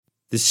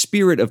The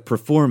spirit of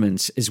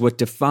performance is what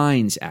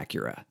defines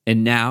Acura.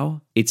 And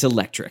now, it's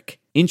electric.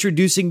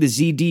 Introducing the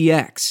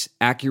ZDX,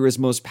 Acura's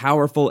most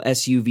powerful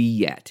SUV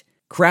yet.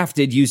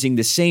 Crafted using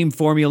the same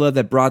formula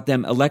that brought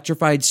them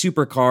electrified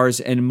supercars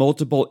and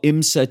multiple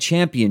IMSA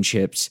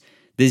championships,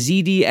 the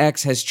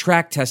ZDX has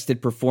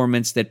track-tested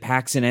performance that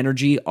packs an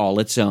energy all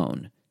its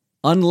own.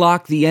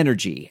 Unlock the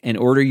energy and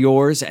order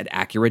yours at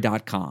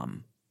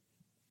Acura.com.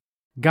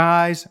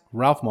 Guys,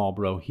 Ralph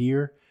Malbrough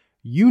here.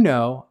 You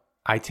know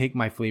I take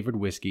my flavored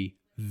whiskey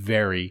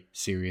very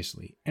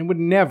seriously and would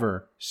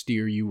never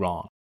steer you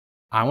wrong.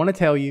 I want to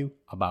tell you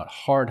about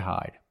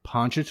Hardhide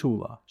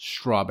Ponchatoula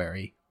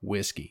Strawberry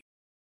Whiskey.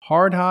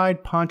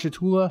 Hardhide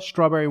Ponchatoula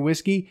Strawberry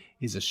Whiskey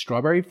is a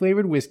strawberry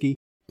flavored whiskey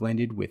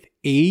blended with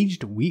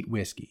aged wheat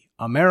whiskey,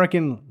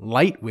 American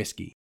light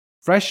whiskey,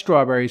 fresh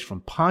strawberries from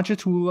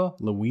Ponchatoula,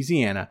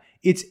 Louisiana.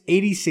 It's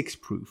 86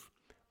 proof.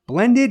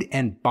 Blended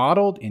and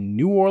bottled in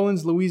New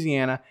Orleans,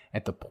 Louisiana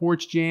at the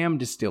Porch Jam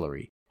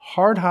Distillery.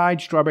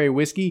 Hardhide Strawberry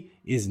Whiskey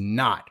is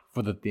not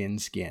for the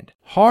thin-skinned.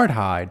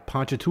 Hardhide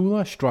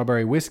Ponchatoula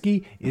Strawberry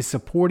Whiskey is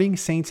supporting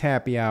Saints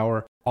Happy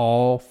Hour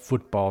all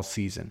football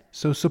season.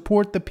 So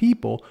support the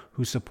people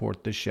who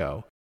support the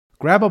show.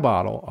 Grab a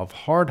bottle of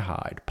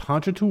Hardhide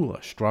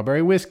Ponchatoula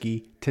Strawberry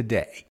Whiskey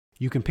today.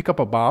 You can pick up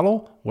a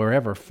bottle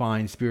wherever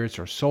fine spirits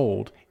are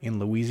sold in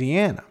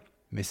Louisiana,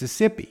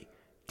 Mississippi,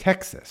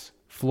 Texas,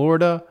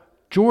 Florida,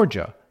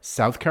 Georgia,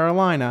 South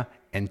Carolina,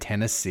 and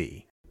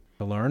Tennessee.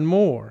 To learn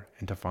more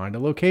and to find a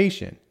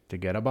location to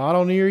get a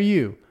bottle near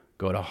you,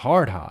 go to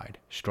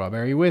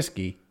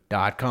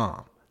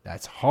hardhidestrawberrywhiskey.com.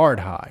 That's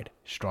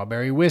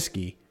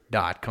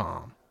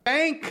hardhidestrawberrywhiskey.com.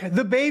 Thank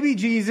the baby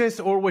Jesus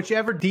or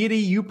whichever deity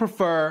you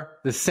prefer.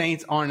 The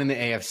Saints aren't in the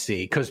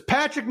AFC because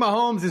Patrick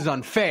Mahomes is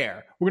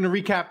unfair. We're going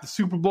to recap the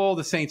Super Bowl,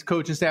 the Saints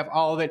coaching staff,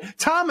 all of it.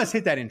 Thomas,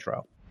 hit that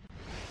intro.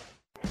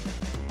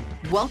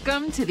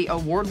 Welcome to the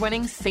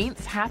award-winning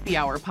Saints Happy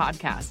Hour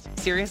podcast.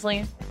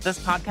 Seriously,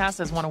 this podcast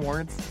has won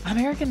awards.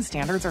 American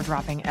standards are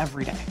dropping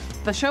every day.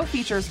 The show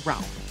features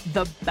Ralph,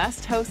 the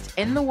best host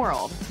in the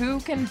world, who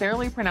can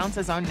barely pronounce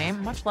his own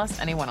name, much less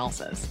anyone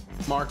else's.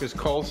 Marcus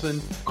Callaway.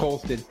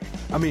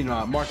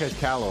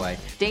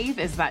 Dave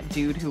is that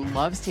dude who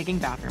loves taking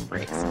bathroom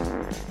breaks.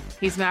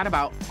 He's mad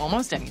about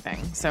almost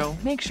anything, so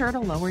make sure to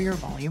lower your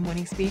volume when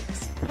he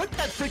speaks. Put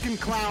that freaking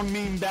clown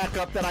meme back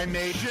up that I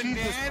made.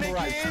 Jesus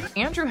Christ.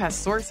 Andrew has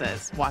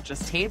sources, watches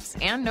tapes,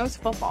 and knows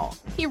football.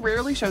 He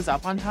rarely shows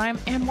up on time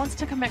and wants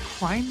to commit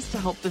crimes to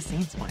help the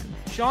Saints win.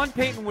 Sean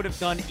Payton would have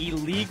done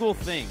illegal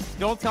things.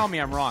 Don't tell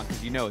me I'm wrong,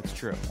 because you know it's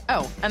true.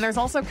 Oh, and there's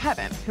also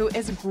Kevin, who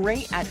is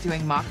great at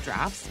doing mock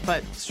drafts,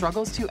 but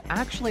struggles to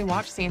actually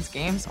watch Saints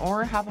games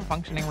or have a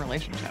functioning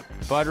relationship.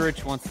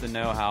 Budrich wants to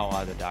know how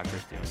the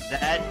doctor's doing.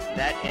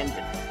 That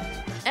ended.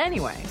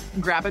 Anyway,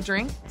 grab a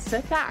drink,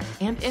 sit back,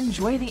 and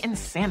enjoy the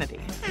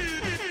insanity.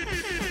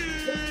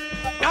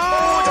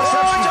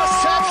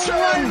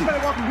 Deception!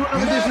 Welcome to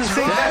another edition of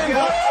Saints Happy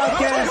Hour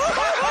podcast.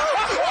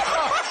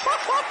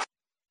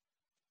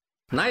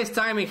 Nice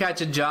timing,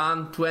 Hatchet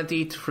John.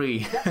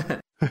 23.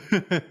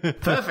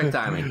 Perfect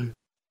timing.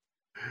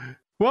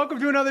 Welcome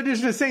to another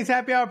edition of Saints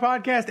Happy Hour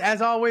podcast.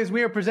 As always,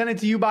 we are presented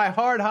to you by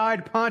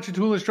Hardhide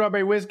Ponchatoula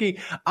Strawberry Whiskey.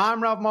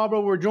 I'm Ralph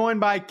Malbrough. We're joined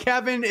by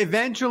Kevin.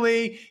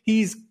 Eventually,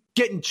 he's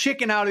getting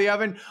chicken out of the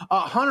oven.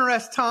 Hunter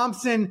S.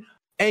 Thompson,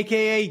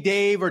 a.k.a.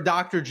 Dave or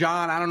Dr.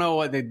 John. I don't know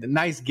what the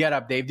nice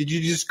getup, Dave. Did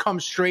you just come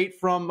straight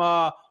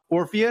from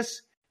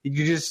Orpheus? Did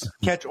you just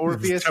catch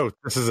Orpheus?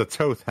 This is a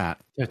Toth hat.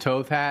 A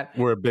Toth hat.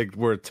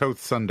 We're a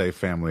Toth Sunday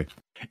family.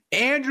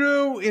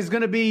 Andrew is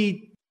going to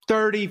be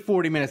 30,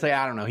 40 minutes late.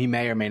 I don't know. He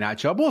may or may not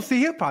show up. We'll see.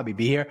 He'll probably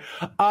be here.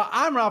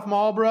 I'm Ralph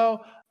Malbrough.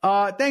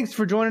 Thanks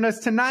for joining us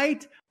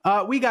tonight.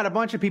 We got a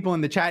bunch of people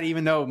in the chat,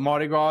 even though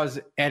Mardi Gras is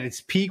at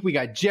its peak. We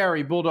got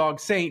Jerry, Bulldog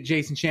Saint,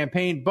 Jason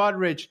Champagne,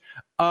 Budrich,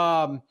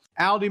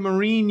 Aldi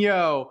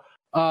Marino,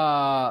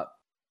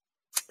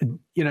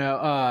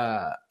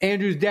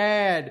 Andrew's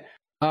dad,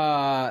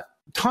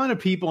 ton of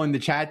people in the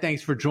chat.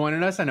 Thanks for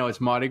joining us. I know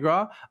it's Mardi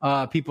Gras.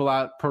 People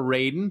out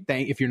parading.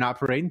 If you're not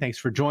parading, thanks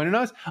for joining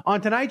us. On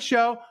tonight's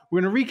show,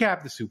 we're going to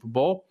recap the Super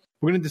Bowl.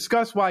 We're going to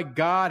discuss why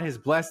God has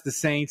blessed the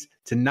Saints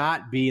to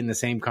not be in the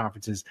same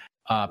conference as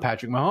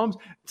Patrick Mahomes.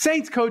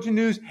 Saints coaching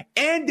news.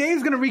 And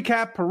Dave's going to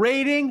recap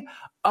parading.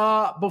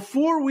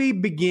 Before we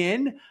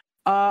begin,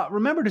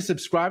 remember to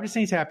subscribe to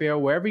Saints Happy Hour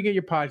wherever you get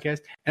your podcast.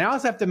 And I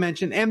also have to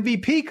mention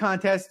MVP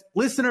contest.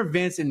 Listener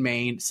Vince in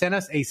Maine sent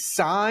us a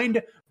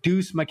signed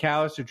Deuce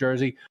McAllister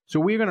jersey. So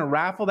we're going to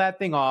raffle that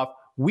thing off.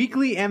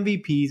 Weekly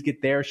MVPs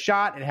get their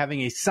shot at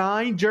having a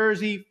signed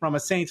jersey from a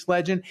Saints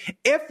legend.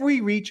 If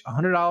we reach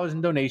 $100 in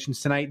donations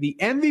tonight, the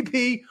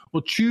MVP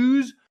will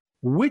choose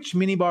which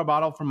minibar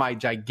bottle from my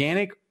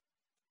gigantic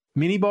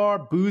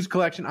minibar booze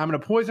collection I'm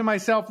going to poison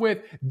myself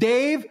with.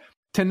 Dave,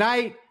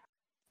 tonight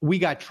we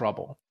got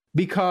trouble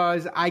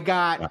because I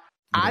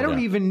don't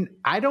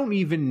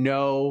even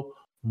know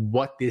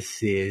what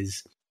this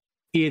is.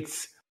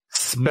 It's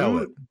Spell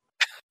it.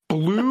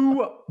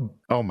 Blue.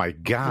 Oh my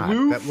God.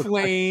 Blue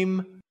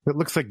Flame It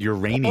looks like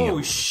uranium.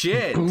 Oh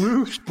shit!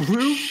 Blue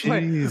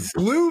flame.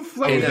 Blue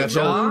flame. In a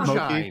jar?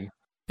 Moonshine.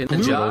 In the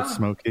jar? Old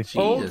Smoky.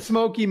 Old Jesus.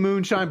 Smoky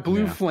Moonshine,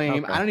 Blue Yeah,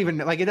 Flame. okay. I don't even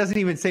like. It doesn't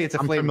even say it's a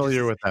I'm flavor.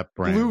 familiar with that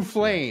brand. Blue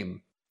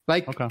Flame.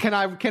 Like, Okay. can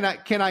I light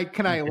a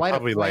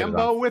probably light it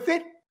flambeau with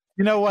it?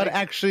 You know what?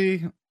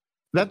 Actually,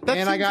 that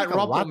And I got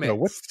Rumple Mix.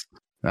 What's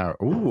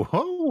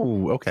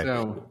okay.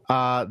 So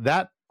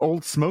That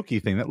Old Smoky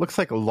thing that looks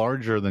like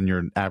larger than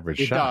your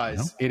average it shot.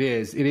 does. It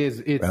is.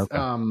 It's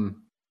Okay.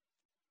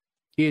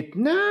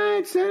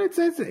 it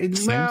says Same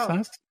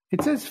size.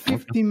 it says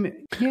 50.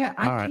 Yeah,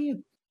 I All right.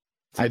 can't.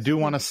 I do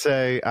want to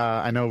say,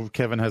 I know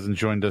Kevin hasn't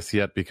joined us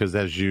yet because,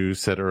 as you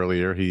said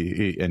earlier,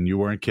 he and you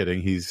weren't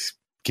kidding. He's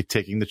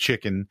taking the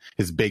chicken,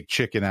 his baked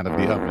chicken, out of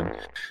the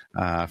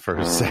oven for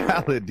his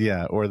salad.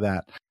 Yeah, or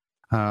that.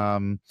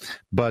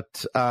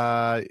 But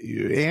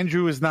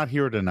Andrew is not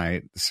here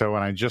tonight, so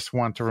and I just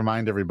want to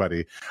remind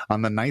everybody: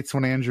 on the nights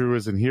when Andrew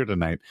isn't here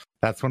tonight,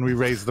 that's when we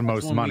raise the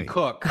most When money. we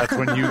cook. That's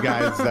when you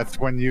guys. That's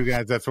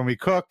when we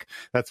cook.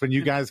 That's when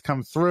you guys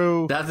come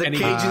through. That's the And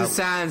Cajun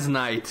Sands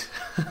night.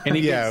 And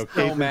he Yeah, gets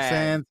so Cajun mad.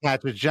 Sands,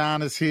 Patrick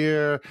John is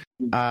here.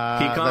 He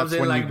comes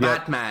in like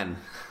Batman.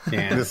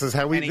 Yeah. This is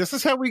how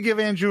we give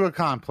Andrew a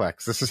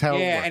complex. This is how.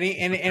 Yeah, it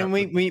works.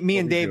 and me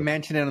and Dave do.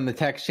 mentioned it on the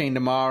text chain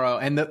tomorrow.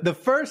 And the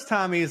first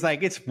time he's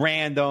like, it's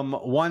random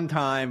one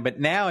time, but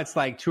now it's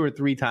like 2 or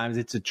 3 times.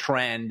 It's a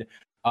trend.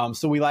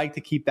 So we like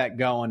to keep that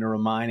going to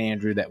remind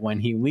Andrew that when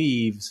he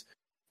leaves,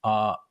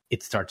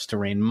 it starts to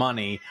rain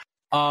money.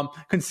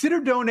 Consider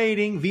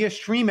donating via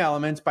Stream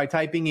Elements by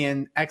typing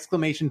in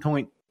exclamation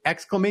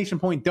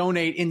point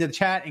donate into the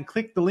chat and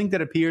click the link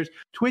that appears.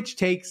 Twitch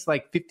takes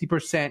like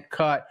 50%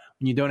 cut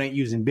when you donate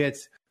using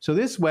bits. So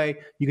this way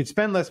you can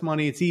spend less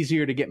money. It's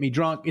easier to get me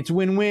drunk. It's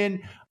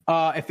win-win.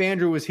 If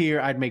Andrew was here,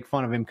 I'd make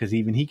fun of him because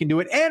even he can do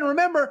it. And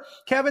remember,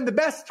 Kevin, the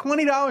best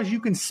 $20 you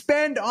can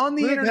spend on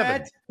the Look at internet.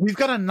 Kevin. He's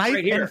got a knife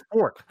Right here. and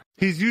fork.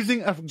 He's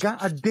using a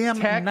damn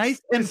Text knife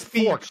and to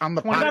speech. fork on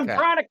the I'm podcast.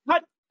 trying to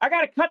cut. I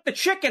got to cut the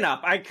chicken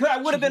up. I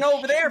would have been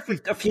over there for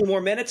a few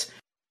more minutes.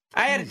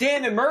 I had a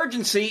damn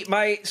emergency.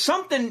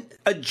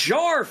 A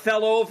jar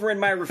fell over in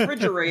my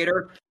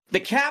refrigerator. The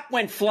cap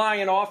went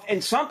flying off,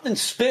 and something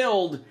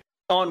spilled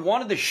on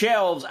one of the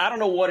shelves. I don't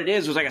know what it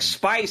is. It was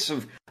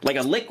like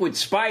a liquid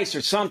spice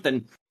or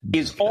something.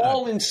 Is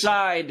all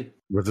inside.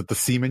 Was it the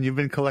semen you've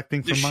been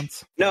collecting for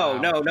months? No.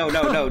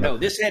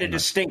 This had a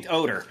distinct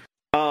odor.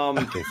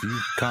 If you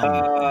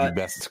come, you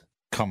best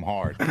come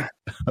hard.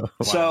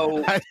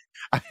 So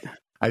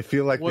I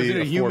feel like Was it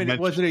a human? aforementioned-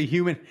 Was it a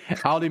human?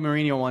 Aldi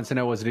Marino wants to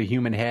know: was it a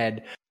human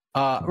head?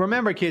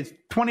 Remember, kids,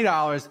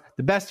 $20.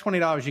 The best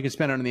 $20 you can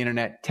spend on the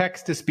internet.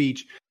 Text to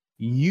speech.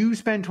 You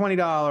spend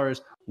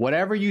 $20.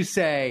 Whatever you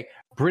say,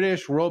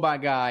 British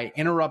robot guy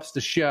interrupts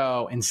the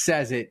show and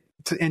says it.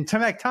 And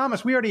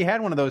Thomas, we already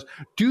had one of those.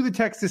 Do the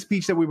text to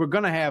speech that we were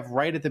going to have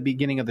right at the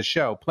beginning of the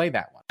show. Play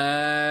that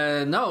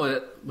one.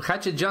 No,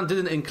 Hatchet John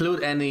didn't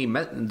include any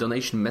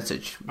donation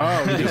message.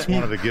 Oh, He just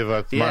wanted to give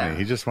us Yeah. money.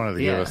 He just wanted to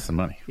give us some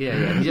money. Yeah.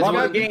 He just Love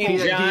wanted, the game, he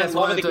John. just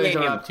Love wanted the to game.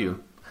 interrupt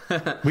you.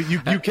 But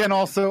you can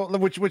also,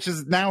 which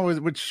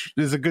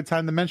is a good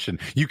time to mention.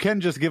 You can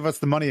just give us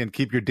the money and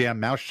keep your damn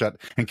mouth shut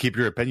and keep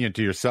your opinion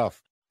to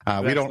yourself.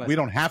 We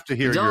don't have to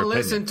hear your Don't opinion.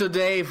 listen to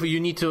Dave.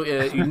 You need to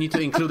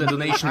include a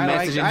donation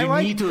message, and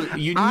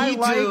you need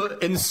to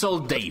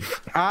insult Dave.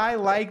 I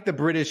like the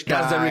British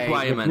guy, That's the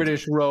requirement.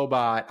 British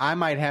robot. I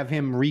might have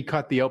him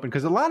recut the open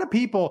because a lot of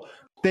people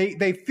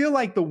they feel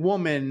like the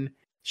woman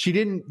she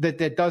didn't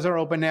that does our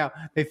open now.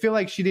 They feel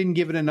like she didn't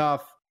give it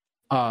enough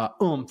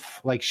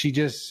oomph. Like she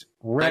just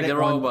read Like it the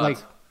on, robot. like.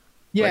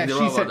 Yeah, Like the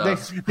she said robot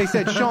does. they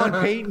said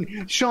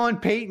Sean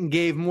Payton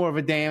gave more of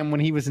a damn when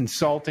he was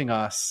insulting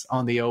us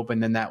on the open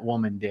than that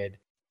woman did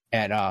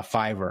at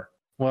Fiverr.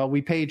 Well,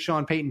 we paid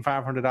Sean Payton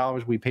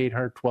 $500. We paid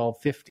her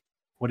 $1,250.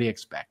 What do you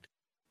expect?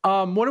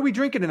 What are we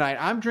drinking tonight?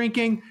 I'm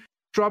drinking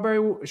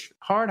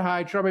hard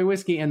hide strawberry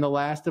whiskey and the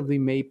last of the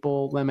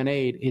maple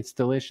lemonade. It's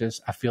delicious.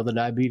 I feel the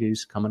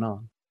diabetes coming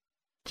on.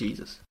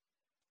 Jesus.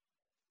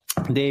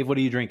 Dave, what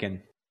are you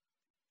drinking?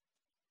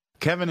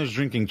 Kevin is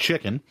drinking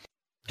chicken.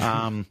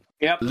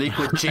 yep.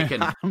 Liquid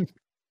chicken.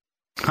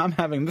 I'm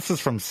having, this is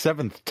from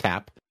Seventh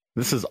Tap.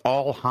 This is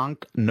all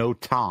honk, no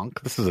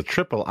tonk. This is a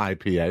triple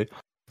IPA.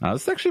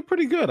 It's actually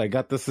pretty good. I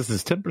got this. This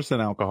is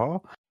 10%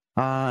 alcohol.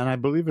 And I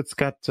believe it's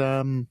got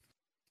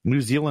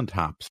New Zealand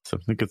hops. I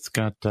think it's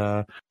got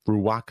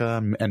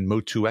Ruwaka and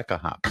Motueka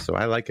hops. So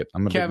I like it.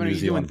 I'm a Kevin, are big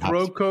New you doing Zealand hops.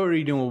 throat coat? Are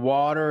you doing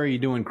water? Are you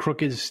doing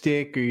crooked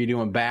stick? Are you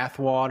doing bath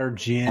water,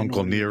 gin?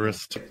 Uncle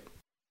Nearest.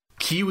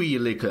 Kiwi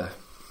liquor.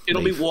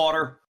 It'll be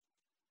water.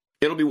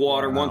 It'll be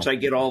water once I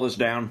get all this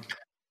down.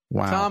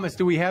 Wow. Thomas,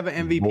 do we have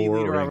an MVP leader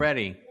Boring.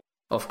 already?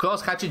 Of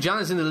course, Hatchet John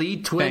is in the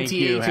lead, Thank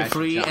you, 28 to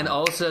 3, Hatchet John. and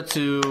also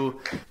to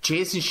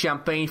Jason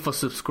Champagne for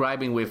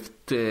subscribing with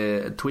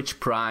Twitch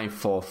Prime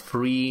for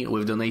free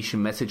with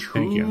donation message.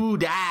 Thank you. Who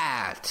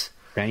dat?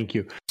 Thank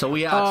you. So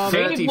we are at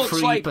Dave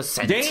looks like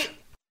 33%.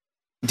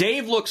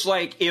 Dave looks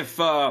like if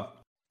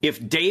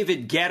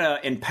David Guetta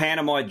and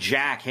Panama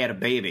Jack had a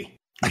baby.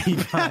 He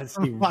does.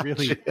 He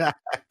really.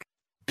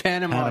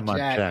 Panama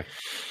Jack.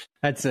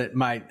 That's it.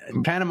 My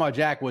Panama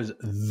Jack was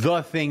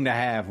the thing to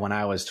have when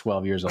I was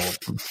 12 years old.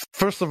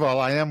 First of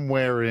all, I'm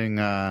wearing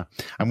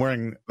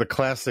the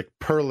classic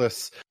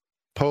Perlis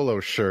polo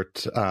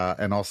shirt,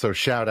 and also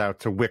shout out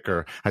to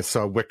Wicker. I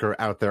saw Wicker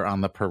out there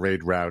on the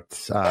parade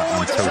route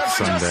on Toast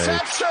Sunday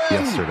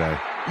yesterday.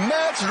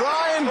 Matt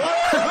Ryan.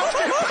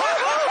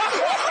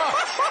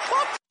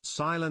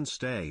 Silence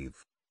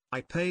Dave.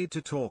 I paid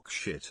to talk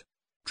shit.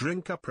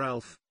 Drink up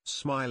Ralph,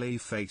 smiley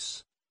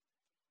face.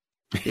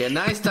 Yeah,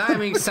 nice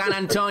timing, San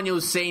Antonio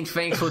Saint.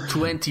 Thanks for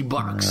 $20.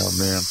 Oh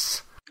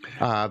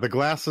man. The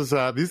glasses,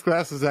 these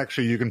glasses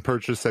actually you can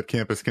purchase at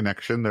Campus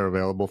Connection. They're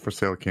available for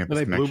sale at Campus Are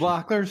they Connection. blue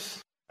blockers?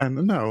 And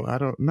no, I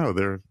don't know.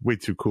 They're way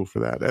too cool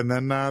for that. And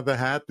then the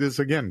hat is,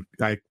 again,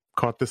 I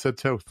caught this at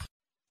Toth.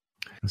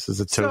 This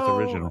is a Toth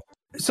original.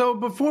 So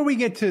before we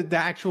get to the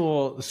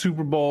actual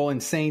Super Bowl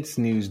and Saints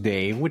news,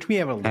 Dave, which we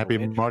have a little Happy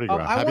bit, Mardi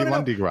Gras. Happy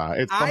Lundi Gras.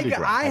 It's Lundi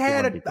Gras. I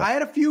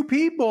had a few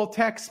people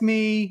text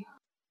me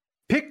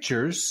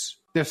pictures,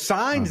 the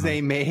signs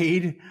they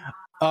made.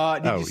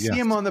 Did you see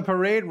them on the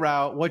parade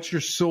route? What's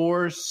your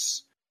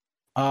source?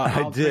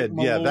 I did.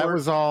 Yeah, that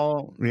was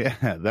all. Yeah,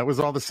 that was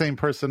all the same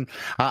person.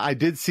 I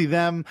did see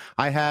them.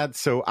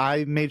 So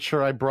I made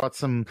sure I brought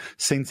some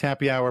Saints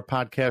Happy Hour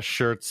podcast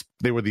shirts.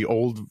 They were the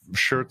old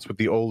shirts with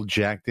the old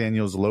Jack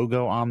Daniels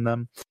logo on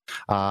them.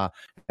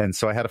 And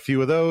so I had a few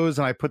of those,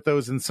 and I put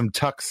those in some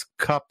Tux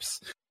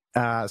cups.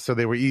 So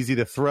they were easy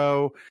to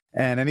throw.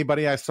 And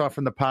anybody I saw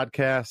from the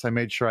podcast, I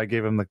made sure I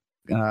gave them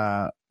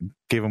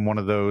one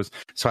of those.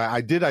 So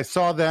I did. I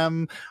saw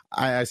them.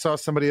 I saw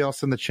somebody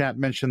else in the chat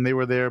mention they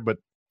were there, but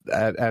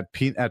at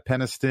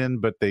Peniston,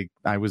 but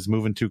I was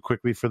moving too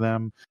quickly for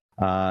them.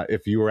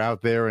 If you were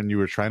out there and you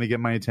were trying to get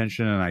my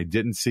attention and I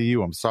didn't see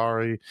you, I'm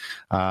sorry.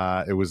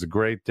 It was a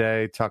great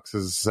day. Tux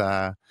is,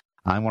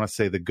 I want to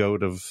say, the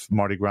GOAT of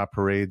Mardi Gras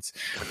parades.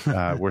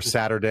 Where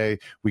Saturday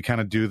we kind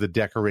of do the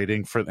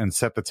decorating and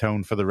set the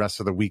tone for the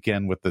rest of the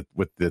weekend with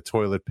the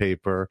toilet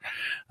paper.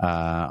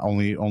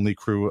 Only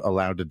crew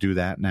allowed to do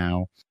that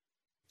now.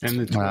 And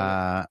the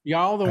toilet.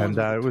 Y'all the ones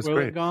with it was toilet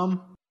great.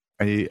 Gum?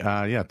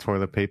 Yeah,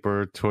 toilet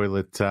paper,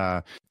 toilet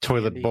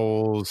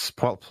bowls,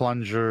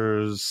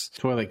 plungers,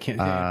 toilet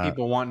candy.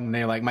 People wanting,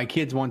 they're like, my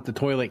kids want the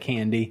toilet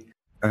candy.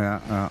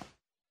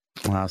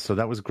 So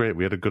that was great.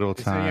 We had a good old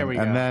time. So here we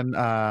go. And then,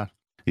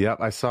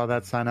 I saw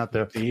that sign out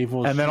there.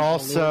 And then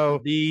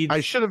also, I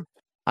should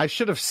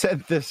have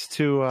sent this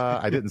to.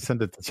 I didn't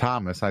send it to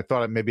Thomas. I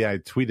thought maybe I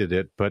tweeted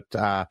it, but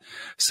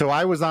so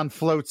I was on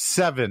Float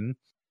 7,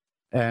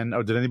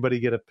 and did anybody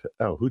get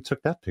who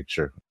took that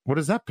picture? What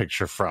is that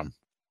picture from?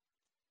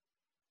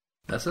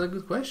 That's a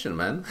good question,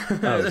 man.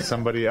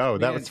 Somebody.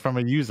 That was from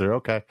a user.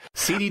 Okay.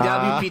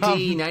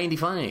 CDWPT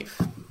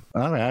 95.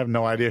 I have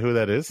no idea who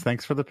that is.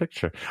 Thanks for the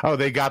picture.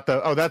 They got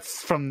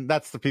that's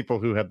the people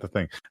who had the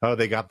thing.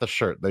 They got the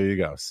shirt. There you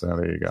go. So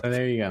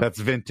there you go. That's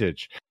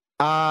vintage.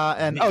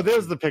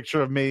 There's the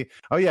picture of me.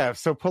 Oh yeah.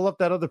 So pull up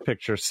that other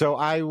picture. So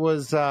I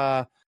was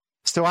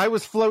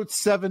Float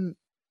 7.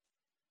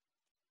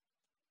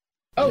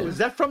 Is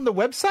that from the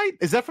website?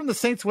 Is that from the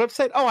Saints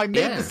website? I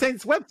made the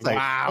Saints website.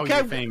 Wow, okay,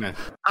 you're famous.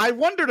 I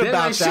wondered about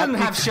that. I shouldn't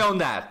have shown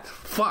that.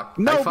 Fuck.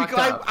 No,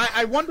 because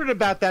I wondered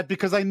about that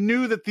because I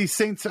knew that the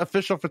Saints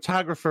official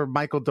photographer,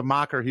 Michael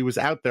DeMacher, he was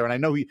out there,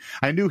 and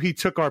I knew he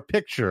took our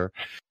picture.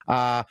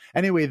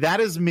 Anyway, that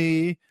is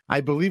me,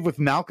 I believe, with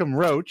Malcolm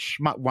Roach,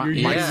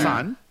 my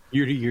son.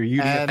 You're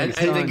and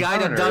the guy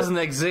that doesn't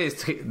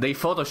exist, they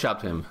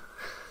photoshopped him.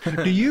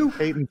 Did you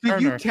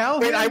tell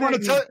him? Wait, I want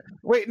to tell.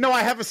 Wait, no,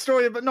 I have a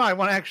story, but no, I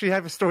want to actually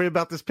have a story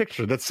about this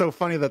picture. That's so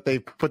funny that they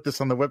put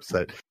this on the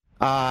website.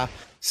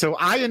 So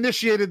I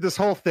initiated this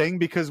whole thing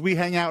because we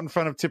hang out in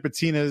front of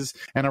Tipitina's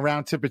and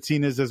around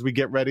Tipitina's as we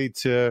get ready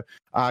to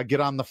get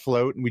on the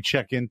float, and we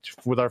check in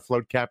with our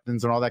float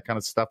captains and all that kind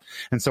of stuff.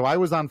 And so I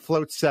was on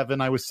Float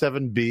 7. I was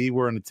 7B.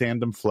 We're in a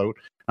tandem float.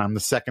 I'm the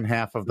second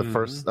half of the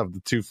first of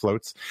the two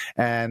floats,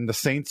 and the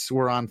Saints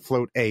were on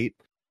Float 8.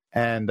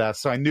 And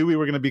so I knew we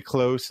were going to be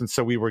close, and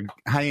so we were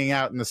hanging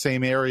out in the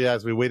same area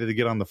as we waited to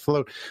get on the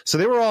float. So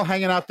they were all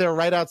hanging out there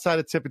right outside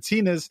of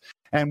Tipitina's,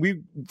 and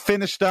we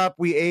finished up.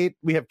 We ate.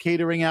 We have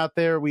catering out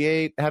there. We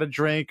ate, had a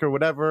drink or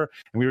whatever,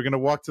 and we were going to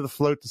walk to the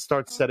float to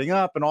start setting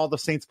up, and all the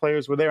Saints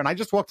players were there. And I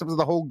just walked up to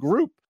the whole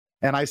group,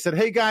 and I said,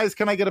 "Hey, guys,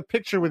 can I get a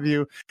picture with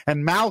you?"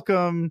 And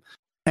Malcolm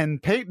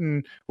and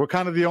Peyton were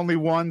kind of the only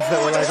ones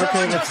that were like,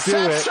 "Okay, let's do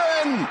it."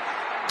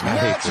 I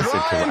hate this.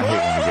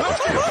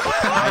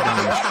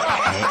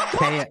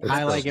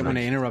 I like it when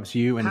it interrupts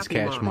you and it's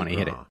cash money.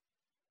 Hit it.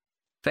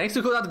 Thanks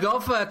to Kodat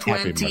Golf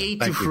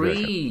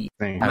 28-3.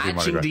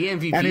 Matching the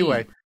MVP.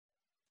 Anyway,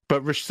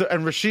 but Rashid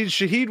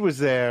Shaheed was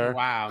there.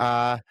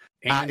 Wow.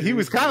 He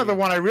was kind of the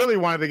one I really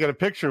wanted to get a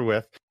picture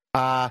with.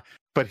 But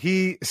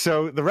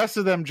so the rest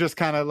of them just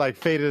kind of like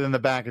faded in the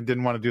back and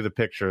didn't want to do the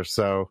picture.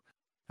 So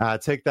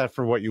Take that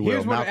for what you will.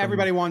 Here's what Malcolm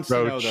everybody wants to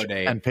know, Roach though,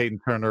 Dave. and Peyton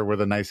Turner were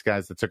the nice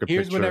guys that took a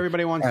Here's picture. what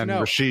everybody wants to and know.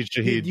 Rashid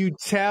Shaheed. Did you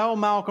tell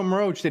Malcolm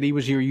Roach that he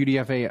was your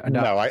UDFA?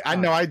 No,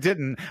 I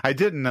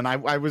didn't. And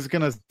I was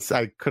gonna.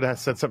 I could have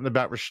said something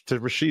about to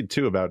Rashid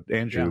too about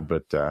Andrew,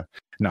 but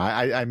no,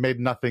 I made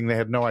nothing. They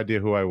had no idea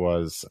who I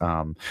was.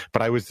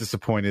 But I was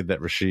disappointed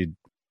that Rashid.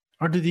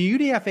 Or do the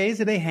UDFAs,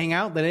 do they hang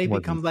out? Do they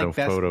Wasn't become so like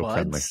best photo buds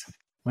friendly.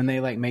 when they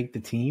like make the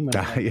team? Or,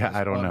 like, Yeah, best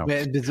I don't know.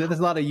 There's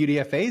a lot of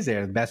UDFAs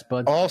there. Best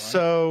buds.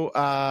 Also,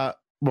 also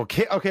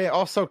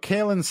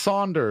Kalen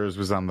Saunders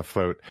was on the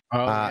float.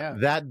 Oh, yeah.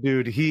 That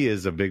dude, he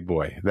is a big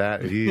boy.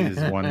 He is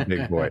one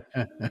big boy.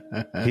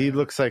 He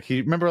looks like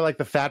remember like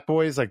the Fat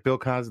Boys, like Bill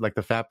Cosby, like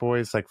the Fat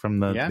Boys, like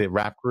from the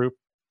rap group.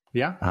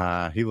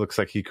 Yeah. He looks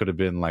like he could have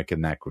been like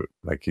in that group.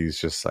 Like he's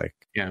just like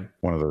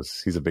one of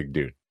those. He's a big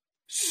dude.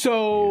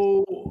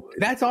 So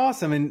that's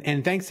awesome.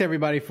 And thanks to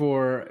everybody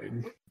for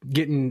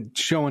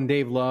showing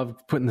Dave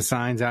love, putting the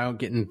signs out,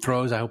 getting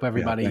throws. I hope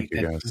everybody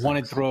that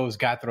wanted throws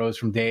got throws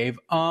from Dave.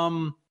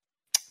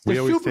 We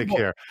always take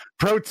care.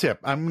 Pro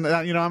tip. I'm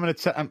going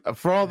to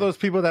for all those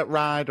people that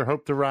ride or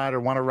hope to ride or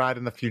want to ride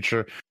in the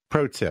future.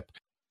 Pro tip.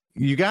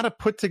 You got to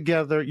put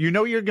together,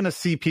 you're going to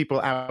see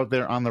people out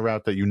there on the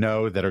route that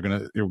that you're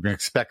going to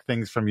expect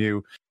things from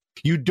you.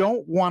 You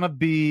don't want to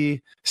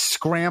be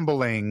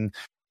scrambling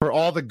for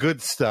all the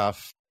good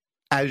stuff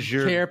as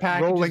you're care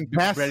rolling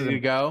past ready them. to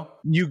go.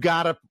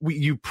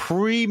 You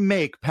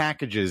pre-make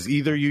packages.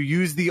 Either you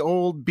use the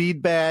old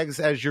bead bags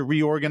as you're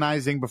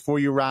reorganizing before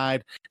you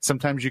ride.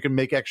 Sometimes you can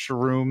make extra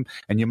room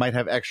and you might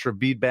have extra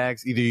bead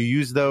bags. Either you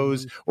use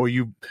those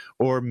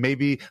or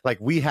maybe like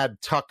we had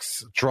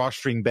Tuck's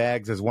drawstring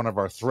bags as one of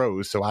our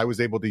throws. So I was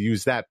able to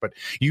use that, but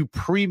you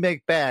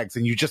pre-make bags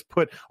and you just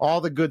put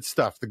all the good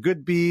stuff, the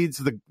good beads,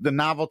 the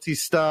novelty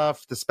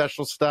stuff, the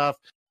special stuff,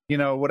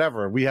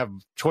 whatever. We have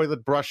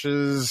toilet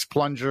brushes,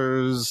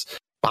 plungers,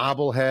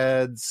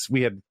 bobbleheads.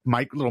 We had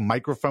little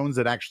microphones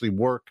that actually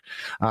work,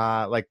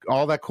 like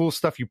all that cool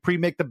stuff. You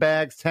pre-make the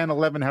bags, 10,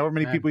 11, however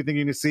many people you think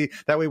you're going to see.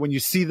 That way, when you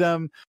see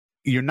them,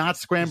 you're not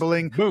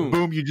scrambling.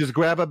 Boom. You just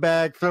grab a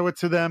bag, throw it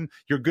to them.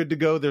 You're good to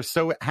go. They're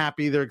so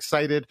happy. They're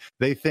excited.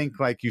 They think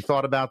like you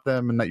thought about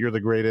them and that you're the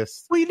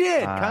greatest. Well, you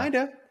did, kind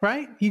of,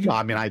 right?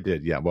 I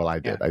did. Yeah. Well, I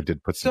did. Yeah. I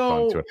did put some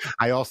fun to it.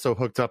 I also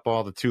hooked up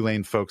all the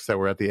Tulane folks that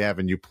were at the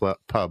Avenue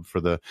pub for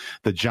the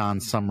John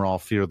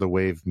Sumrall Fear the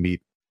Wave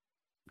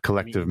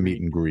collective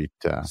meet and greet.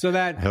 So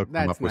I hooked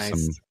them up with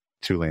nice. some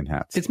Tulane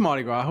hats. It's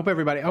Mardi Gras. I hope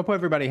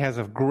everybody has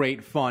a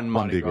great fun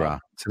Mardi Gras.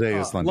 Today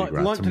is Lundi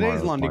Gras.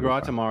 Today's Lundi Gras.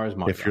 Tomorrow's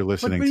Mardi Gras. If you're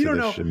listening to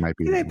this, it might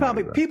be.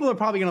 People are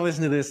probably going to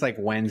listen to this like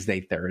Wednesday,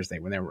 Thursday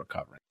when they're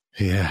recovering.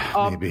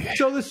 Yeah, maybe.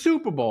 So the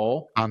Super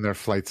Bowl on their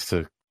flights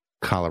to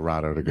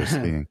Colorado to go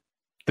skiing,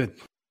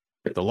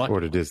 or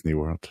to Disney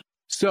World.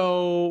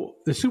 So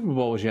the Super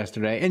Bowl was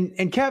yesterday,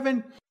 and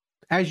Kevin,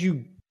 as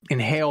you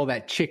inhale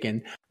that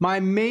chicken,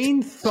 my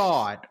main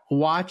thought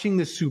watching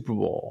the Super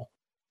Bowl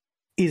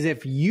is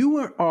if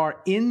you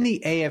are in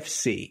the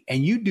AFC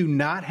and you do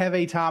not have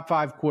a top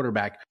 5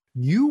 quarterback,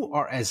 you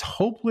are as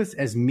hopeless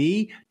as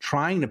me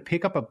trying to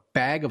pick up a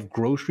bag of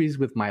groceries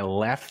with my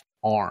left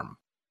arm.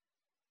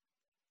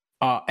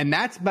 And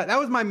that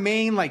was my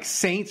main like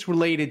Saints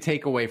related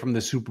takeaway from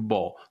the Super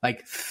Bowl.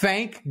 Like,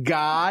 thank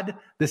God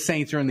the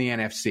Saints are in the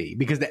NFC,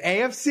 because the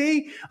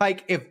AFC,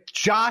 like if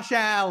Josh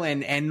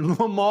Allen and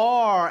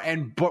Lamar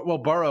and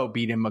Burrow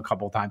beat him a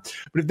couple times,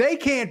 but if they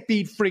can't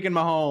beat freaking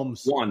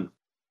Mahomes,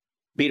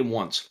 beat him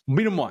once,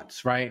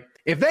 right?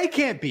 If they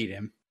can't beat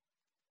him,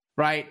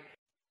 right?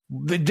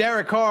 The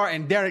Derek Carr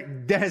and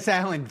Dennis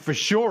Allen for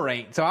sure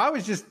ain't. So I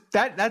was just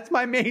that's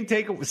my main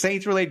takeaway,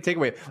 Saints related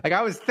takeaway. Like,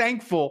 I was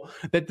thankful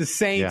that the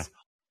Saints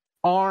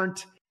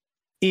aren't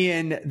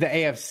in the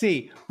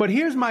AFC. But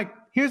here's my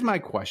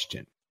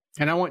question.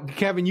 And I want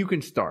Kevin, you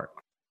can start.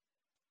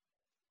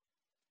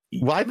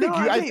 Well, I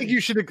think you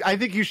should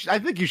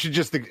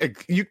just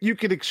you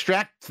could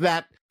extract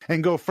that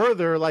and go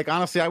further. Like,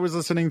 honestly, I was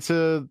listening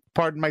to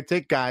Pardon My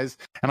Take guys,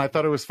 and I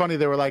thought it was funny.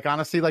 They were like,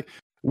 honestly, like,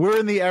 we're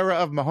in the era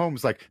of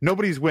Mahomes. Like,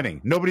 nobody's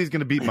winning. Nobody's going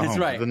to beat Mahomes. That's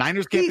right. The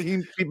Niners can't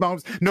beat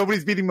Mahomes.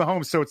 Nobody's beating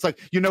Mahomes. So it's like,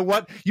 you know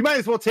what? You might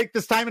as well take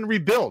this time and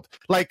rebuild.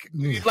 Like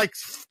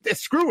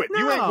screw it. No.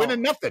 You ain't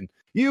winning nothing.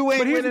 You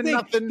ain't winning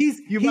nothing.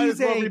 You might as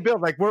well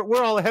rebuild. Like,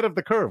 we're all ahead of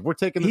the curve. We're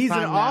taking the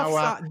time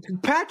now.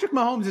 Patrick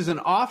Mahomes is an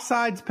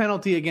offsides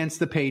penalty against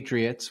the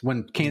Patriots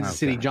when Kansas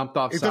City jumped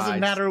offsides. It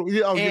doesn't matter.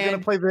 You're going to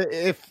play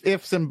the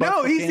ifs and buts.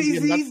 No,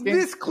 he's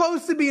this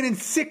close to being in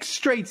 6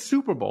 straight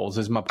Super Bowls.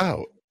 Is my point.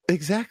 Oh.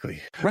 Exactly.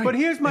 Right. But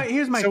here's my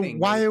thing.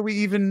 Why are we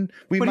even?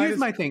 Here's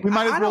my thing. We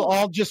might as well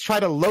all just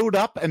try to load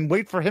up and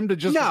wait for him to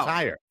just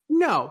retire.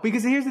 No,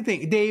 because here's the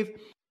thing, Dave.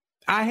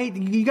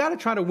 You got to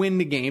try to win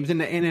the games,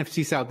 and the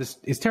NFC South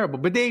is terrible.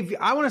 But Dave,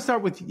 I want to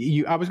start with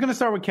you. I was going to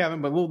start with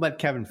Kevin, but we'll let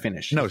Kevin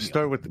finish. No,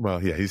 start with.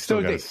 Well, yeah, he's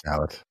still got a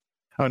salad.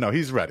 Oh no,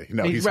 he's ready.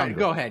 No, he's ready.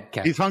 Hungry. Go ahead,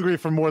 Kevin. He's hungry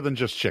for more than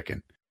just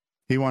chicken.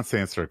 He wants to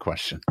answer a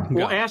question.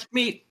 Well, ask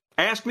me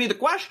the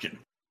question.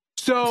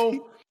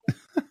 So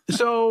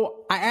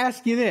I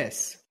ask you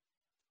this.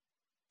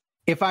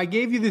 if I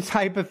gave you this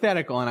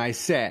hypothetical and I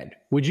said,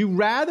 would you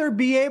rather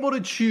be able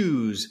to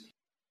choose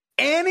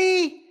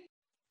any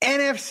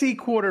NFC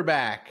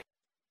quarterback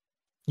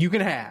you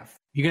can have?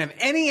 You can have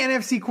any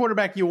NFC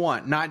quarterback you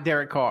want, not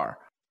Derek Carr,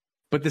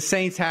 but the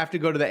Saints have to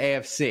go to the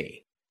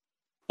AFC.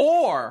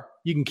 Or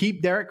you can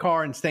keep Derek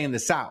Carr and stay in the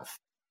South.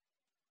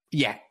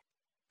 Yeah,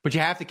 but you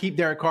have to keep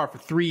Derek Carr for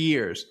 3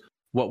 years.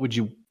 What would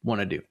you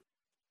want to do?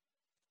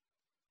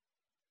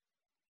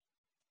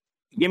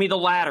 Give me the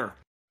latter.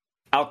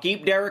 I'll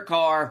keep Derek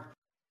Carr.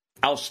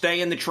 I'll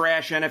stay in the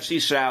trash NFC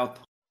South.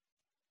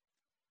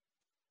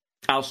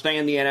 I'll stay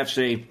in the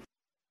NFC.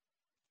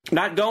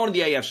 Not going to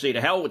the AFC.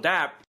 To hell with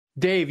that.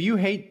 Dave, you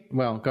hate...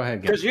 Well, go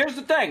ahead. Because here's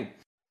the thing.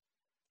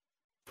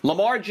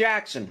 Lamar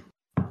Jackson.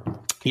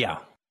 Yeah.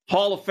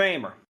 Hall of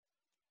Famer.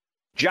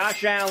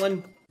 Josh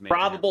Allen,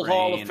 probable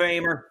Hall of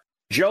Famer.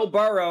 Joe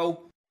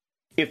Burrow,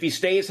 if he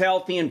stays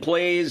healthy and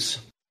plays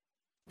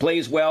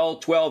well,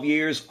 12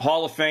 years,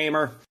 Hall of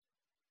Famer.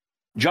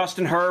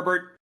 Justin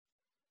Herbert.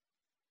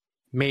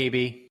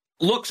 Maybe.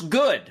 Looks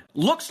good.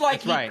 Looks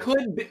like That's he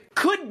right.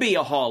 could be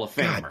a Hall of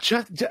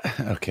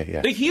Famer. Okay,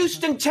 yeah. The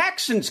Houston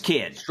Texans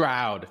kid.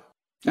 Stroud.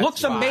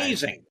 Looks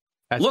amazing.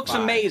 Looks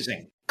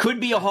amazing. Could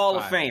be a Hall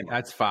of Famer.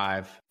 That's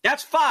 5.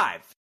 That's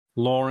 5.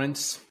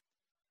 Lawrence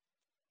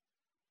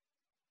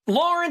could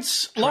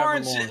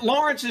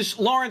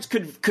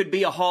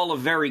be a Hall of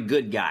very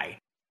good guy.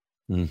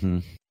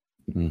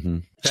 Mm-hmm.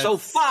 So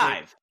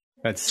 5.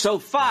 That's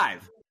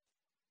 5.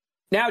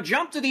 Now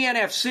jump to the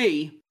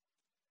NFC.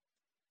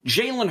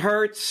 Jalen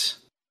Hurts.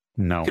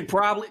 No.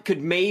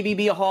 Could maybe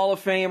be a Hall of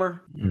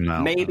Famer.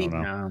 No. Maybe.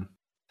 I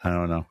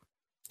don't know.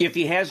 If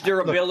he has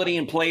durability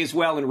and plays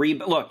well and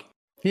look.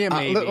 Yeah,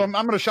 maybe. I'm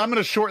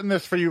gonna shorten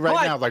this for you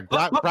now. Like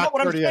Brock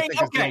Purdy, I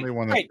think is the only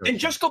one. Right. And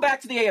just go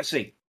back to the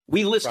AFC.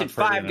 We listed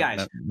 5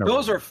 guys.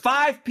 Those are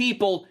 5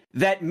 people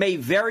that may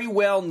very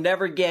well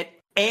never get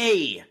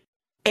a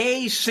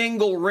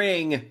single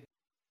ring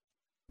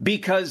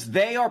because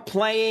they are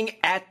playing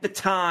at the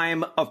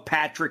time of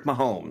Patrick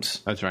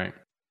Mahomes. That's right.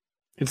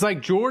 It's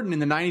like Jordan in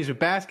the 90s with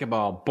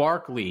basketball.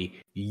 Barkley,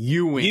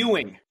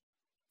 Ewing.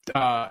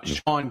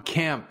 Sean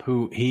Kemp,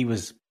 who he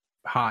was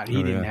hot.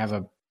 He didn't have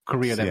a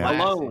career that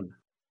lasted.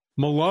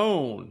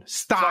 Malone.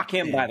 Stockton. Fuck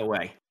him, by the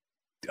way.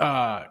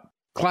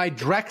 Clyde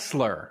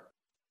Drexler.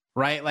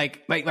 Right?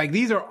 Like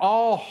these are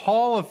all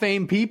Hall of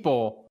Fame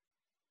people.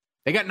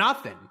 They got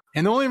nothing.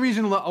 And the only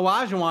reason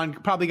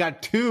Olajuwon probably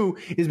got 2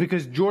 is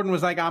because Jordan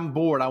was like, I'm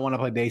bored. I want to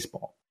play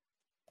baseball.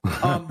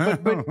 But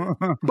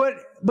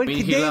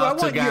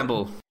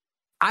Dave,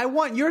 I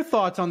want your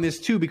thoughts on this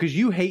too, because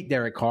you hate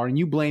Derek Carr and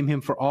you blame him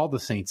for all the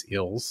Saints'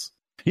 ills.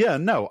 Yeah,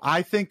 no,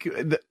 I think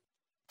the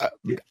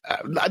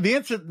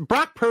answer,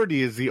 Brock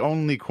Purdy is the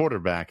only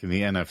quarterback in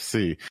the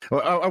NFC.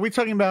 Are we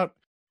talking about?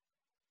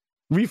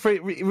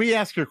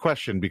 Re-ask your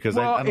question, because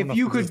I don't know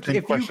you can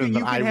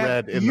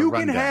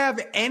have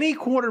any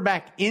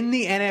quarterback in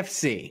the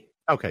NFC.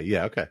 Okay,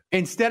 yeah, okay.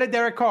 Instead of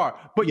Derek Carr,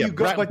 but then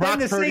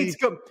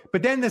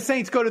the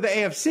Saints go to the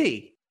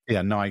AFC.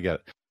 Yeah, no, I get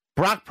it.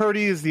 Brock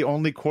Purdy is the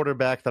only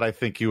quarterback that I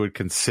think you would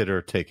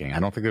consider taking.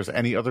 I don't think there's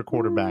any other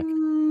quarterback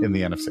in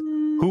the NFC.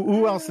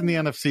 Who else in the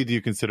NFC do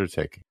you consider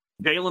taking?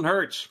 Jalen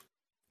Hurts.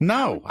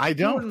 No, I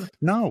don't.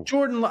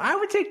 Jordan, I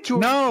would take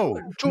Jordan.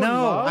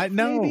 No,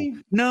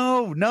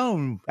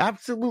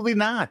 absolutely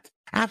not.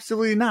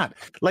 Absolutely not.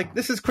 Like,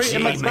 this is crazy.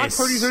 And like Brock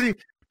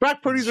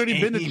Purdy's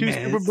already been to 2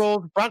 Super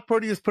Bowls. Brock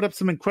Purdy has put up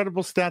some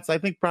incredible stats. I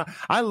think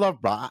I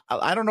love Brock.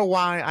 I don't know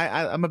why.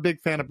 I'm a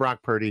big fan of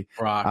Brock Purdy.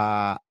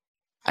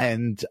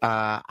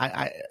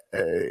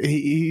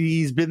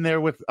 He's been there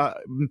with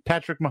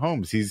Patrick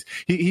Mahomes.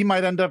 He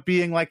might end up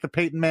being like the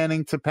Peyton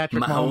Manning to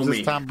Patrick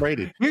Mahomes' Tom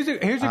Brady. Here's a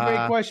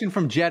great question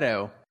from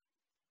Jetto.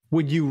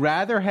 Would you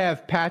rather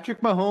have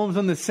Patrick Mahomes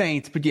on the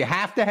Saints, but you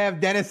have to have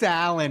Dennis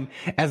Allen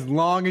as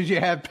long as you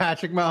have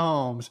Patrick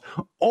Mahomes,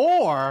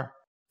 or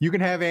you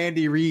can have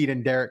Andy Reid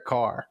and Derek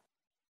Carr?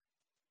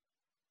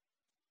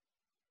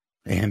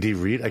 Andy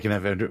Reid, I can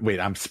have.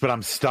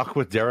 I'm stuck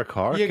with Derek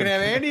Carr. You can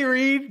have Andy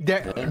Reid,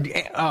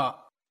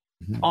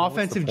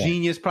 offensive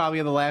genius probably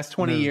in the last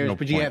 20 years,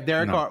 but you have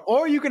Derek Carr,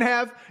 or you can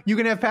have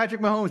Patrick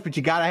Mahomes, but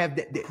you gotta have,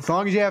 as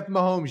long as you have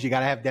Mahomes, you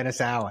gotta have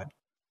Dennis Allen.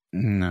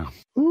 No,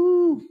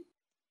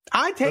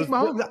 I take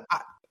Mahomes.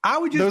 I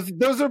would just.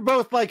 Those are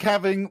both like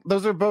having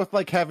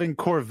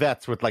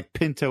Corvettes with like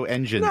Pinto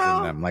engines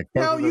in them. Like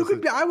you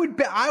could. I would.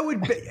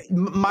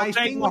 My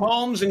thing,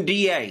 Mahomes and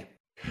DA.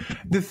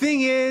 The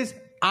thing is,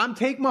 I'm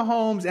taking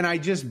Mahomes, and I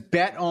just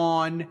bet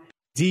on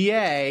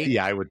DA.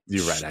 Yeah, I would.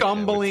 You're right.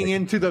 Stumbling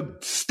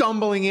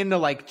into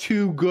like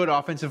 2 good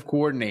offensive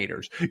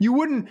coordinators. You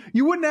wouldn't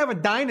have a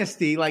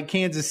dynasty like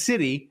Kansas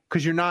City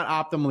because you're not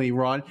optimally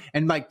run,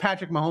 and like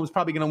Patrick Mahomes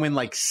probably going to win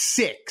like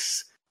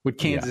 6 with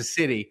Kansas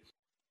City.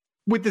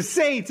 With the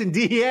Saints and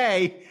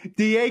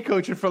DA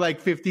coaching for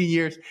like 15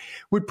 years,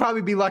 would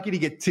probably be lucky to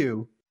get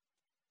 2.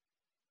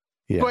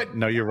 Yeah, but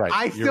no, you're right.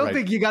 I still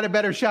think you got a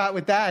better shot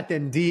with that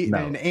than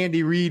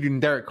Andy Reid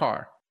and Derek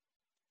Carr.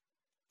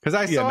 Because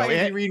I saw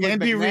Andy Reid with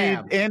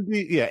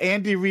McNabb.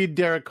 Andy Reid,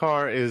 Derek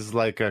Carr is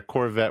like a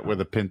Corvette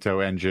with a Pinto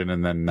engine,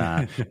 and then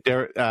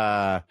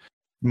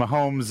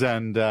Mahomes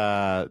and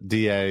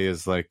DA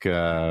is like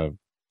a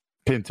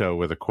Pinto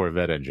with a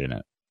Corvette engine in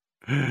it.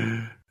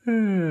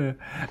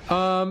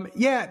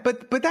 Yeah,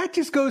 but that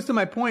just goes to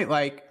my point.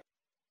 Like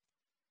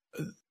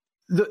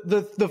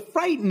the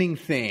frightening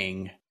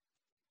thing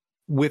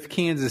with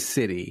Kansas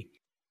City.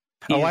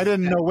 Oh, I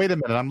didn't know. Wait a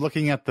minute. I'm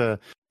looking at the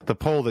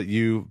poll that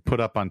you put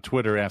up on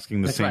Twitter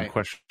asking the same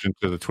question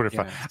to the Twitter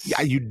file. Yeah,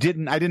 I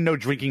didn't know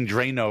drinking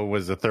Drano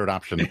was a third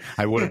option.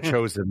 I would have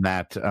chosen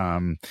that.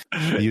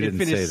 You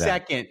didn't say that.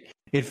 Second.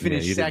 It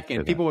finished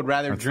second. People would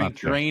rather drink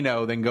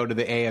Drano than go to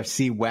the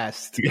AFC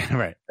West. Yeah,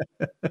 right.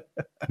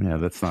 Yeah,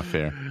 that's not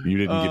fair. You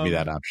didn't give me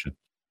that option.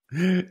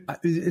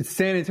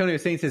 San Antonio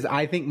Saints says,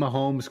 I think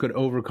Mahomes could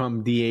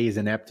overcome DA's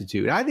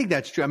ineptitude. I think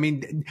that's true. I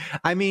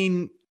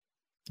mean,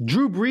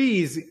 Drew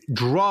Brees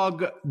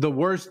drug the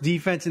worst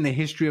defense in the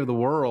history of the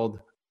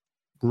world,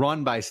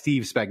 run by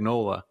Steve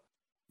Spagnuolo,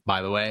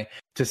 by the way,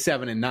 to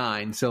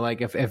 7-9. So, like,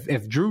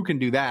 if Drew can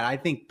do that, I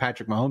think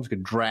Patrick Mahomes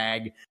could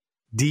drag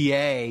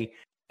DA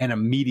and a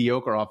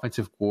mediocre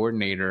offensive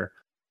coordinator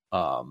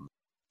to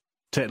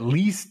at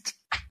least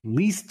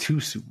 2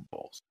 Super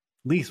Bowls.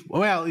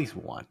 At least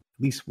one.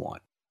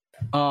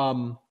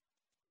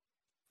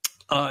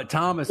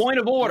 Thomas. Point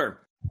of order.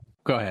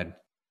 Go ahead.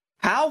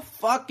 How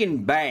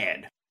fucking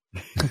bad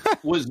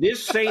was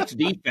this Saints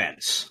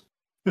defense?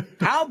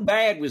 How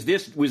bad was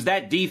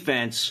that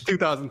defense?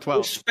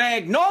 2012.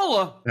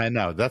 Spagnuolo. I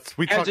know.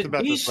 We talked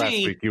about this last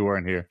week. You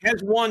weren't here.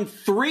 Has won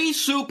 3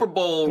 Super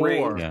Bowl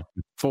rings. Yeah.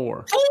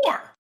 Four.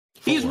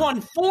 He's won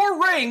 4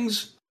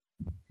 rings,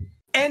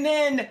 and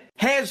then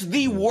has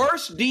the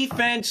worst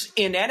defense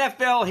in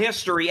NFL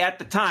history at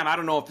the time. I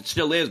don't know if it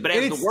still is, but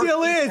it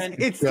still is.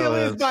 It still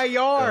is by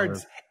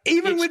yards.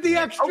 Even with the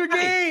extra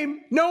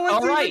game, no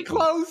one's even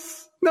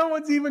close. No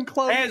one's even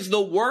close. Has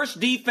the worst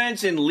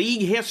defense in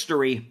league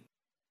history,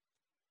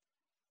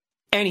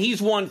 and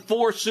he's won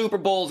 4 Super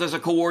Bowls as a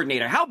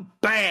coordinator. How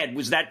bad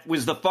was that?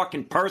 Was the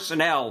fucking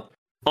personnel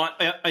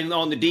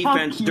on the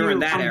defense during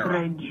that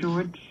era?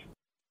 George.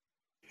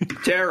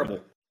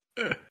 Terrible.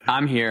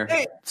 I'm here.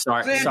 Hey,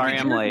 sorry,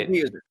 I'm late.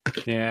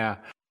 Yeah.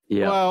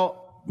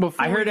 Well,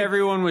 I heard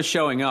everyone was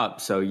showing up,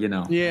 so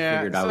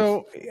Yeah.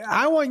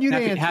 I want you to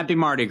answer. Happy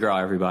Mardi Gras,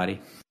 everybody.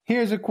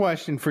 Here's a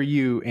question for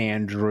you,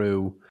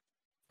 Andrew.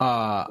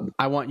 I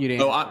want you to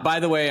answer.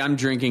 By the way, I'm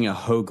drinking a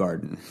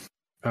Hoegaarden.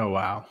 Oh,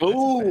 wow.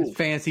 Ooh.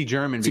 Fancy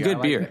German beer. It's a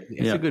good beer.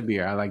 It's a good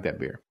beer. I like that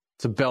beer.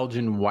 It's a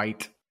Belgian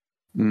white.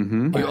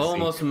 Mm-hmm. You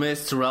almost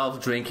missed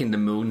Ralph drinking the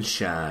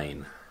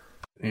moonshine.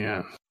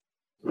 Yeah.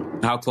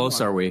 How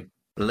close are we?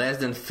 Less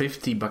than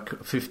 15.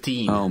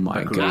 Oh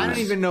my god! I don't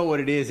even know what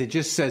it is. It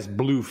just says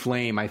Blue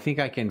Flame. I think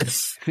I can.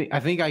 I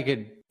think I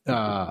could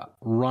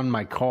run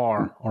my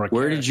car.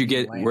 Where did you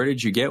get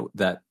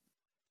that?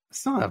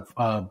 It's not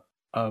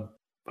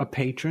a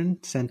patron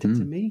sent it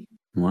to me.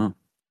 Wow.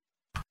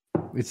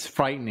 It's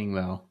frightening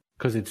though,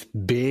 because it's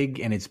big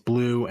and it's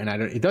blue, and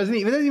it doesn't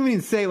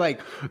even say like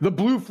the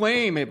Blue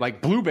Flame,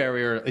 like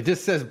blueberry, or it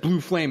just says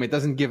Blue Flame. It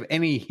doesn't give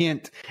any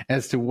hint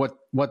as to what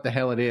the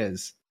hell it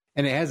is,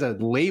 and it has a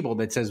label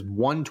that says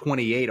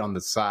 128 on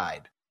the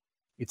side.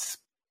 It's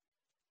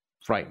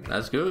frightening.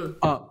 That's good.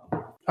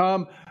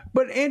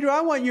 But Andrew,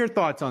 I want your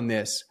thoughts on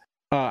this.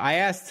 I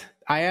asked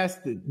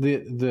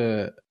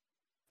the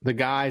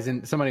guys,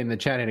 and somebody in the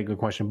chat had a good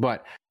question,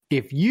 but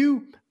if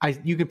you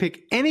can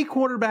pick any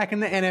quarterback in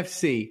the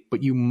NFC,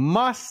 but you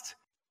must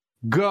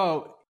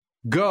go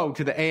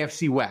to the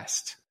AFC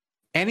West.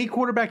 Any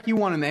quarterback you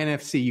want in the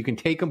NFC, you can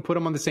take them, put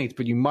them on the Saints,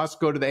 but you must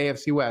go to the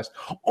AFC West.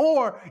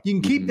 Or you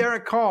can keep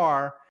Derek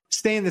Carr,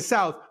 stay in the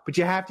South, but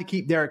you have to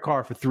keep Derek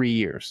Carr for 3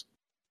 years.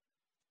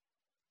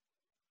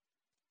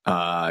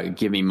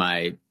 Give me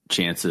my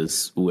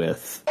chances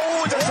with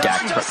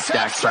Dak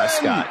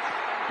Prescott.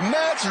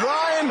 Matt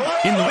Ryan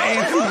in the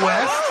AFC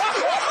West?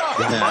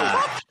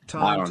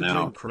 I don't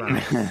know.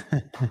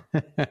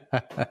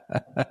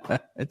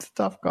 It's a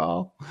tough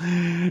call.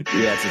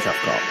 Yeah, it's a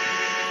tough call.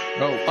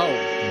 Oh,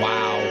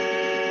 wow.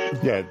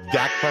 Yeah,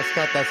 Dak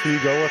Prescott, that's who you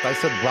go with? I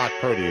said Brock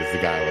Purdy is the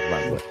guy I would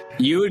run with.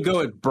 You would go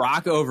with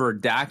Brock over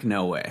Dak?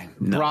 No way.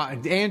 No.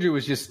 Andrew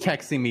was just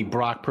texting me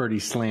Brock Purdy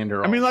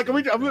slander. I mean, like, are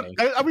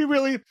we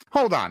really,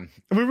 hold on.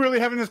 Are we really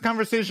having this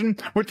conversation?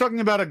 We're talking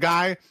about a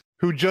guy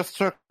who just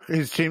took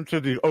his team to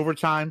the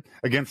overtime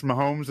against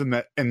Mahomes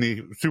in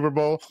the Super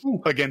Bowl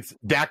against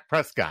Dak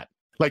Prescott.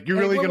 Like, you're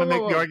really going to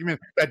make the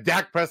argument that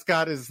Dak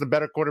Prescott is the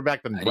better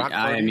quarterback than Brock Purdy?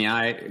 I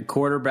mean,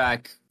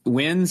 quarterback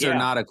wins are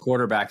not a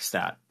quarterback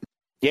stat.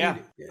 Yeah.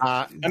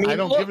 I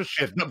don't give a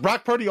shit. But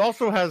Brock Purdy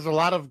also has a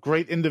lot of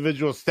great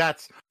individual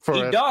stats.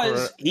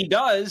 He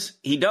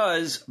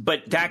does.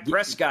 But Dak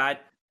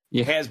Prescott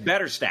has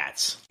better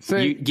stats. So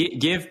you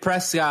give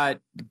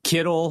Prescott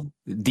Kittle,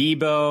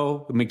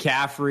 Debo,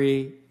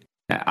 McCaffrey.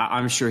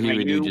 I'm sure he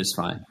would do just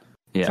fine.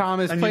 Yeah.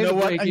 Thomas, and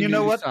you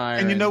know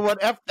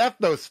what? F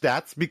those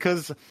stats,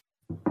 because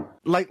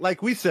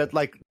like we said,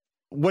 like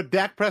what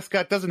Dak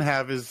Prescott doesn't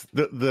have is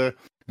the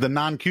the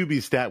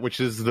non-QB stat, which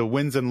is the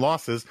wins and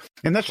losses,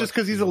 and that's just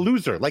because he's a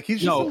loser. Like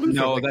he's just a loser.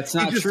 No, like, that's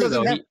not true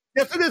though.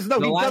 Yes, it is. No,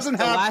 he doesn't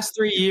have. The last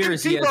 3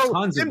 years, Tim he has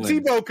tons of Tim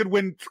wins. Tebow could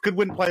win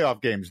playoff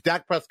games.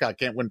 Dak Prescott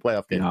can't win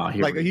playoff games. No,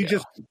 he's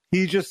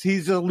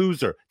a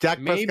loser.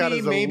 Dak Prescott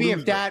is a loser.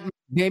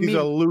 He's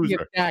a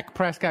loser. If Dak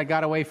Prescott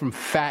got away from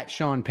fat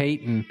Sean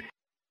Payton,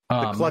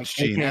 the clutch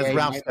gene, as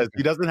Ralph says,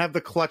 he doesn't have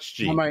the clutch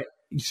gene.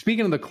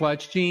 Speaking of the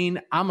clutch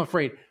gene, I'm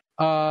afraid.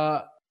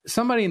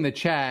 Somebody in the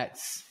chat,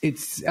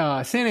 it's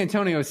San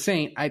Antonio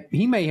Saint.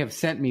 He may have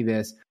sent me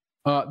this.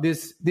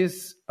 This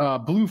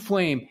Blue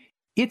Flame.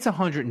 It's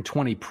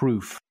 120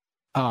 proof.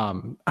 I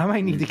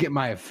might need to get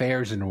my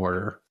affairs in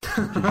order.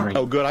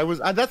 Oh, good.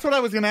 That's what I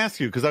was going to ask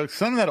you, because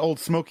some of that Old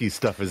Smoky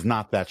stuff is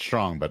not that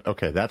strong, but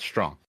okay, that's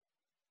strong.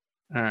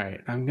 All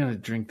right, I'm going to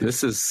drink this.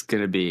 This is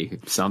going to be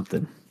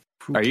something.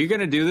 Are you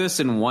going to do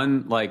this in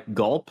one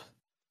gulp?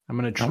 I'm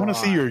going to try. I want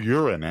to see your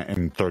urine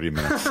in 30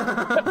 minutes.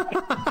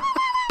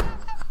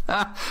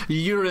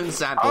 Urine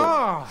sample.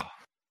 Oh.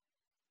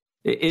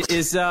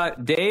 Is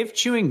Dave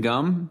chewing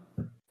gum?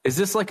 Is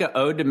this like an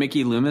ode to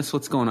Mickey Loomis?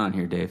 What's going on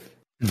here, Dave?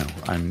 No,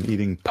 I'm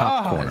eating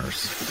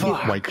popcorners.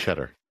 White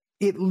cheddar.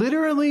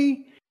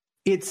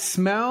 It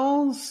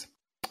smells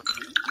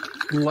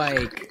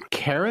like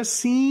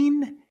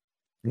kerosene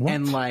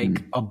and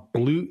like a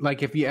blue,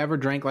 like if you ever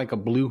drank like a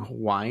blue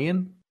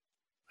Hawaiian.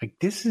 Like,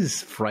 this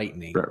is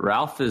frightening.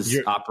 Ralph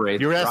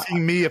operates. You're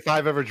asking me if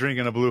I've ever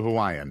drinking a blue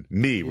Hawaiian.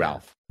 Me,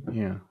 Ralph.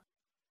 Yeah.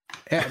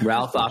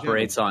 Ralph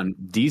operates on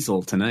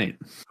diesel tonight.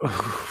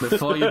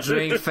 Before you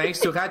drink, thanks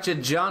to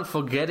Hatchet John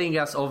for getting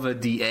us over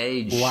the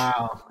age.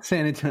 Wow.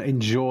 San Antonio,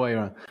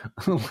 enjoy.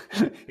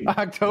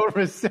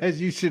 October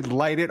says you should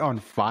light it on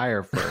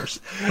fire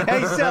first.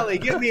 Hey, Sally,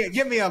 give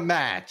me a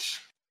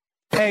match.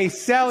 Hey,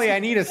 Sally, I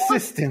need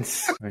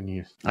assistance.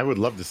 I would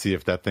love to see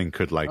if that thing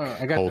could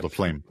hold a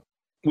flame.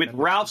 With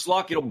Ralph's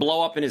luck, it'll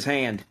blow up in his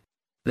hand.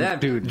 Yeah,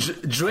 dude.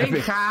 Drink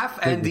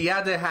half and the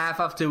other half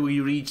after we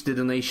reach the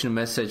donation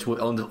message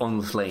on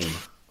the flame.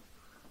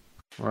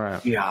 Right.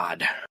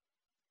 God.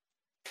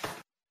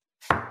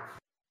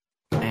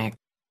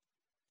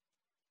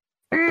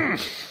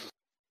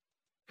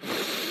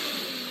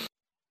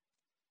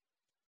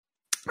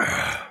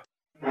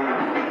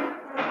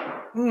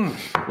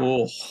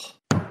 Oh.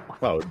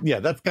 Well, yeah,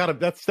 that's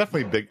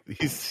definitely big.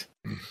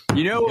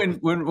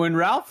 When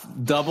Ralph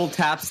double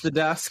taps the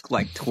desk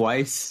like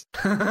twice,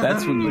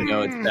 that's when you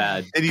know it's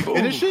bad. Did he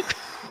finish it?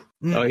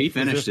 Oh, he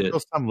finished it.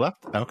 Still some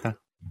left? Okay.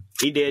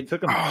 He did. It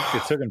took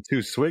him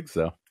 2 swigs,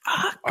 though.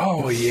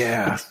 Oh,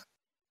 yeah.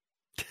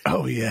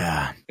 Oh,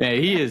 yeah. Yeah,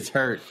 he is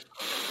hurt.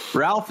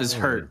 Ralph is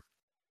hurt.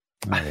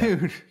 Oh, yeah.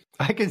 Dude,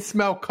 I can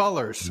smell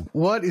colors.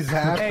 What is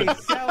happening? Hey,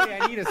 Sally,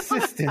 I need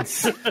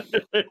assistance.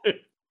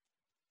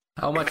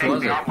 How much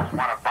was it?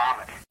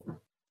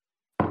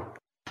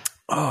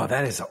 Oh,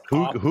 that is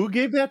who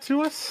gave that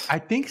to us? I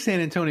think San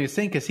Antonio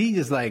Saint, because he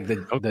just like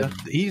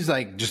he's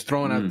like just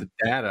throwing out the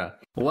data.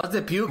 What's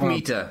the puke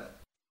meter?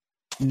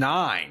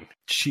 9.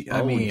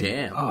 I mean,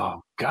 damn.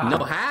 Oh God, no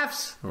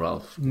halves,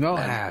 Ralph. No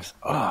halves.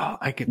 Oh,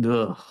 I could.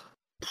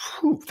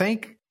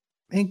 Thank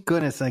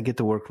goodness I get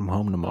to work from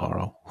home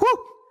tomorrow. Woo!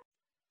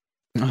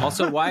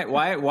 Also,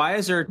 why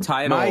is her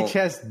title? My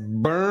chest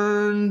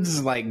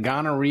burns like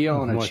gonorrhea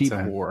on a cheap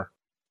whore.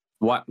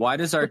 Why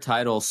does our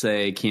title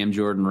say Cam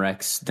Jordan,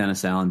 Rex,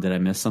 Dennis Allen? Did I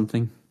miss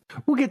something?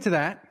 We'll get to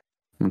that.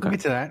 Okay. We'll get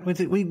to that.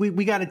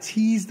 We got to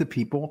tease the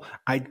people.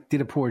 I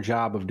did a poor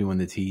job of doing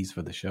the tease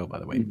for the show, by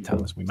the way.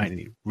 Tell us we might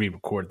need to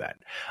re-record that.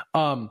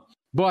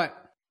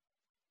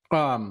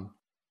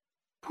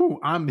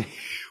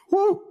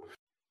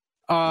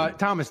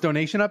 Thomas,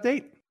 donation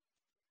update?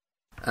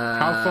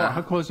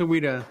 How close are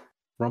we to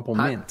Rumple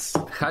Mints?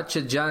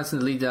 Hatchet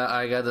Johnson leader,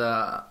 I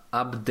gotta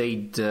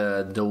update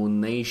the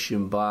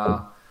donation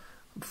bar.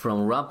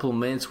 From Rumple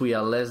Mints, we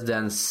are less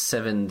than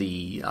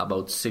 70,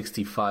 about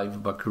 65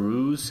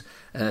 buckaroos.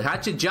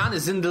 Hatchet John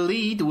is in the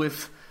lead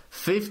with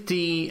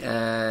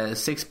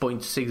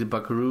 56.6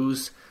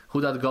 buckaroos.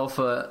 Hudat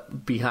Golfer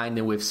behind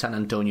him with San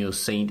Antonio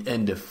Saint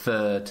in the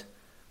third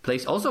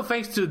place. Also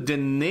thanks to the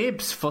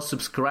Nibs for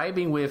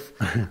subscribing with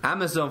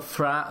Amazon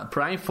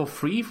Prime for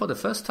free for the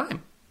first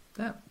time.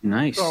 Yeah.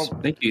 Nice.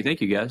 Thank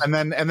you guys. And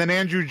then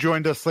Andrew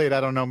joined us late.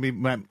 I don't know. We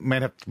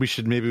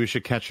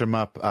should catch him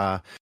up.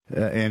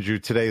 Andrew,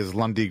 today is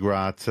Lundi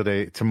Gras.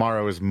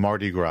 Tomorrow is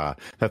Mardi Gras.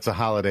 That's a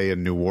holiday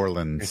in New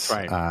Orleans. That's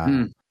right.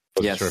 I'm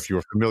not sure if you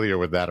were familiar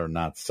with that or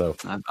not. So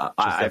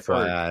I've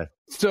heard.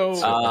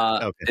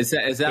 Okay. Is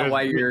that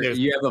why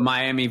you have a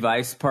Miami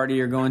Vice party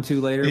you're going to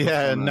later?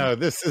 Yeah, no.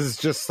 This is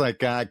just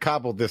like I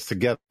cobbled this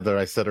together.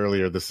 I said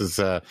earlier, this is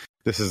a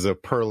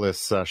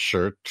Perlis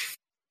shirt.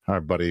 Our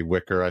buddy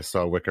Wicker. I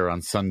saw Wicker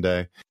on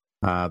Sunday.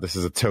 This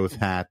is a Toth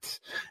hat,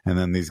 and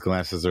then these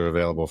glasses are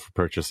available for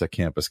purchase at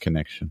Campus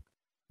Connection.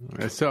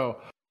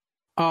 So,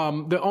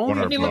 the only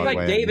doesn't he look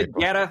like David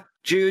Guetta,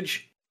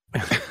 Juge?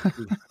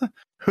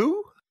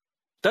 Who?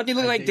 Doesn't he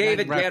look like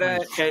David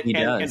Guetta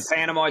and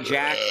Panama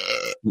Jack?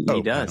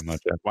 He does.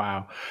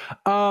 Wow.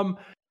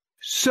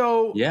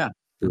 So yeah,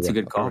 that's a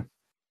good call.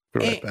 Be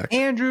right back.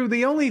 Andrew,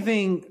 the only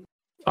thing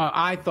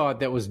I thought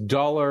that was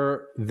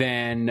duller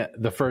than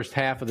the first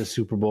half of the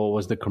Super Bowl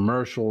was the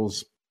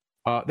commercials.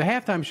 The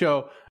halftime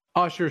show,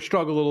 Usher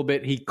struggled a little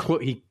bit.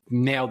 He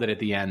nailed it at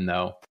the end,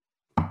 though.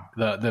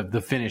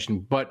 The finish,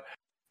 but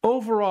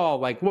overall,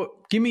 like,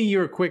 give me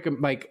your quick,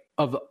 like,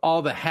 of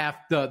all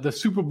the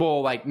Super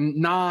Bowl, like,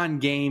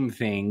 non-game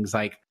things.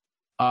 Like,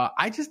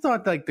 I just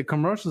thought, like, the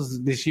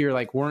commercials this year,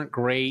 like, weren't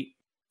great.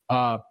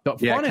 Kind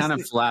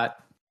of flat.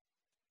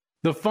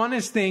 The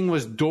funnest thing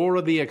was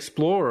Dora the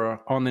Explorer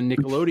on the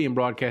Nickelodeon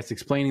broadcast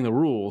explaining the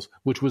rules,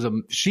 which was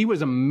she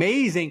was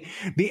amazing.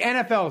 The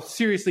NFL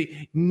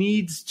seriously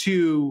needs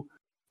to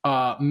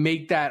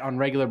make that on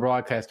regular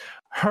broadcast.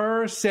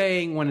 Her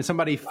saying when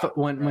somebody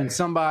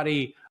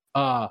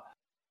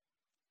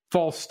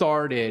false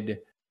started,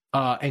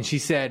 and she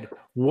said,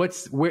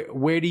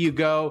 where do you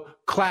go?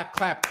 Clap,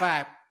 clap,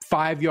 clap,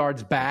 5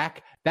 yards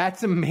back.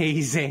 That's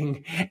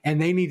amazing.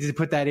 And they need to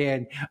put that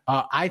in.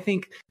 I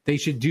think they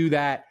should do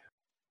that.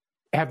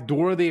 Have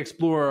Dora the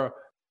Explorer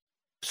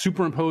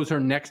superimpose her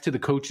next to the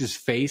coach's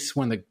face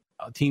when the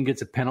team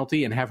gets a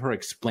penalty and have her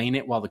explain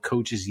it while the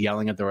coach is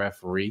yelling at the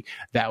referee.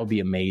 That would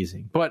be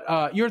amazing.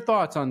 But your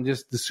thoughts on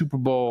just the Super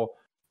Bowl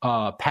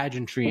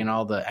pageantry and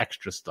all the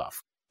extra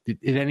stuff?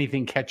 Did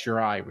anything catch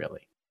your eye,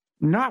 really?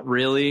 Not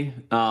really.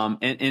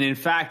 And in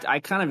fact,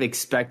 I kind of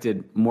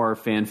expected more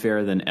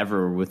fanfare than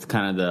ever with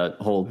kind of the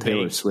whole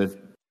Taylor Swift.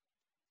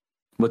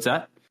 What's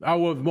that?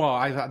 Oh, well,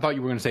 I thought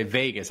you were going to say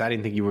Vegas. I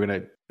didn't think you were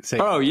going to say.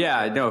 Oh,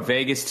 yeah. No,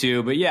 Vegas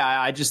too. But yeah,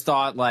 I just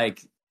thought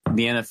like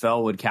the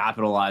NFL would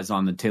capitalize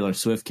on the Taylor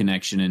Swift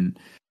connection and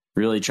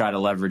really try to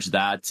leverage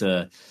that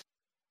to,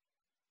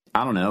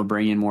 I don't know,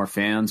 bring in more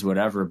fans,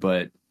 whatever.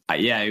 But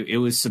yeah, it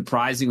was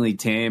surprisingly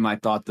tame. I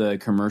thought the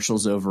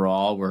commercials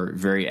overall were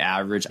very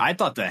average. I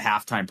thought the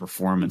halftime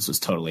performance was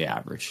totally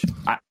average.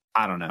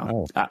 I don't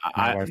know.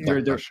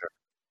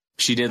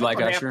 She did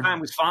like Usher.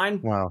 Halftime was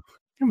fine. Wow.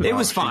 It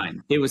was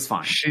fine. It was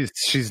fine.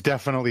 She's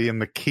definitely in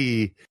the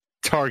key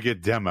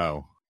target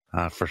demo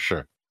for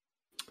sure.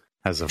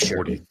 As a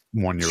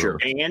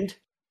 41-year-old and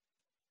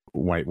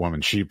white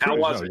woman, she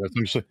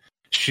approved.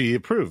 She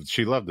approved.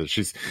 She loved it.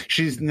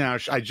 She's now.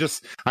 I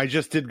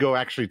just did go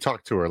actually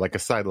talk to her like a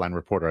sideline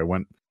reporter. I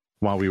went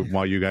while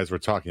you guys were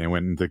talking. I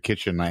went in the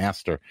kitchen. And I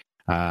asked her,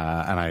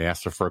 and I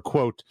asked her for a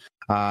quote,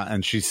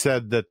 and she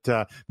said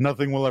that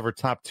nothing will ever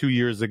top 2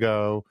 years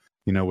ago.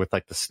 You know, with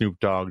like the Snoop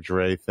Dogg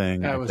Dre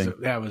thing.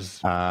 That was.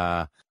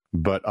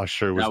 But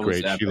Usher was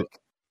great.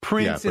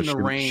 Prince in the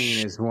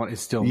Rain is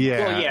still.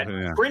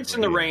 Yeah. Prince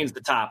in the Rain's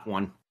the top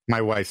one. My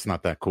wife's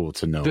not that cool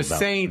to know. The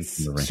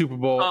Saints Super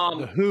Bowl.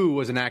 The Who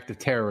was an act of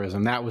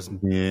terrorism. That was.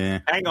 Yeah.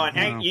 Hang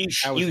on. You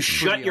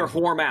shut your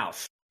whore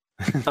mouth.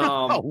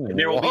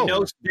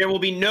 There will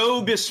be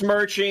no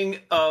besmirching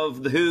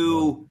of the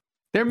Who.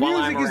 Their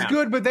music is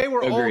good, but they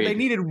were old. They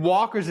needed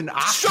walkers and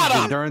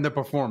oxygen during the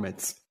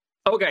performance.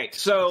 Okay,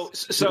 so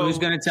who's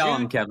going to tell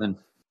him, Kevin?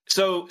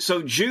 So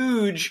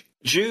Juge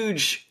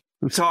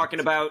talking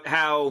about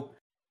how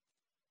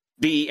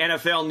the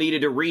NFL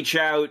needed to reach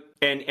out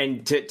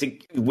and to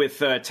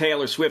with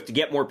Taylor Swift to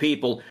get more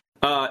people.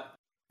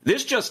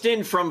 This just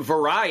in from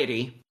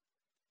Variety.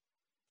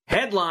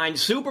 Headline: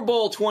 Super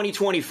Bowl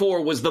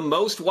 2024 was the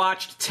most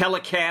watched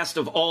telecast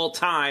of all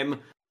time,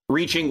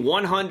 reaching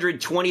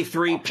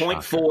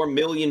 123.4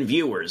 million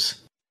viewers.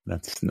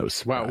 That's no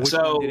surprise.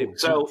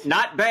 So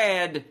not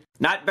bad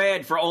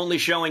for only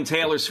showing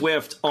Taylor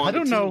Swift on the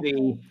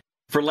TV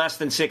for less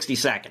than 60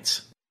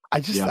 seconds.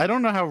 I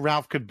don't know how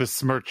Ralph could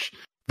besmirch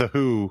the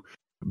Who,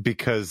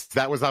 because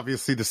that was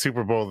obviously the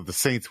Super Bowl that the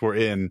Saints were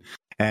in,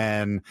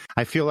 and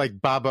I feel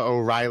like Baba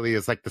O'Reilly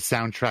is like the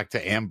soundtrack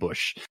to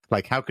Ambush.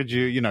 Like, how could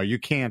you? You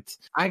can't.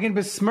 I can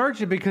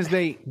besmirch it because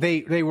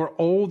they were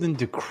old and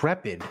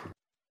decrepit.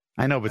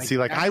 I know, but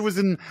I was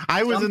in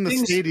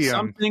the stadium.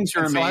 Some things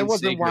remain so I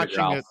wasn't watching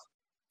Ralph. it.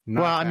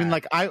 I mean,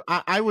 like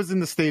I was in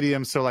the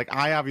stadium, so like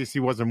I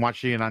obviously wasn't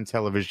watching it on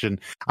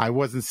television. I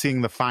wasn't seeing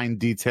the fine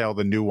detail,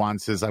 the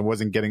nuances. I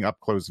wasn't getting up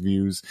close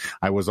views.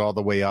 I was all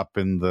the way up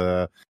in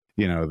the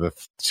the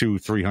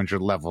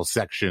 200-300 level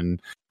section.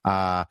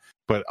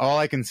 But all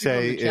I can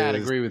say is,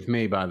 agree with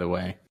me, by the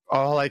way.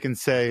 All I can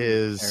say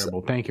is,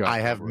 terrible. Thank you. I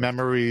have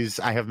memories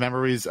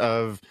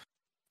of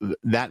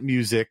that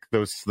music,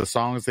 the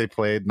songs they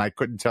played, and I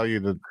couldn't tell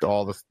you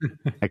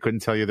I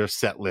couldn't tell you their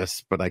set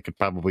list, but I could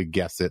probably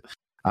guess it.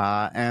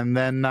 And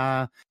then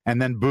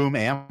boom,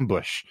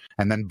 Ambush,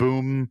 and then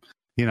boom,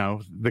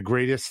 the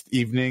greatest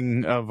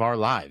evening of our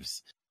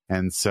lives.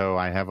 And so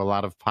I have a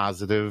lot of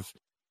positive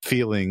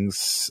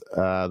feelings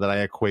that I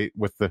equate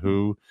with the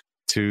Who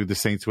to the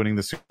Saints winning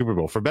the Super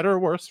Bowl, for better or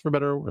worse.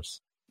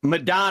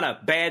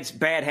 Madonna, bad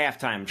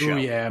halftime show. Oh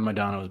yeah,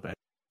 Madonna was bad.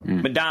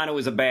 Madonna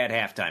was a bad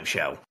halftime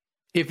show.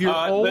 If you're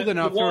old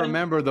enough to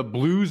remember the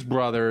Blues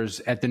Brothers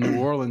at the New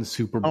Orleans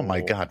Super Bowl. Oh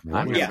my God!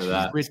 I remember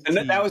that.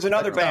 And that was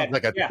another bad.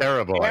 Like a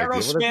terrible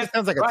idea. That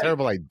sounds like a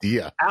terrible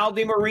idea. Al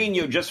Di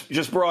Marino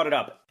just brought it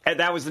up. And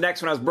that was the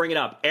next one I was bringing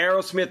up.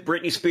 Aerosmith,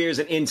 Britney Spears,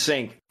 and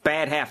NSYNC.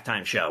 Bad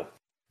halftime show.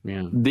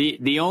 Yeah.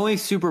 The only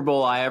Super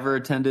Bowl I ever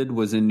attended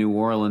was in New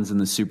Orleans in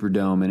the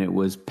Superdome, and it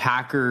was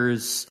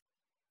Packers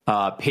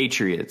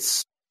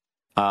Patriots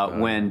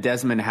when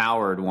Desmond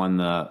Howard won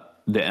the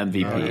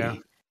MVP. Oh, yeah.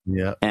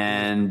 Yeah.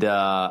 And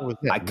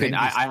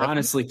I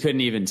honestly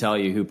couldn't even tell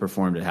you who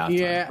performed at halftime.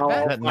 Yeah,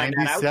 that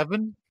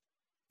 97?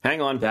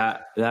 Hang on.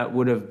 That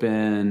would have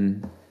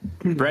been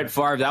Brett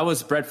Favre. That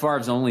was Brett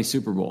Favre's only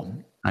Super Bowl.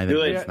 I think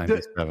it's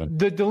 97.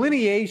 The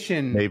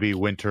delineation, maybe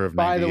winter of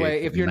 98. By the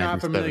way, if you're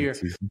not familiar,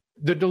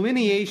 the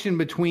delineation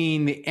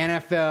between the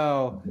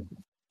NFL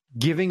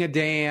giving a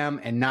damn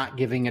and not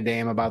giving a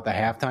damn about the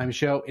halftime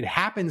show, it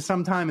happened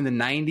sometime in the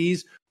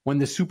 90s when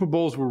the Super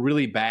Bowls were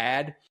really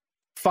bad.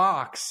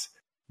 Fox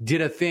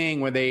did a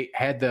thing where they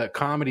had the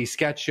comedy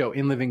sketch show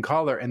In Living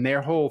Color, and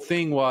their whole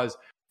thing was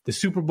the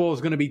Super Bowl is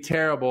going to be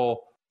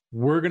terrible.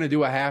 We're going to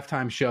do a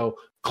halftime show.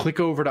 Click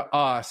over to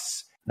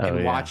us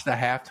and watch the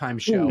halftime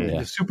show. Ooh, yeah.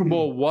 The Super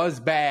Bowl was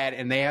bad,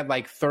 and they had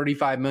like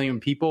 35 million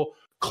people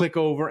click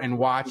over and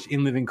watch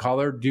In Living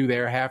Color do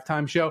their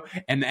halftime show.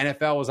 And the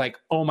NFL was like,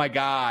 oh my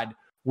God,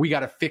 we got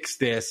to fix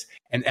this.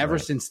 And ever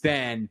since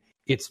then,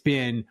 it's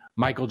been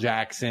Michael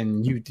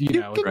Jackson. You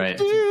know, right.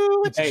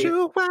 The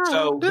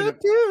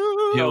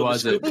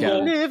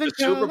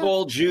Super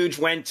Bowl Juge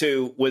went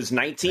to was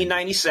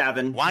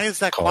 1997. Why is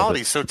that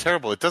quality so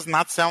terrible? It does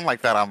not sound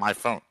like that on my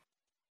phone.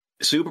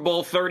 Super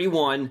Bowl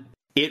 31.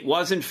 It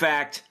was, in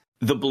fact,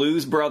 the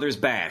Blues Brothers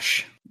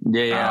Bash.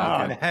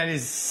 Yeah. Okay. That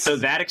is so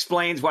that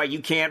explains why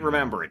you can't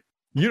remember it.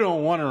 You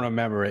don't want to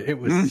remember it. It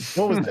was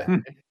what was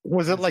that?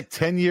 Was it like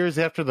 10 years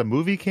after the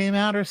movie came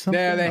out or something?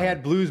 Yeah, they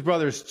had Blues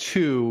Brothers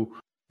 2,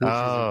 which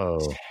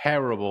is a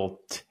terrible,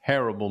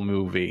 terrible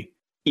movie.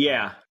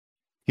 Yeah.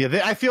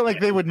 Yeah, I feel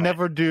like they would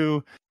never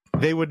do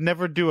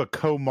a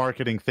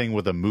co-marketing thing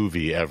with a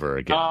movie ever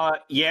again.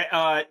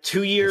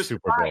 2 years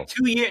Super Bowl.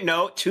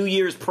 2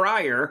 years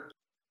prior,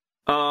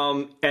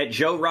 at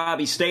Joe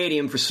Robbie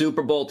Stadium for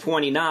Super Bowl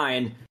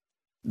 29,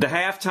 the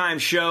halftime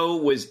show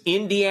was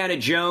Indiana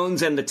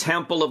Jones and the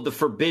Temple of the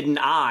Forbidden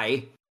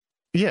Eye.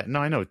 Yeah, no,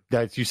 I know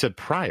that you said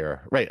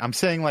prior, right? I'm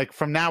saying like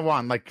from now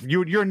on, like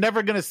you're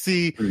never going to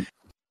see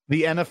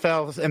the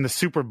NFL and the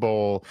Super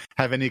Bowl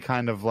have any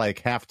kind of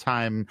like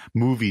halftime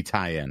movie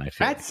tie-in. I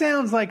feel that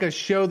sounds like a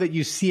show that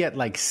you see at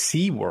like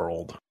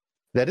SeaWorld.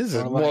 That is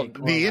it. Well,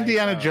 the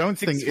Indiana Jones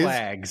thing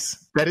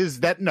Flags.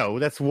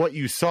 That's what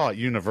you saw at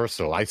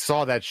Universal. I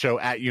saw that show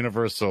at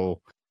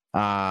Universal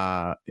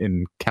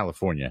in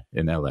California,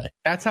 in LA.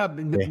 That's how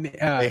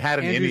they had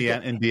an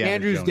Indiana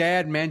Andrew's Jones.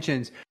 dad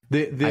mentions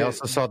I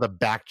also saw the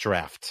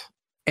Backdraft.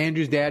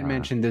 Andrew's dad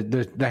mentioned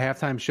the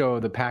halftime show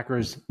of the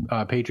Packers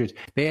Patriots.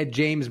 They had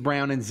James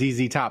Brown and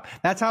ZZ Top.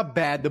 That's how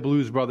bad the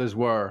Blues Brothers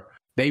were.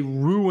 They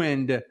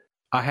ruined a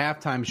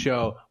halftime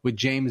show with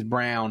James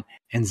Brown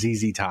and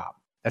ZZ Top.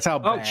 That's how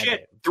bad. Oh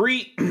shit!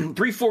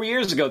 4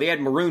 years ago, they had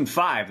Maroon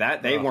 5.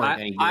 That they weren't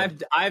any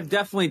good. I've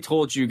definitely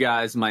told you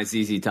guys my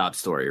ZZ Top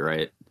story,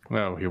 right?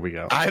 Oh, here we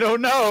go. I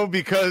don't know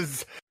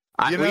because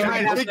we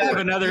might have to have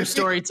another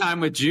story time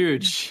with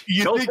Juge.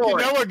 You think you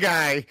know a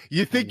guy.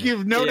 You think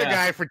you've known a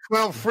guy for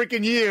 12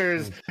 freaking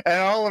years,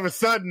 and all of a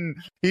sudden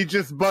he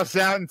just busts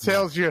out and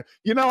tells you,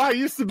 I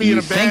used to be in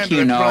a band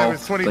when I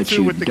was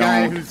 22 with the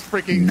guy who's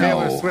freaking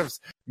Taylor Swift's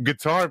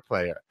guitar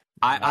player.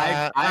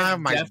 Oh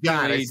my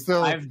God! I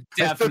still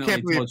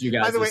can't believe. Told you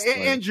guys. By the way,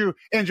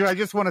 Andrew, I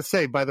just want to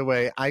say, by the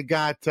way, I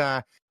got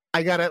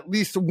at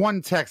least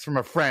one text from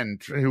a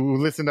friend who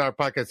listened to our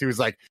podcast. He was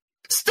like,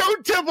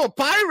 "Stone Temple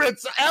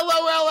Pirates,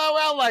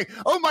 LOL, like,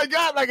 oh my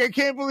God, like I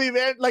can't believe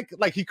it,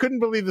 like he couldn't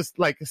believe this,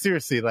 like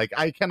seriously, like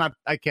I can't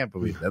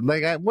believe that,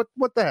 like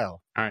what the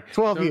hell? All right,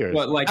 12 years.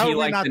 What, like he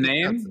liked the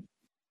name?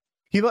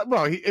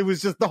 It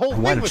was just the whole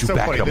Why thing was so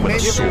funny. With a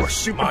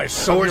source? My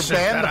source is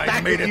band, that the fact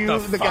I made that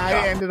it the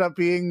guy ended up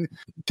being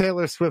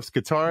Taylor Swift's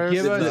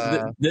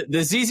guitarist.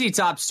 The ZZ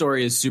Top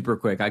story is super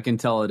quick. I can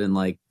tell it in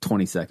like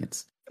 20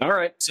 seconds. All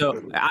right.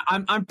 So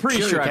I'm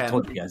pretty sure I've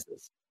told you guys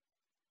this.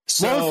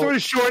 So, long story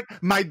short,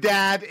 my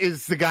dad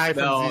is the guy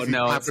from ZZ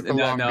Top with the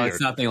long beard.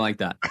 It's nothing like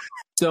that.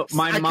 So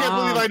I can't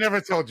believe I never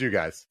told you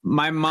guys.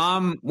 My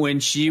mom, when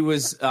she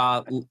was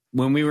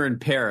when we were in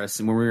Paris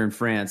and when we were in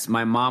France,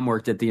 my mom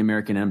worked at the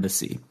American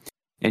Embassy,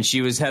 and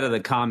she was head of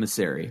the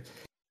commissary.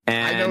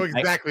 And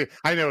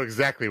I know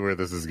exactly where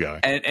this is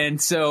going.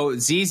 And so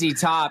ZZ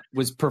Top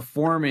was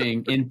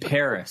performing in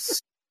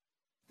Paris,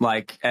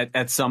 like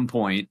at some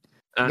point.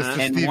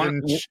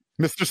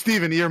 Mr.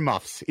 Steven,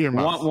 earmuffs.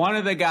 One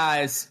of the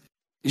guys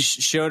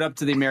showed up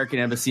to the American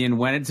Embassy and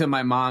went into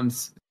my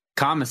mom's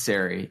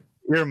commissary.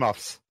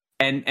 Earmuffs.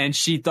 And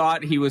she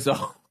thought he was a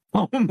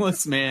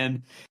homeless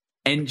man,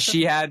 and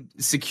she had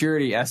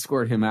security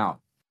escort him out.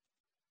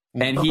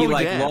 And he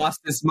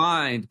lost his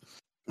mind.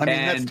 I mean,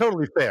 that's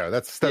totally fair.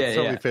 That's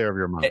totally fair of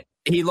your mom.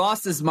 He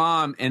lost his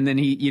mom, and then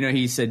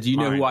he said, "Do you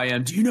know who I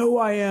am? Do you know who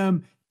I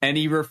am?" And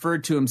he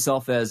referred to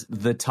himself as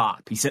the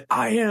top. He said,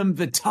 "I am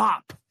the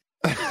top."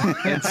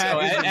 And so,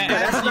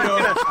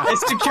 as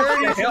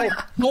security is like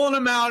pulling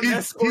him out,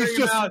 escorting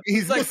him out.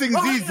 He's missing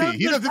ZZ.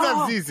 He doesn't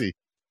have ZZ.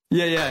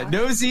 Yeah.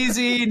 No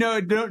ZZ,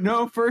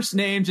 no first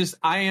name, just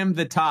I am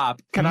the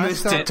top. Can I Mr.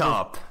 start?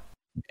 Top.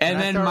 And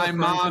then start my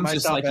referring to mom's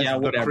just myself like, as yeah, the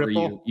whatever,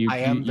 cripple? you I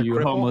am the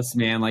cripple? homeless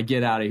man, like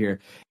get out of here.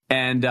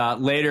 And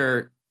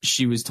later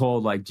she was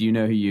told, like, do you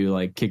know who you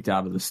like kicked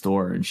out of the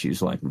store? And she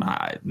was like,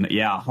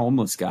 yeah,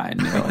 homeless guy. And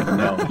they're like,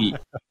 no,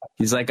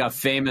 he's like a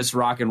famous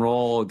rock and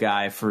roll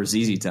guy for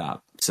ZZ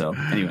Top. So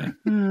anyway,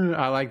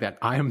 I like that.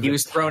 he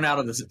was thrown out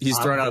of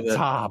the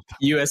top.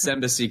 U.S.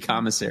 Embassy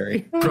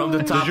commissary From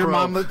the top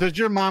rope. Does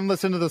your mom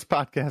listen to this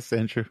podcast,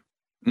 Andrew?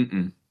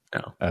 Mm-mm.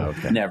 No. Oh,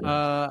 okay.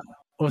 Never.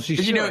 Well, she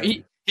should. You know,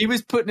 he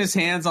was putting his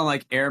hands on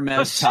like Hermes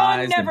The sun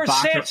ties. never and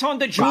sets on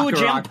the Jewish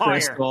Baccarat Empire.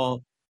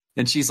 crystal.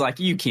 And she's like,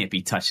 you can't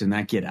be touching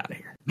that. Get out of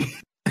here.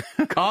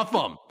 Cuff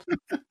him.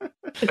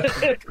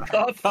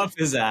 Cuff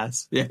his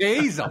ass. Yeah.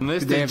 Tase him.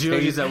 Mr. Jew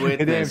is a They have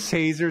witness.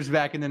 tasers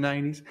back in the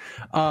 90s.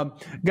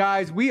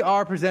 Guys, we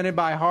are presented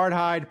by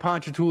Hardhide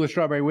Ponchatoula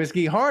Strawberry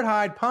Whiskey.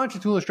 Hardhide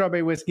Ponchatoula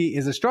Strawberry Whiskey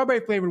is a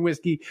strawberry-flavored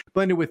whiskey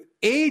blended with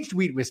aged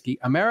wheat whiskey,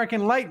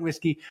 American light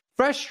whiskey,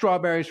 fresh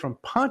strawberries from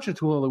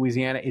Ponchatoula,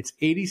 Louisiana. It's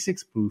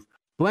 86 proof,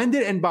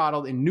 blended and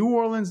bottled in New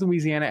Orleans,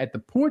 Louisiana at the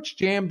Porch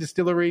Jam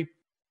Distillery.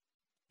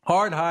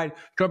 Hardhide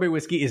Strawberry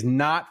Whiskey is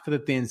not for the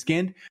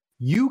thin-skinned.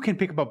 You can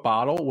pick up a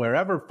bottle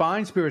wherever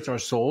fine spirits are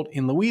sold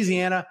in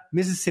Louisiana,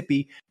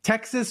 Mississippi,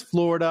 Texas,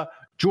 Florida,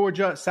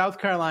 Georgia, South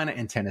Carolina,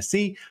 and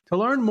Tennessee. To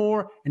learn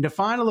more and to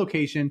find a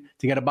location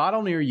to get a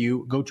bottle near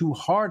you, go to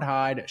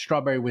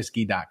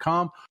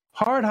hardhidestrawberrywhiskey.com.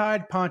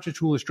 Hardhide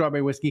Ponchatoula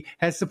Strawberry Whiskey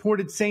has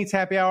supported Saints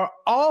Happy Hour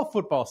all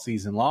football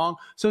season long.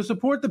 So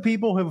support the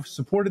people who have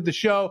supported the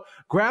show.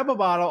 Grab a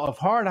bottle of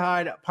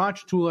Hardhide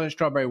Ponchatoula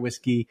Strawberry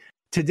Whiskey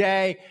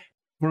today.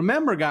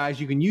 Remember,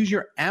 guys, you can use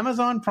your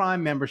Amazon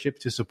Prime membership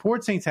to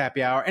support Saints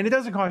Happy Hour, and it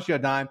doesn't cost you a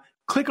dime.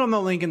 Click on the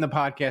link in the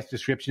podcast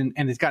description,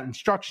 and it's got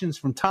instructions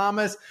from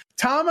Thomas.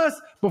 Thomas,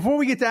 before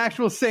we get to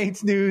actual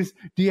Saints news,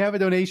 do you have a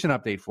donation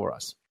update for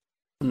us?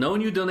 No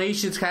new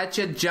donations.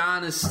 Hatchet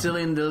John is still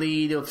in the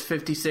lead of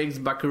 56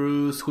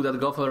 buckaroos. Who that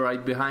Goffler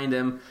right behind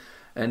him,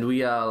 and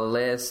we are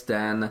less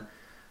than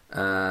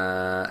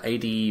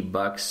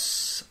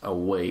 $80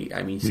 away.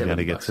 I mean, you got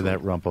to get $70 to that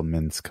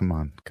Rumpelmans. Come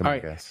on,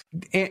 right. guys.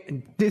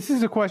 And this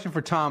is a question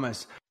for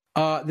Thomas.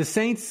 The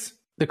Saints,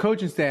 the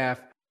coaching staff,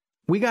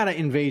 we got an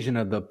invasion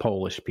of the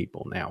Polish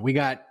people now. We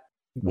got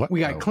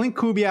Clint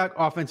Kubiak,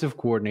 offensive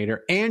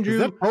coordinator, Andrew Is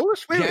that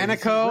Polish?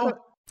 Janico.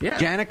 Yeah.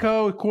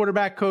 Janico,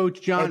 quarterback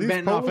coach, John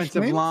Benton, Polish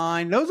offensive names?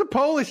 line. Those are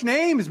Polish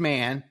names,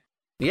 man.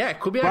 Yeah,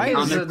 Kubiak Right?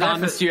 is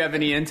Thomas, do you have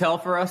any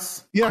intel for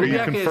us? Yeah, are you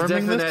Kubiak is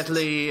confirming this?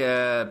 definitely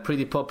a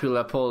pretty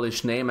popular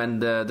Polish name, and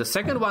the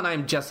second one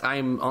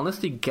I'm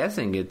honestly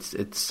guessing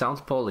it sounds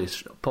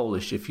Polish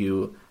if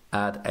you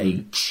add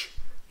H,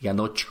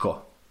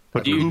 Janoczko.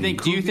 But Do you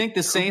think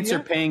the Saints are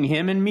paying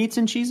him in meats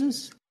and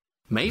cheeses?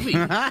 Maybe,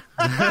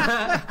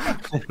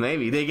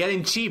 maybe they're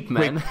getting cheap,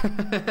 man.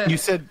 you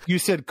said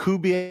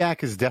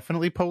Kubiak is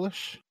definitely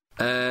Polish?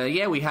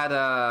 Yeah, we had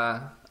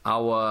our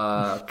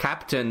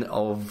captain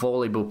of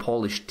volleyball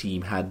Polish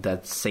team had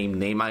that same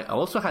name. I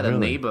also had a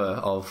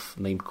neighbor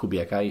named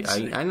Kubiak.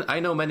 I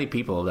know many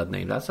people of that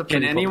name. That's a Can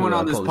pretty anyone popular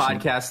on this Polish name.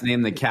 podcast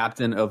name the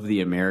captain of the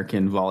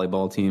American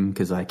volleyball team?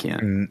 Because I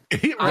can't.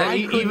 Even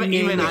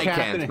I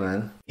can't,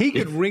 man. He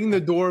could ring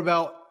the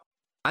doorbell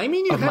I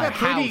mean, you of my had a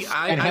pretty,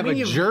 house and have a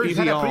jersey you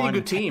had a pretty on,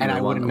 good team, and I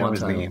at wouldn't know one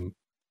his time. name.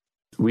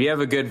 We have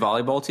a good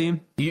volleyball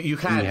team. You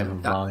had. have a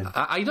volleyball.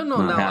 I don't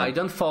know now. I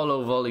don't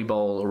follow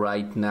volleyball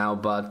right now,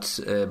 but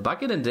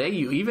back in the day,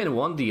 you even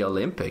won the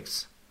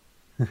Olympics.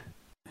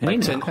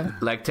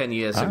 Like 10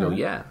 years ago, right.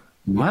 yeah.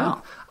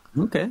 Wow.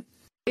 Okay.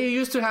 You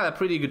used to have a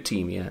pretty good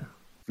team, yeah.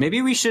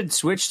 Maybe we should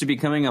switch to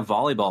becoming a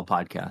volleyball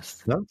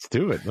podcast. Let's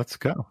do it. Let's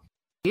go.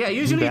 Yeah,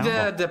 usually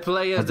Down. the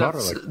players My daughter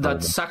likes that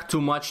volleyball. suck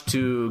too much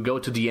to go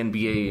to the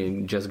NBA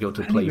and just go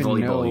to play even volleyball,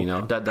 know- you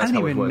know? That's I don't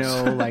how it even works.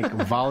 know like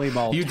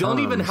volleyball. You don't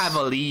even terms. have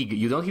a league.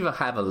 You don't even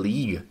have a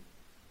league,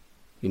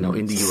 you know,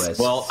 in the US.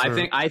 Well,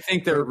 I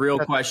think the real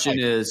question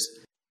is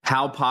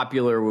how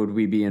popular would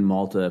we be in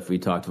Malta if we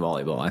talked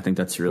volleyball? I think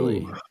that's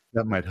really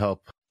That might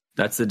help.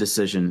 that's the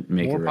decision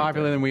maker. more right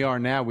popular there. than we are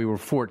now. We were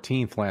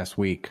 14th last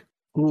week.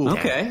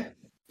 Okay.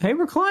 Hey,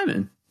 we're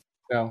climbing.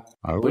 So,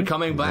 Are we? we're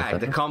coming back.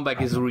 The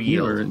comeback is We're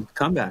real.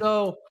 come back.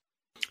 so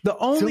the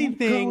only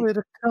thing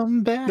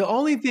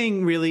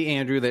really,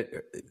 Andrew,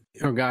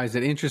 or guys,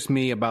 that interests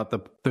me about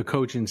the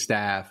coaching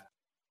staff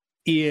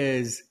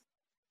is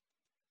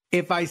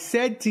if I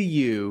said to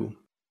you,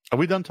 Are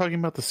we done talking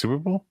about the Super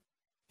Bowl?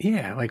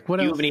 yeah, like what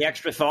Do you else? have any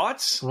extra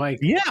thoughts? Like,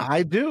 Yeah,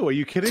 I do. Are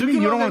you kidding Took me?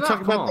 you You don't long want to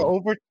talk enough,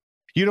 about the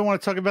You don't want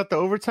to talk about the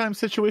overtime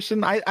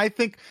situation? I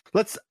think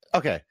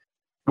okay.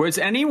 Was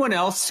anyone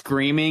else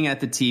screaming at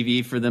the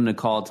TV for them to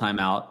call a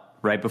timeout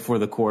right before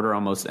the quarter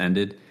almost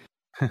ended?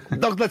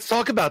 No, let's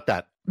talk about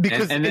that.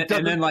 Because and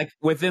then like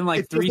within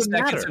like it 3 doesn't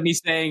seconds matter. of me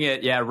saying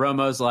it, yeah,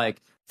 Romo's like,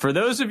 for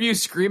those of you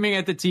screaming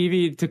at the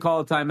TV to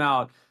call a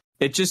timeout,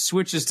 it just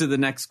switches to the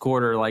next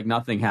quarter like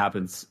nothing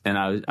happens, and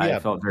I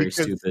felt very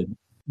stupid.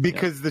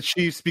 Because the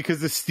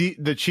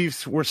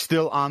Chiefs were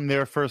still on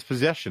their first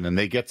possession, and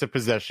they get to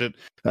possess it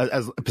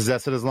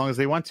as long as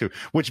they want to.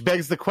 Which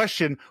begs the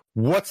question: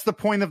 what's the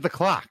point of the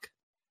clock?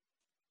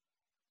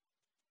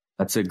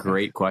 That's a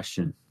great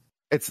question.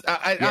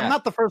 I'm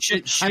not the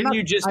first. Shouldn't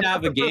you just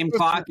have a game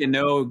clock and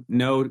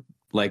no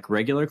like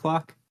regular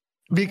clock?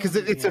 Because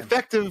it's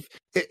effective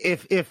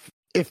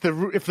if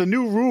the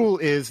new rule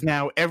is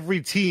now every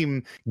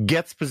team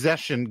gets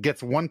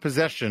one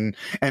possession,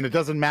 and it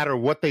doesn't matter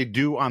what they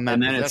do on that,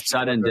 and then it's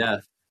sudden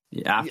death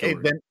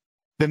afterwards.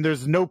 Then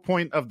there's no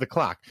point of the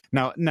clock.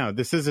 Now, no,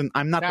 this isn't.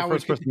 I'm not the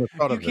first person who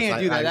thought of this. You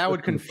can't do that. That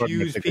would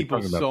confuse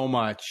people so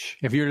much.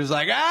 If you're just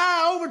like,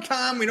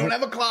 overtime, we don't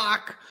have a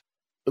clock.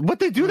 But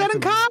they do that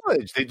in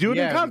college. They do it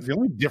in college. The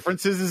only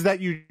difference is that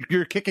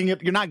you're kicking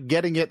it. You're not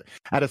getting it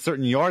at a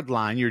certain yard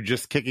line. You're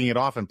just kicking it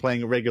off and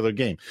playing a regular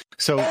game.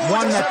 So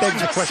one, that begs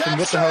the question: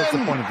 what the hell is the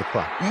point of the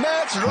clock?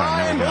 That's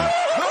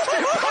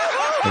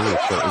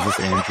Is this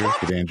Andrew?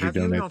 Did Andrew Have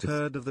donate? you not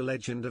heard of the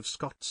legend of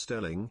Scott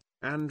Sterling,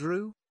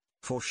 Andrew?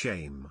 For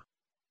shame.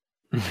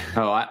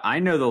 Oh, I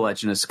know the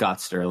legend of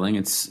Scott Sterling.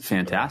 It's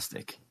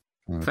fantastic.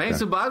 Okay. Thanks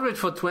to Badridge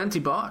for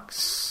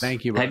 $20.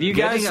 Thank you. Have you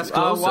guys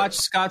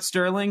watched Scott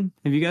Sterling?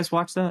 Have you guys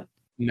watched that?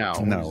 No.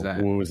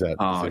 What was that?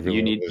 Oh,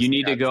 you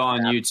need to go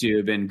on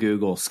YouTube and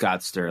Google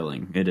Scott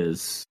Sterling. It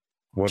is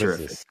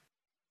terrific. Is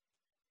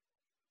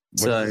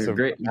this? It's a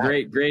great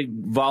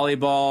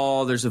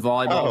volleyball. There's a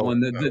volleyball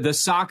one. The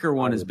soccer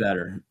one is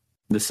better.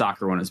 The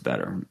soccer one is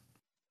better.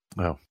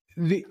 Oh,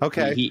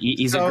 okay.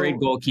 He's a great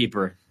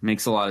goalkeeper.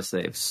 Makes a lot of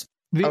saves.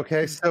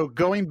 Okay, so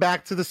going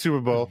back to the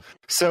Super Bowl.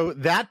 So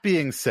that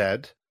being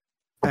said,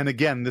 and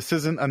again, this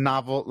isn't a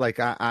novel. Like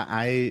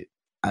I'm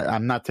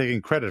not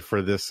taking credit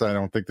for this. I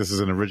don't think this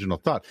is an original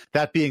thought.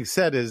 That being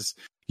said,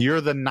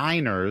 you're the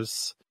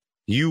Niners.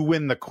 You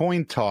win the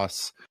coin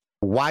toss.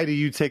 Why do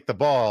you take the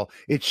ball?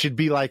 It should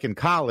be like in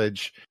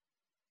college.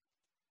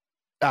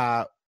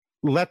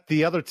 Let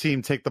the other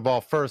team take the ball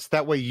first.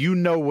 That way, you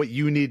know what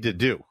you need to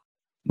do.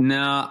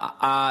 No,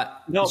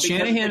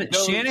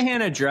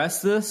 Shanahan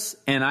addressed this,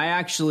 and I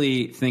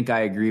actually think I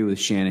agree with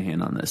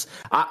Shanahan on this.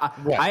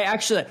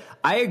 I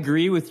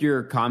agree with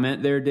your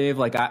comment there, Dave.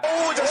 Like I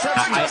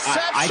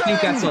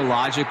think that's a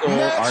logical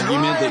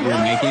argument that you're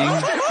making,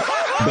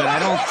 but I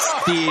don't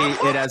see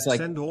it as like.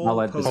 Send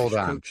all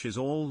coaches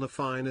all the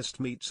finest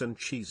meats and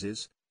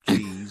cheeses.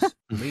 Cheese,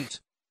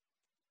 meat.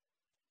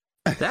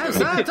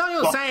 That's all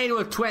you're saying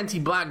with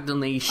 $20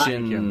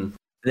 donation.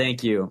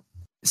 Thank you.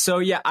 So,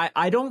 yeah,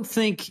 I don't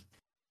think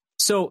 –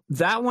 so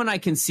that one I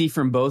can see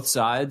from both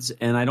sides,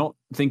 and I don't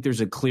think there's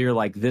a clear,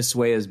 like, this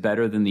way is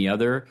better than the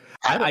other.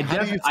 How do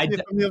you see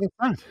it from the other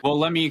side? Well,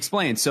 let me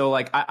explain. So,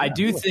 like, I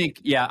do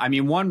think,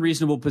 one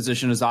reasonable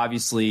position is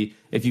obviously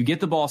if you get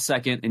the ball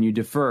second and you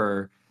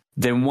defer,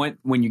 then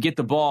when you get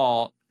the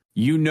ball,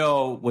 you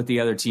know what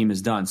the other team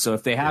has done. So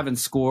if they haven't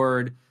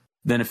scored,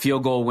 then a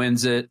field goal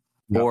wins it.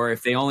 Yep. Or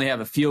if they only have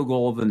a field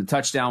goal, then the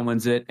touchdown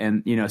wins it.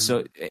 And,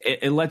 so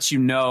it lets you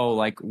know,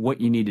 like, what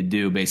you need to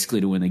do,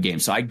 basically, to win the game.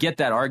 So I get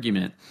that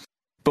argument.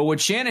 But what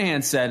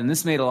Shanahan said, and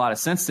this made a lot of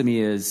sense to me,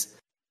 is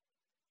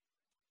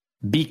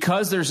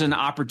because there's an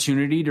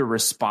opportunity to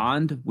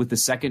respond with the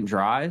second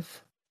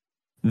drive,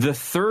 the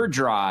third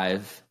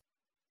drive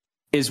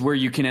is where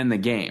you can end the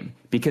game.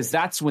 Because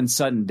that's when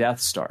sudden death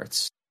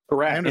starts.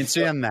 Correct. I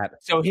understand that.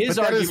 So his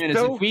argument is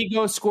if we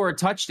go score a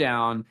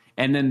touchdown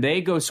and then they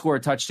go score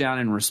a touchdown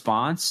in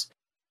response,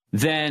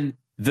 then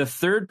the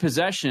third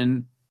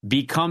possession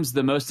becomes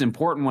the most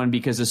important one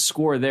because a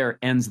score there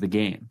ends the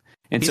game.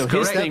 And so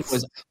his thing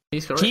was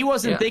he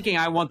wasn't thinking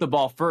I want the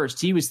ball first.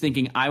 He was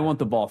thinking I want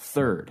the ball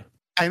third.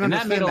 And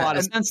that made a lot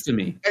of sense to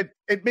me.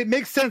 It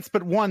makes sense,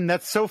 but one,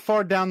 that's so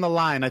far down the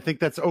line. I think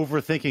that's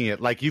overthinking it.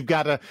 Like you've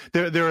got to,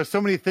 there are so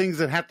many things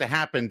that have to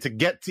happen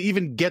to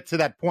even get to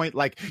that point.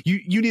 Like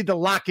you need to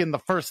lock in the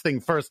first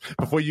thing first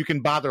before you can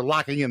bother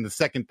locking in the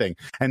second thing.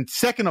 And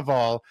second of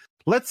all,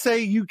 let's say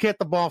you get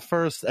the ball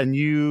first and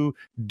you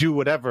do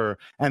whatever,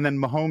 and then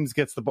Mahomes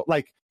gets the ball.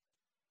 Like,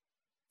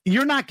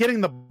 you're not getting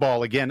the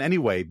ball again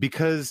anyway,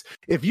 because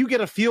if you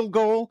get a field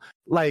goal,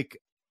 like,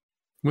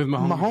 with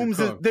Mahomes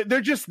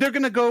they're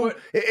going to go.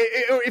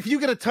 If you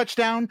get a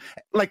touchdown,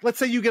 like let's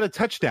say you get a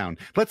touchdown,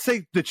 let's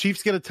say the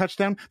Chiefs get a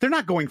touchdown, they're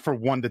not going for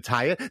one to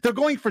tie it. They're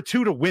going for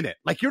two to win it.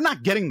 Like you're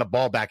not getting the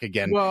ball back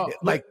again. Well,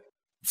 like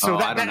so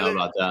I don't know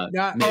about that.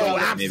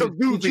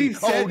 Absolutely. The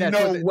Chiefs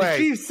said way. The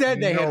Chiefs said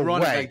they had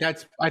run it like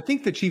that's. I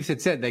think the Chiefs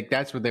had said like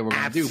that's what they were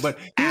going to do. But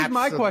here's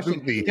my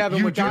question,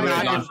 Kevin. Which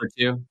on for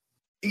two.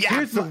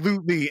 Yeah,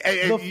 absolutely.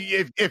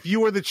 If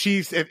you are the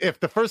Chiefs, if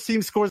the first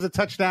team scores a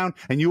touchdown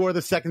and you are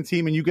the second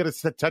team and you get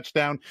a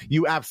touchdown,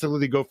 you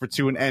absolutely go for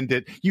two and end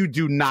it. You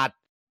do not.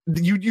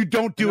 You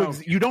don't do.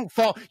 You don't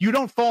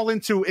fall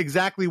into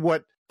exactly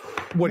what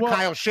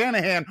Kyle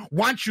Shanahan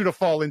wants you to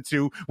fall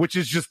into, which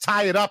is just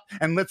tie it up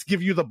and let's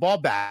give you the ball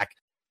back.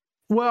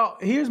 Well,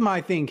 here's my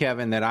thing,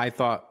 Kevin, that I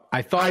thought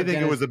I think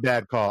it was a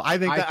bad call. I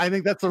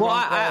think that's the wrong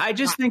call. I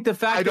just think the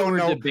fact that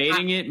we're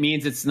debating it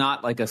means it's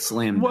not like a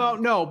slam dunk. Well,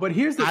 no, but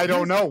here's the. I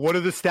don't know. What do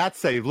the stats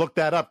say? Look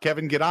that up,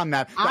 Kevin. Get on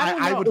that.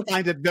 I would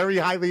find it very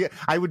highly.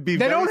 I would be.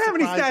 They very don't have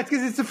any surprised. stats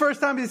because it's the first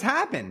time this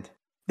happened.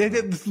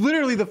 It's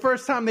literally the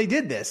first time they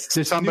did this.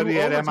 Somebody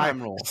at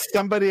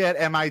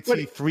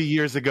MIT 3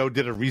 years ago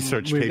did a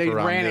research paper. They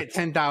ran on it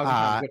 10,000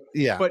 times.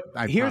 Yeah, but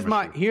here's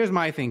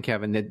my thing,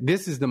 Kevin. That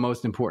this is the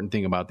most important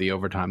thing about the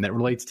overtime that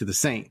relates to the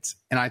Saints.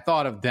 And I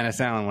thought of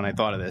Dennis Allen when I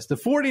thought of this. The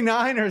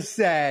 49ers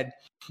said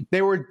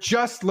they were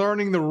just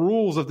learning the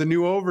rules of the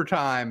new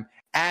overtime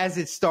as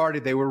it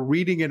started. They were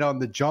reading it on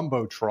the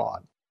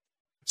Jumbotron.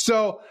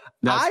 So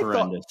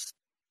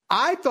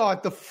I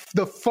thought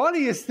the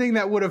funniest thing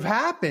that would have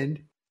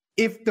happened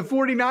if the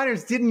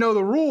 49ers didn't know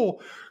the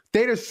rule,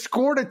 they'd have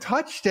scored a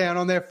touchdown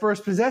on their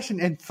first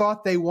possession and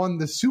thought they won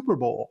the Super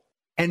Bowl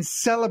and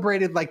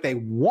celebrated like they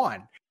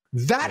won.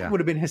 That would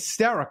have been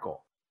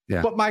hysterical.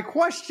 Yeah. But my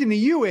question to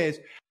you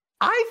is,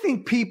 I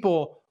think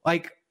people,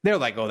 they're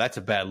like, oh, that's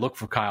a bad look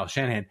for Kyle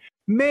Shanahan.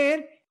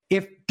 Man,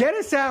 if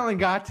Dennis Allen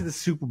got to the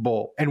Super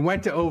Bowl and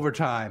went to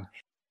overtime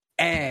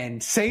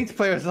and Saints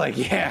players like,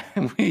 yeah,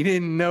 we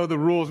didn't know the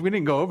rules. We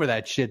didn't go over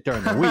that shit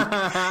during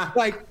the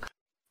week.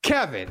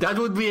 Kevin. That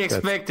would be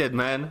expected,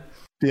 man.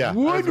 Yeah.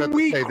 Would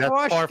we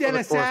crush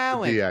Dennis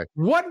Allen?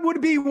 What would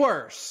be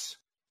worse?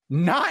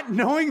 Not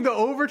knowing the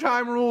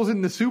overtime rules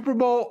in the Super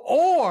Bowl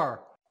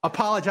or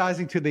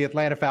apologizing to the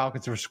Atlanta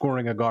Falcons for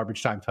scoring a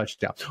garbage time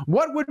touchdown?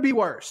 What would be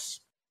worse?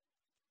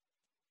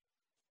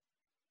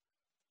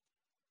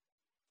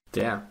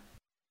 Yeah.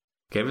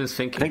 Kevin's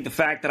thinking. I think the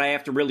fact that I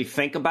have to really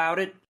think about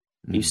it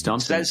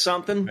says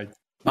something.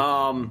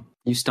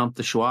 You stumped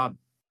the Schwab.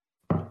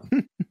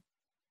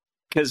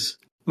 Because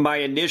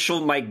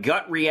my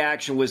gut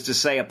reaction was to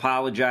say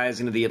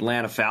apologizing to the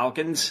Atlanta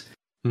Falcons.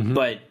 Mm-hmm.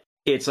 But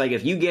it's like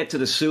if you get to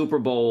the Super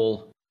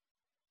Bowl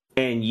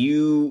and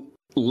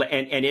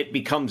it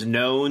becomes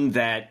known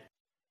that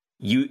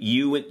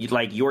you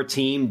like your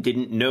team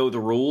didn't know the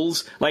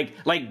rules.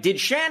 Like did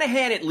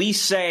Shanahan at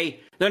least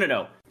say,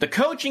 no, the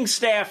coaching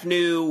staff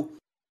knew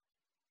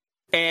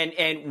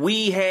and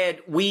we had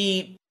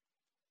the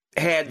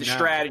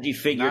strategy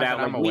figured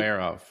out. I'm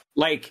aware of.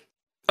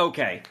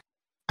 Okay.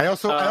 I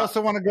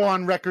also want to go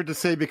on record to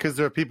say, because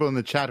there are people in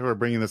the chat who are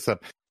bringing this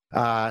up.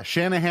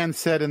 Shanahan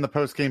said in the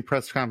post-game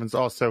press conference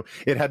also,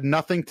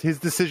 his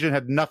decision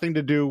had nothing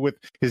to do with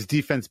his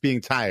defense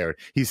being tired.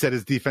 He said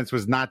his defense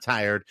was not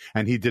tired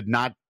and he did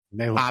not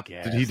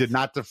he did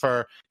not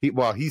defer.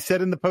 He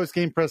said in the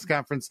post-game press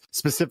conference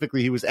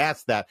specifically, he was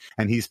asked that,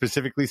 and he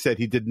specifically said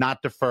he did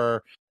not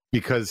defer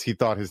because he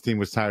thought his team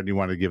was tired and he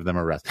wanted to give them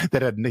a rest.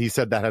 He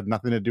said that had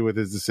nothing to do with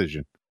his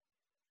decision.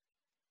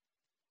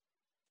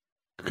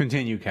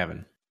 Continue,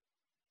 Kevin.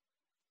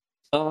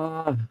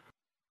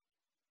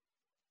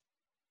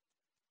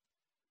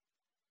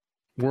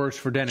 Words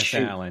for Dennis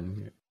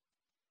Allen.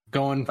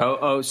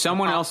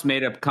 Someone else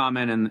made a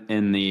comment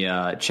in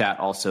the chat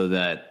also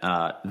that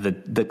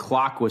the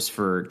clock was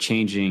for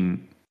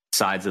changing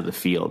sides of the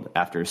field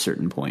after a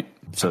certain point.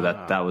 So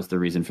that was the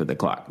reason for the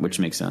clock, which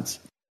makes sense.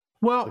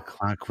 Well, the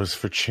clock was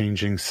for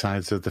changing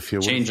sides of the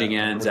field. Changing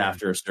ends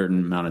after a certain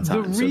amount of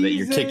time, so that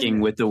you're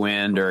kicking with the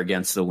wind or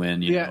against the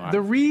wind.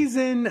 The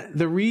reason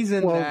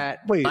that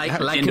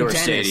like indoor in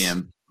tennis,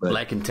 stadium,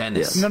 like in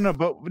tennis. Yeah.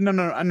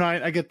 No.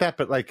 I get that,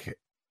 but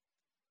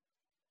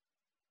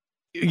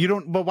you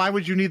don't. But why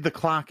would you need the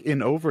clock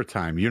in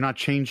overtime? You're not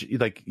changing.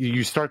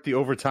 You start the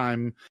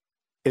overtime.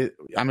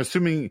 I'm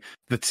assuming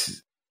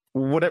that's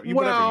whatever.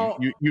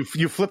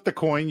 You flip the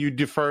coin. You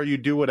defer. You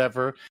do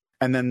whatever.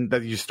 And then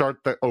that you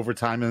start the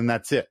overtime, and then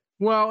that's it.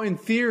 Well, in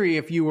theory,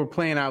 if you were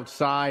playing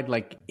outside,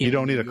 you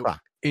don't need a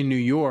clock. In New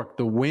York,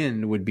 the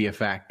wind would be a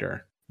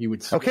factor. You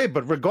would okay,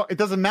 but it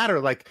doesn't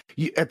matter.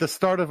 At the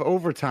start of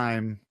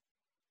overtime,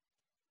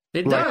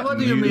 it does. What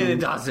do you mean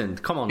it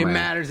doesn't? Come on, it man.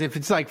 matters if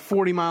it's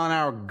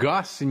 40-mile-an-hour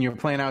gusts and you're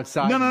playing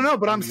outside. No.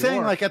 But I'm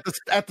saying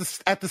at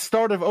the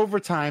start of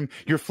overtime,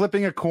 you're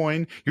flipping a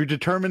coin. You're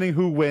determining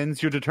who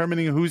wins. You're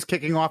determining who's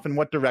kicking off in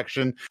what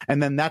direction,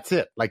 and then that's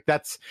it.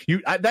 That's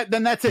you.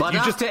 Then that's it. But you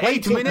after just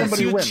 8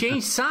 minutes, you wins.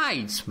 change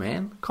sides,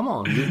 man. Come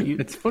on,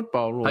 it's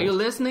football rules. Are you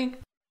listening?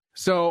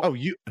 So,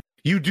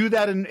 you do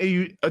that, and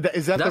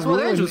is that that's the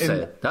what rule? Andrew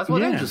said. That's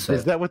what Andrew said.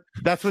 Is that what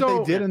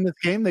they did in this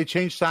game? They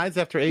changed sides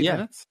after 8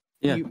 minutes.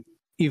 Yeah.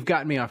 You've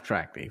gotten me off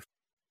track, Dave.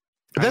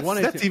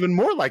 That's even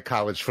more like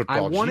college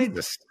football.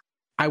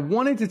 I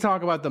wanted to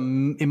talk about the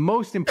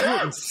most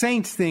important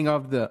Saints thing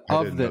of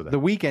the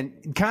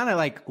weekend. Kind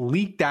of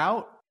leaked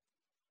out,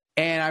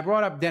 and I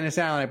brought up Dennis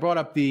Allen. I brought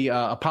up the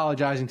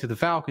apologizing to the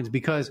Falcons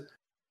because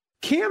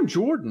Cam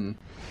Jordan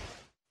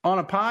on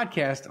a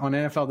podcast on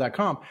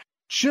NFL.com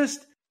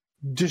just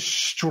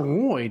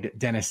destroyed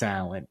Dennis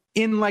Allen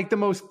in the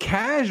most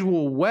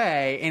casual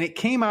way, and it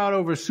came out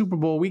over Super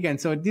Bowl weekend,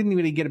 so it didn't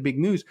really get a big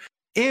news.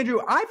 Andrew,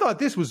 I thought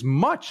this was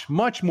much,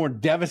 much more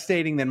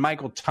devastating than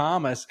Michael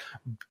Thomas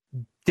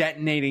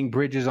detonating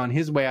bridges on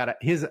his way out of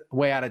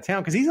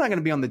town, because he's not going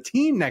to be on the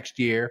team next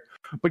year.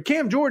 But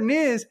Cam Jordan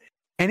is,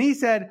 and he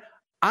said,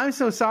 I'm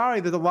so sorry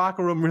that the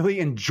locker room really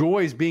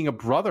enjoys being a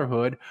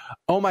brotherhood.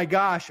 Oh my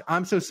gosh,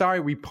 I'm so sorry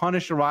we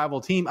punished a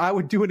rival team. I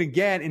would do it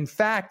again. In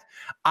fact,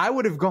 I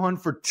would have gone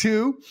for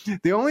 2.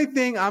 The only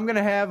thing I'm going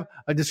to have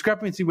a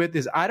discrepancy with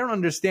is I don't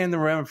understand the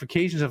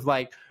ramifications of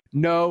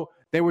no,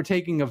 they were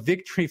taking a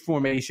victory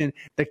formation.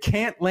 The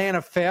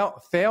Cantlanta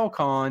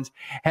Falcons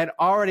had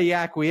already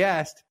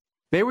acquiesced.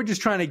 They were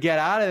just trying to get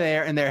out of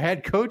there, and their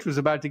head coach was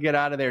about to get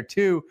out of there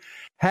too.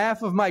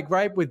 Half of my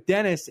gripe with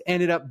Dennis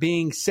ended up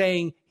being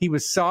saying he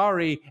was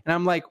sorry. And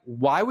I'm like,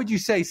 why would you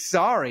say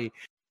sorry?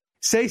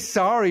 Say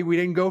sorry we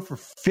didn't go for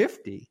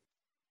 50.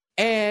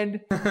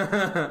 And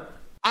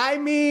I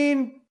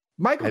mean,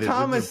 Michael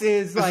Thomas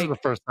is this is the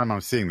first time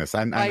I'm seeing this.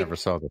 I never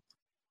saw this.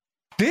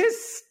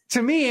 This,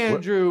 to me,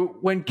 Andrew,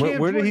 when Cam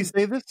where did he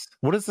say this?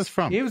 What is this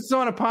from? It was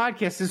on a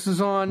podcast. This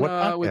was on what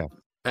podcast?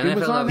 It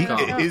was on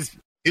his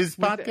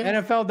podcast?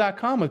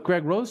 NFL.com with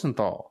Greg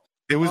Rosenthal.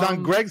 It was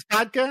on Greg's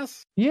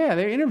podcast? Yeah,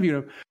 they interviewed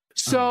him.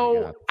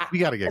 So we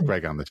got to get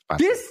Greg on this podcast.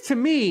 This, to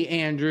me,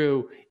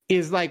 Andrew,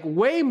 is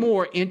way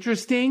more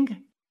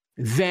interesting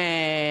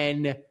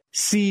than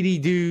CD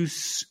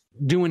Deuce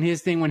doing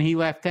his thing when he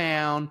left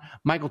town,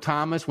 Michael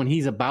Thomas when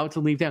he's about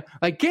to leave town.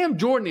 Cam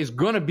Jordan is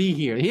going to be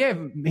here.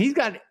 He's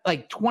got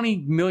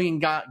 $20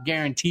 million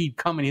guaranteed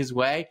coming his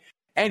way,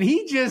 and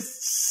he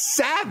just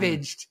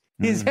savaged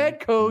his head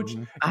coach.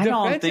 I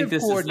don't think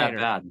this is that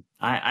bad.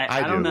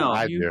 I don't know.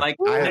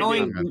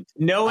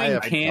 Knowing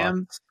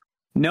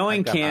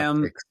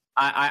Cam,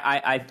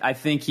 I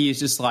think he's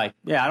just I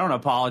don't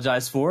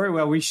apologize for it.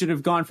 Well, we should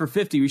have gone for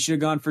 50. We should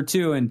have gone for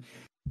 2. And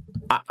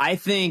I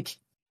think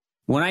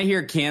when I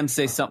hear Cam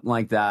say something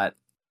like that,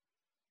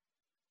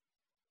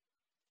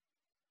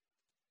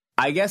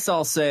 I guess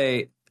I'll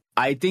say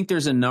I think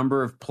there's a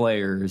number of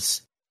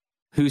players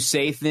who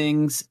say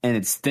things and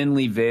it's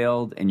thinly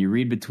veiled and you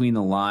read between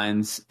the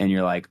lines and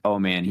you're like, oh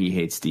man, he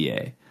hates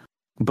DA.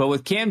 But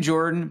with Cam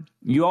Jordan,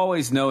 you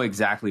always know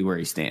exactly where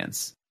he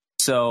stands.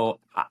 So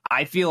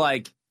I feel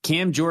like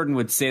Cam Jordan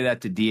would say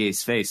that to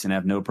DA's face and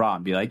have no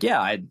problem. Be like, yeah,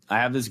 I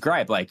have this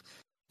gripe.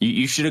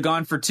 You should have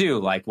gone for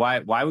 2.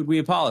 Why would we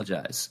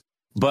apologize?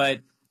 But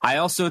I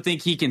also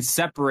think he can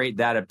separate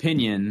that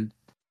opinion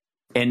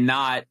and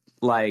not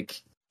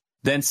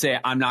then say,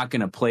 I'm not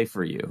going to play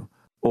for you.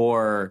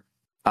 Or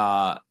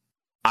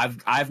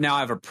I've now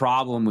have a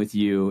problem with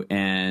you,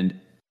 and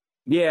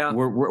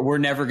we're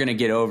never gonna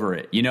get over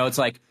it. It's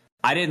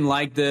I didn't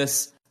like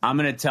this. I'm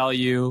gonna tell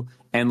you,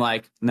 and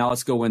now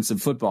let's go win some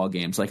football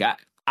games. I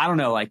don't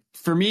know.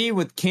 For me,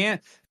 with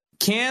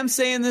Cam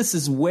saying this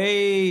is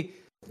way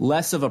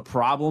less of a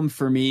problem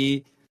for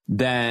me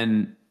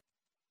than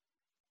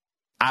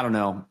I don't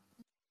know.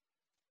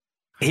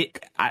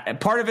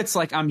 Part of it's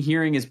I'm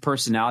hearing his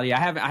personality. I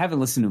haven't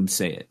listened to him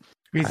say it.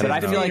 But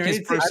I feel like his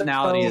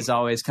personality is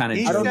always kind of.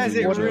 He says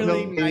it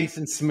really nice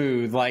and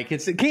smooth.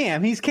 It's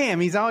Cam. He's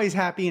Cam. He's always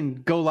happy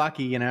and go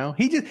lucky. He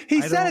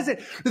says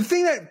it. The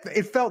thing that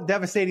it felt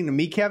devastating to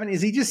me, Kevin,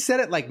 is he just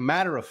said it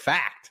matter of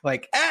fact.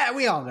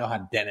 We all know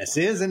how Dennis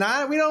is, and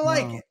we don't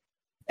like it.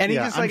 And he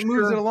just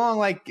moves it along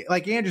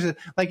like Andrew said.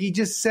 He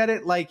just said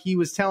it like he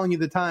was telling you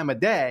the time of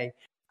day.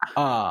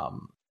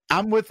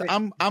 I'm with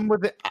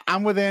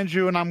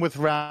Andrew and I'm with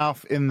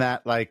Ralph in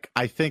that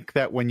I think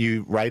that when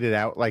you write it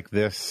out like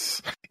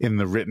this in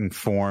the written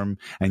form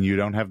and you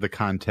don't have the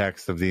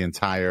context of the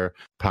entire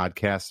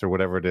podcast or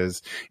whatever it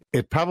is,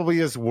 it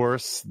probably is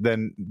worse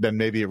than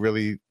maybe it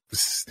really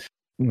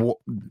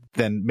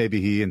than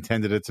maybe he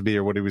intended it to be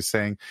or what he was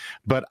saying.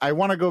 But I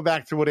want to go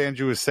back to what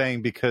Andrew was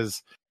saying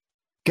because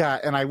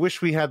God, and I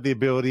wish we had the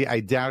ability.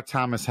 I doubt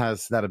Thomas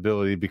has that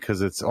ability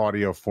because it's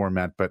audio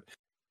format, but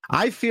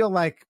I feel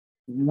like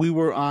we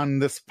were on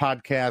this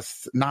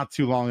podcast not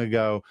too long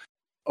ago,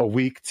 a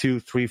week, 2,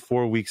 3,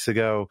 4 weeks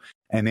ago,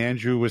 and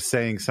Andrew was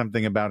saying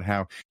something about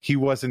how he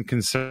wasn't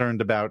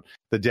concerned about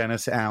the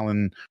Dennis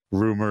Allen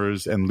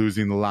rumors and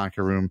losing the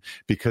locker room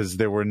because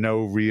there were no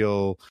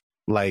real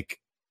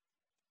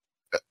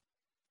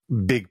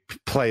big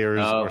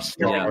players or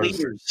stars.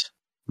 Leaders.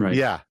 Right.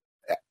 Yeah.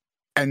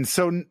 And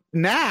so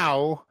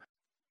now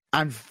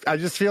I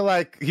just feel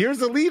like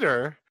here's a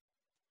leader.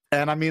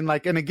 And I mean,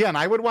 and again,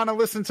 I would want to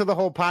listen to the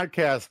whole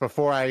podcast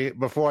before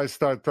I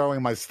start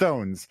throwing my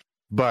stones.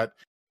 But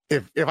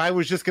if I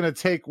was just going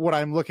to take what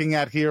I'm looking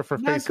at here for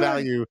face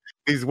value,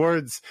 these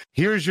words,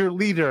 here's your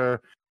leader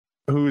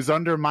who's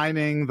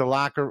undermining the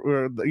locker,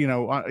 or,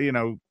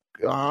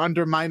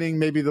 undermining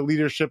maybe the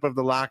leadership of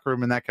the locker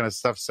room and that kind of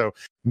stuff. So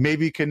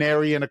maybe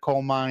canary in a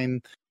coal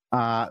mine.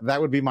 That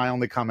would be my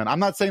only comment. I'm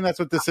not saying that's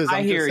what this is.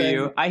 I hear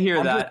you. I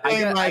hear that.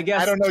 I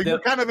guess I don't know. You're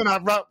kind of in a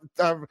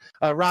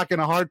rock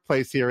and a hard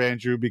place here,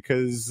 Andrew,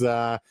 because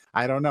I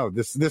don't know.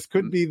 This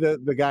could be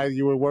the guy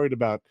you were worried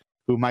about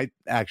who might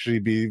actually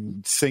be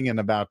singing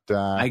about.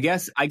 I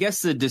guess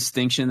the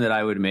distinction that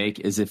I would make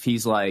is if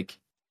he's Mike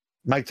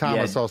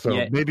Thomas,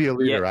 maybe a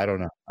leader. I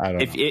don't know.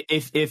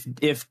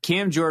 If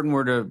Cam Jordan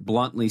were to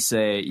bluntly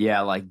say,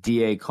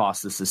 DA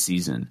cost us a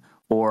season.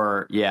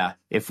 Or,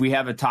 if we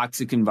have a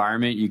toxic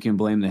environment, you can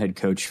blame the head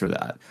coach for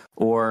that.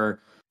 Or,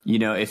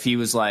 if he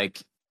was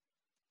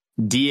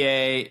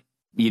DA,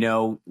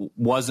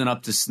 wasn't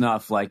up to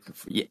snuff. Like,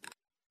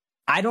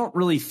 I don't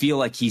really feel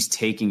like he's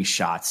taking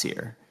shots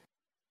here.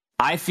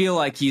 I feel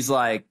like he's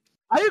like,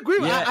 I agree.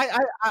 Yeah,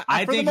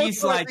 I think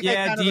he's like,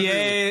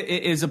 DA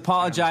is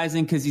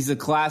apologizing because he's a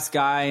class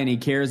guy and he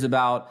cares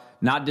about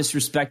not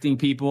disrespecting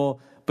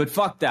people. But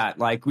fuck that.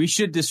 Like, we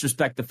should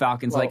disrespect the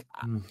Falcons. Well,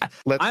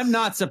 I'm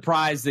not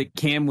surprised that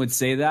Cam would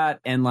say that.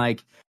 And,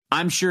 like,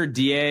 I'm sure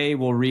DA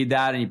will read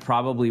that and he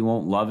probably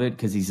won't love it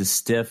because he's a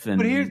stiff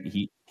and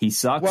he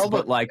sucks. Well,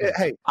 but, like,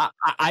 hey.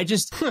 I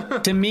just,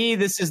 to me,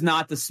 this is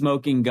not the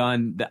smoking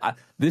gun.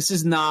 This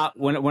is not,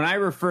 when I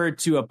refer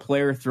to a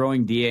player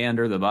throwing DA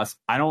under the bus,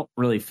 I don't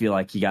really feel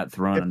like he got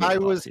thrown under the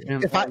bus.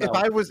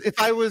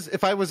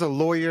 If I was a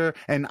lawyer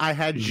and I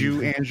had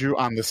you, Andrew,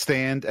 on the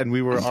stand and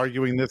we were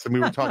arguing this and we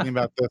were talking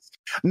about this,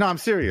 no, I'm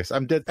serious.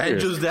 I'm dead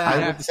serious. Andrew's I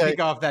have to take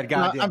off that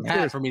goddamn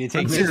hat for me to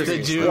take this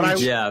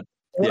serious.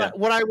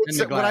 What I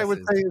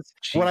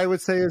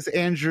would say is,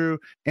 Andrew,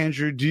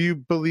 do you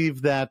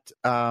believe that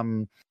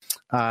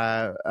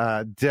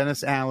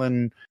Dennis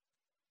Allen's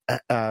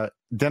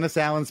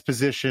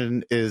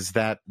position is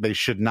that they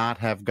should not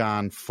have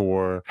gone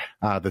for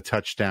the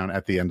touchdown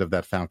at the end of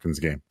that Falcons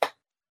game?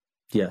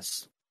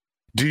 Yes.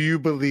 Do you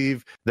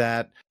believe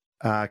that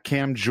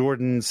Cam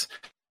Jordan's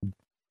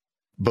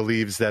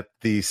believes that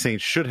the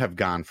Saints should have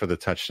gone for the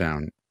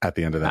touchdown at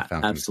the end of that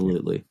Falcons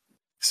Absolutely. game?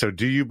 So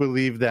do you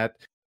believe that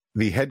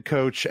the head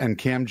coach and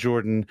Cam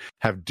Jordan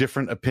have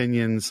different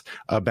opinions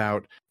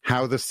about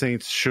how the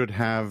Saints should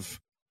have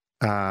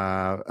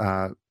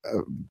gone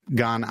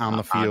on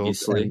the field?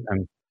 Obviously.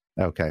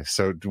 Okay,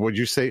 so would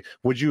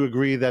you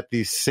agree that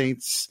the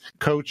Saints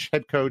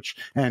head coach,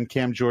 and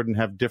Cam Jordan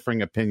have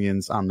differing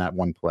opinions on that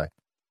one play?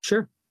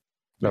 Sure.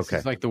 Okay.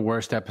 It's like the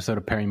worst episode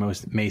of Perry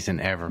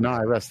Mason ever.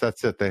 No, that's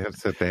it. They have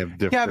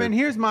different. Kevin,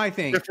 here's my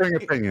thing. Differing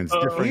opinions.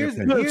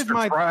 Here's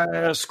my.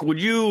 Trask,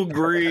 would you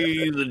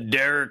agree that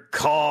Derek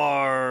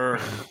Carr?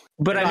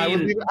 But I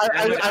mean,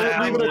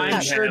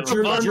 I'm sure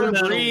Drew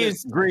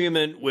Brees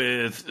agreement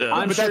with.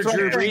 I'm sure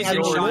Drew Brees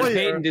and Sean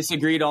Payton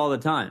disagreed all the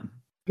time.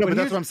 No, but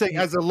that's what I'm saying.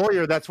 As a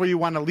lawyer, that's where you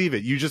want to leave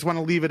it. You just want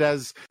to leave it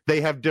as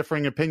they have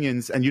differing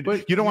opinions, and you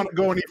don't want to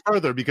go any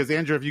further because,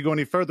 Andrew, if you go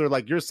any further,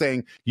 like you're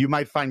saying, you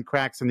might find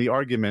cracks in the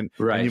argument,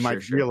 and you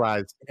might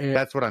realize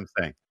that's what I'm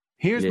saying.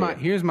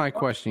 Here's my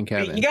question,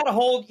 Kevin. You got to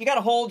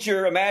hold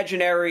your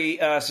imaginary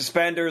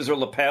suspenders or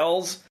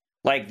lapels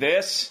like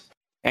this,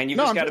 and you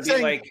just got to be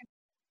saying, like.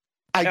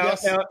 Now,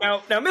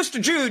 Mr.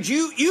 Jude,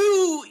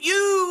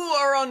 you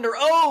are under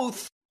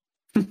oath.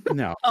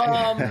 No.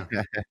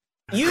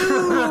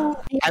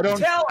 I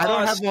don't have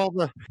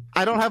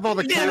all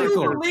the characters.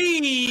 You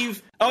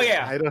believe? Oh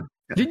yeah.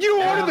 Did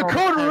you order the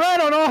code red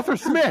on Arthur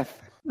Smith?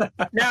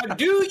 Now,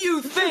 do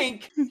you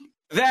think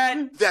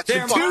that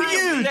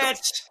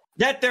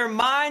their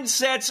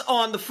mindsets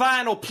on the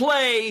final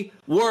play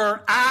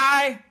were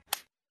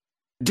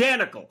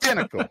identical?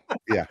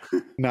 Yeah.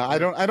 No, I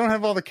don't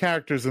have all the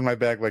characters in my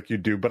bag like you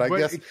do, but I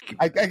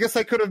guess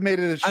I could have made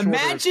it.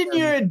 Imagine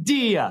you're a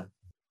Dia.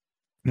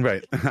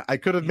 Right. I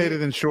could have made it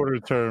in shorter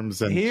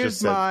terms. And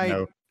here's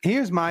my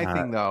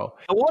thing, though.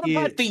 What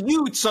about the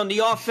Utes on the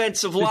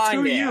offensive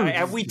line there?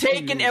 Have we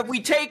taken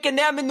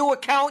them into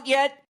account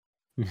yet?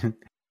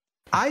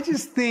 I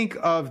just think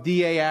of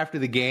DA after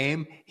the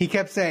game. He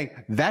kept saying,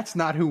 "That's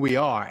not who we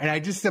are." And I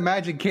just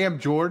imagine Cam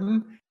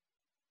Jordan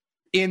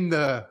in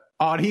the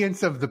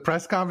audience of the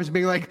press conference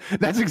being like,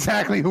 "That's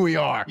exactly who we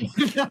are."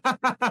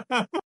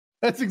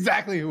 That's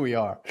exactly who we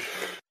are.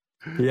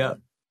 Yeah.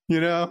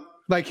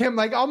 Like him,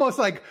 almost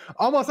like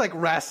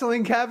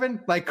wrestling Kevin,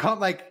 like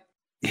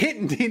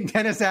hitting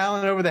Dennis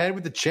Allen over the head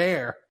with the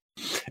chair.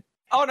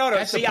 Oh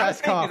no! See, I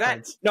think of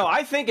that. No,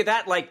 I think of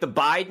that like the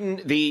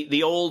Biden,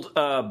 the old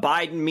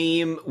Biden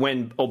meme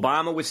when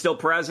Obama was still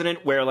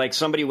president, where like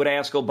somebody would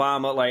ask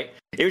Obama, like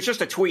it was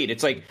just a tweet.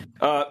 It's like,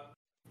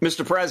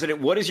 Mr.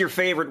 President, what is your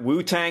favorite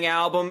Wu-Tang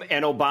album?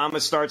 And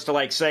Obama starts to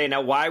like say,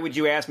 now why would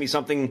you ask me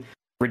something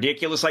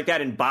ridiculous like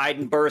that? And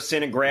Biden bursts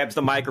in and grabs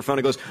the microphone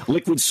and goes,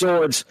 "Liquid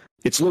Swords.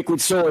 It's Liquid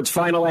Swords.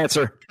 Final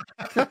answer."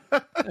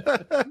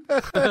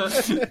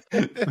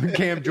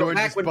 Cam Jordan.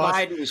 Back when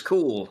Biden was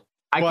cool.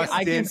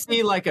 I can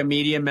see like a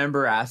media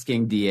member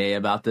asking DA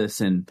about this,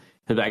 and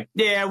they're like,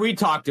 "Yeah, we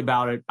talked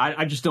about it.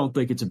 I just don't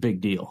think it's a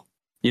big deal."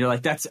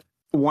 Like that's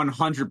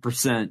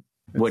 100%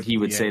 what he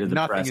would say to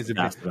the press.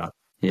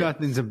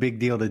 Nothing's a big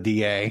deal to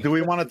DA. Do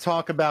we want to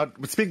talk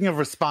about? Speaking of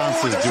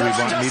responses, do we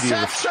want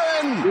media?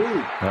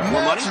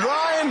 More money?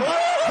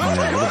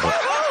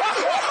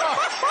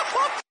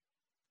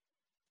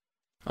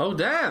 Oh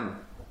damn!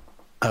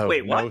 Oh,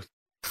 wait, what? No.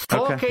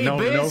 4K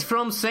bids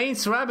from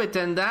Saints Rabbit,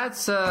 and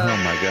that's. Oh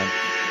my god!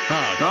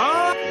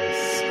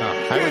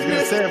 I was going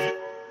to say,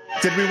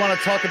 did we want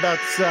to talk about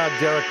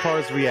Derek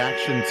Carr's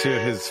reaction to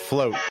his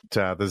float,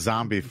 the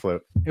zombie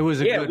float? It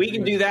was we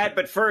can do that,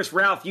 but first,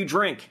 Ralph, you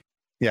drink.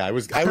 Yeah, I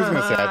was going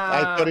to say,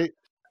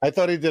 I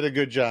thought he did a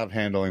good job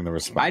handling the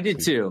response. I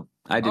did too.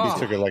 He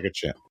took it like a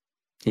champ.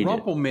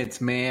 Rumpelmitz,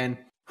 man.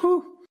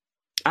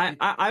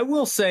 I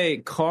will say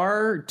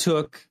Carr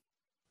took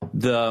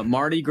the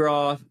Mardi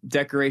Gras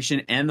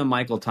decoration and the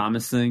Michael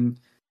Thomas thing,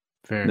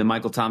 the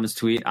Michael Thomas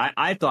tweet,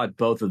 I thought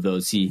both of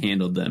those he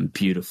handled them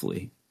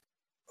beautifully.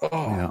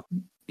 Yeah.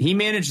 He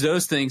managed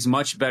those things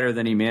much better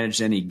than he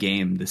managed any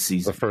game this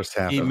season. The first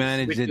half. He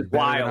managed it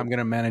better than I'm going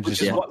to manage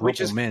this. You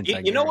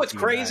know what's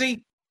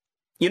crazy?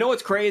 You know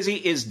what's crazy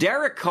is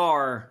Derek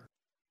Carr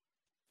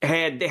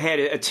had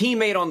a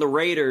teammate on the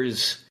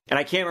Raiders, and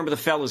I can't remember the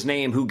fella's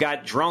name, who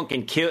got drunk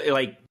and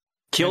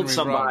killed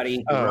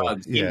somebody.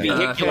 Ruggs. In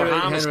vehicular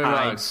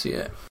homicide.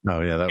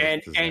 Oh yeah,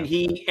 that was and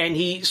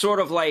he sort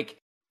of like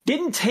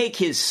didn't take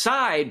his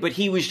side, but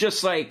he was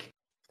just like,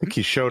 I think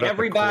he showed up.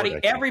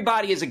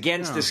 Everybody is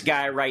against this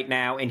guy right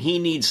now, and he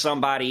needs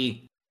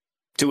somebody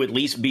to at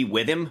least be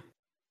with him.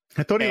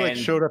 I thought he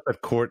showed up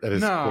at court at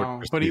his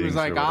court. But he was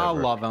like, I'll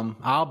love him.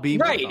 I'll be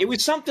right. with him. It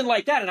was something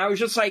like that, and I was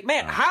just like,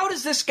 man, how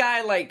does this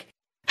guy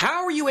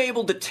how are you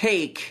able to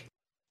take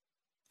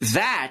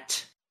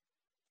that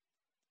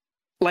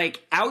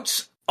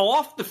out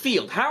off the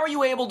field? How are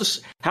you able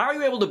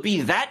to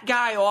be that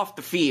guy off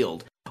the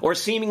field? Or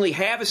seemingly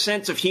have a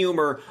sense of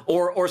humor,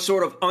 or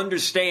sort of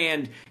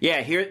understand,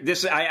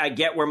 I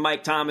get where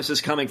Mike Thomas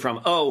is coming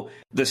from. Oh,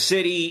 the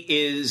city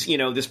is,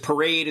 this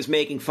parade is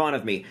making fun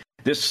of me.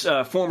 This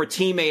former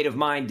teammate of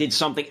mine did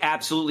something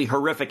absolutely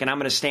horrific, and I'm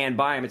going to stand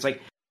by him. It's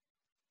like,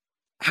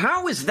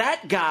 how is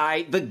that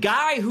guy, the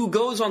guy who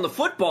goes on the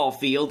football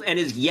field and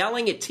is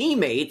yelling at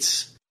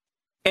teammates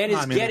and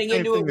is getting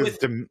into it with...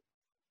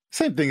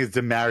 Same thing as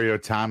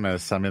Demario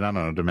Thomas. I mean, I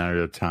don't know.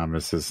 Demario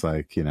Thomas is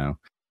like,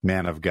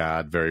 man of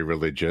God, very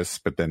religious,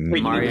 but then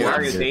Mario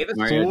Davis.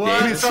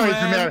 Sorry,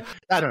 Demario.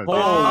 I don't know.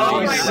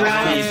 Oh my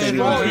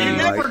God! You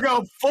never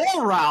go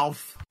full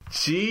Ralph.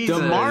 Jesus.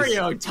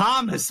 Demario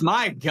Thomas,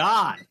 my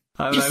God.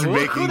 He's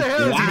making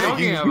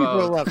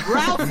people up.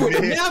 Ralph would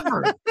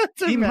never.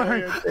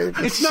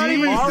 It's not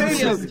even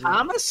Mario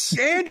Thomas.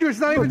 Andrew, it's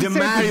not even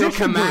Demario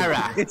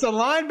Camara. It's a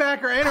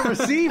linebacker and a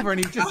receiver,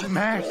 and he just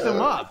mashed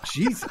them up.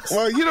 Jesus.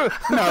 Well, you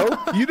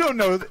don't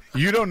know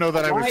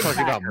that I was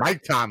talking about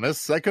Mike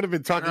Thomas. I could have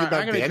been talking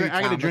about Danny Thomas.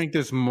 I got to drink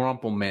this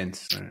Rumple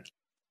Mints.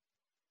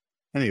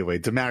 Anyway,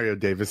 Demario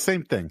Davis,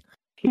 same thing.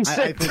 I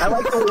like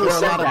the way you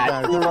said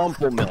that.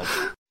 Rumple Milk.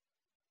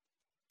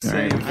 All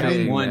right,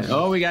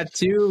 we got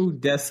 2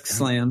 desk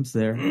slams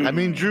there. I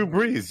mean, Drew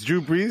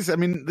Brees. I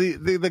mean,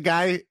 the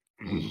guy.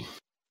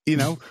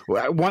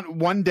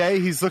 One day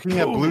he's looking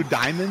at blue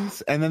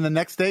diamonds, and then the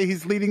next day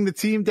he's leading the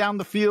team down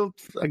the field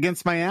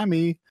against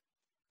Miami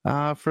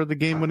for the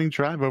game-winning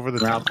drive over the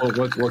top.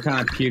 What kind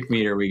of puke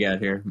meter we got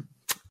here?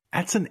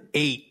 That's an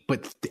 8,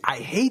 but I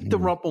hate the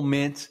Rumple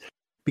Mints.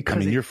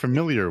 Because you're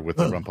familiar with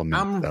the Rumple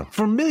Mints. I'm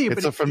familiar.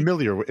 It's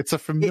a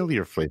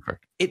familiar flavor.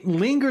 It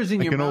lingers in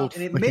your mouth,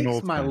 and it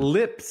makes my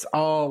lips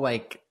all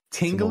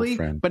tingly,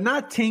 but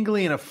not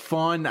tingly in a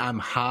fun, I'm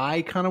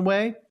high kind of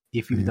way.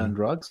 If you've done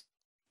drugs,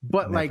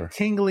 but Never.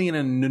 Tingly in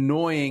an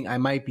annoying, I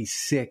might be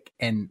sick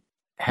and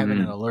having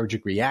an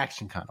allergic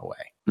reaction kind of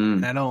way,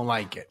 and I don't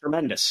like it.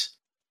 Tremendous.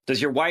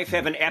 Does your wife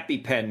have an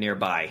EpiPen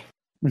nearby?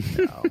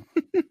 No.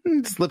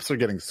 His lips are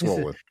getting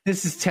swollen.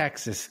 This is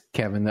Texas,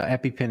 Kevin. The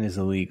EpiPen is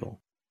illegal.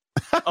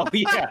 Oh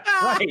yeah,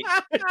 right.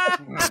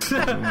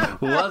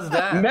 What's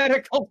that?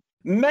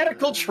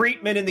 Medical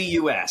treatment in the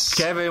U.S.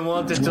 Kevin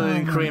wanted to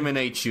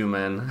incriminate you,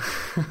 man.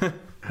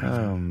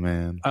 Oh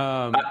man.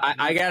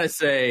 I gotta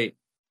say,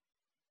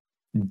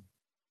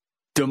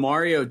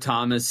 Demario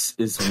Thomas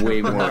is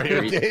way more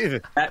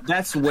egregious.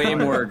 That's way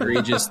more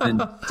egregious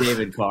than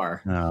David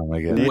Carr. Oh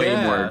my God.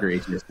 Way more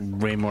egregious.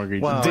 Way more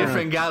egregious. Well,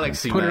 different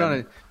galaxy. Put man. it on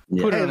a.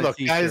 Yeah. Put it Hey, on a look,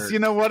 t-shirt. guys. You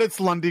know what? It's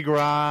Lundi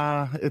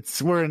Gras.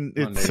 Some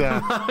people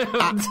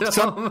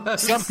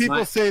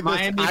say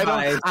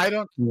this. I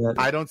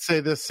don't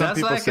say this. Some That's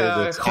people like say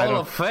a this. Hall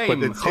of Fame.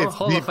 But it's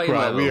Hall deep of Fame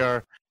Gras.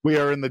 level. We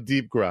are in the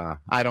deep Gras.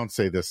 I don't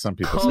say this. Some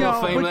people say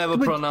Hall of Fame level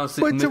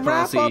But to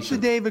wrap up the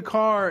David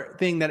Carr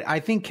thing that I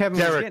think Kevin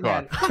was Derek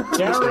getting Carr. at.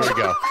 There we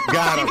go.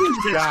 Got him.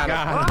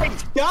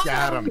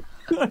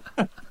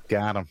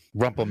 Got him.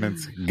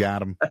 Rumplemints.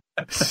 Got him.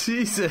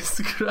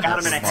 Jesus Christ. Got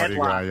him in a Mardi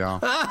Gras, headlock. y'all.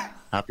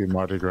 Happy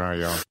Mardi Gras,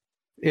 y'all.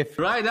 If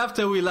Right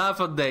after we laugh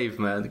at Dave,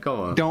 man. Come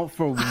on. don't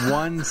for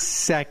 1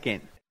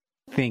 second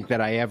think that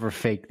I ever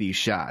fake these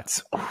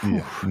shots.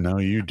 Yeah. No,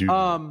 you do.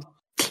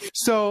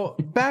 So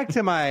back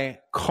to my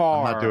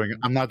car.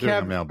 I'm not doing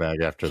a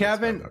mailbag after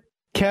this.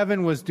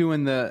 Kevin was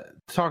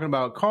talking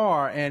about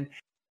Carr, and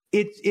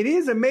it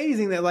is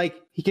amazing that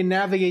he can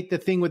navigate the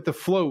thing with the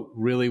float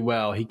really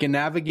well. He can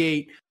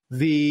navigate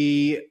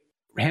the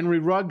Henry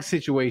Ruggs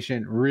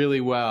situation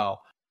really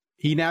well.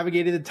 He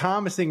navigated the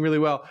Thomas thing really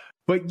well.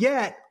 But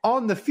yet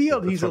on the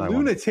field, he's a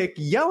lunatic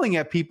yelling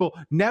at people,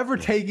 never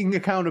taking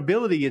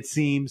accountability. It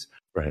seems.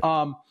 Right.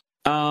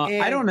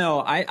 I don't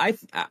know.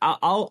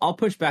 I'll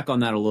push back on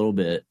that a little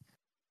bit.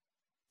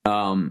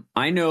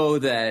 I know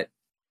that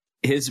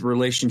his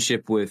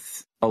relationship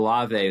with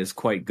Olave is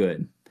quite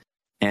good,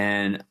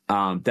 and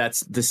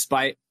that's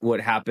despite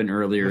what happened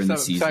earlier in the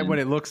season. Despite what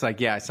it looks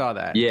like, yeah, I saw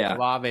that. Yeah,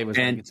 Olave was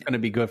like, it's going to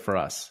be good for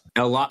us.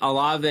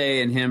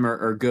 Olave and him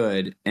are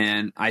good,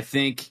 and I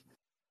think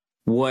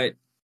what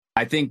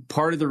I think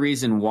part of the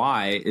reason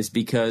why is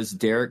because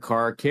Derek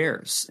Carr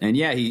cares. And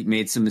yeah, he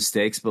made some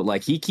mistakes, but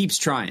like he keeps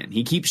trying.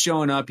 He keeps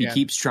showing up. He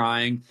keeps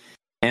trying.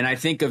 And I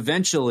think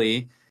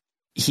eventually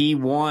he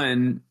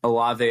won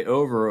Olave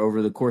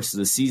over the course of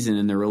the season,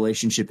 and the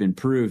relationship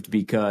improved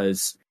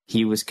because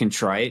he was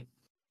contrite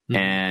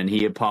and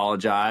he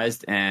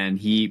apologized and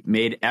he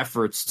made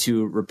efforts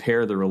to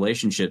repair the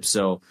relationship.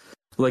 So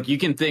like you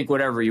can think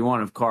whatever you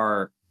want of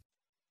Carr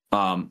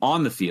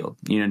on the field,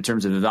 in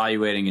terms of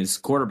evaluating his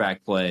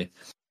quarterback play,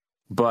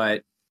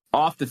 but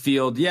off the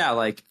field,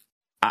 like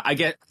I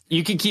get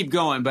you can keep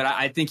going, but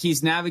I think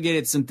he's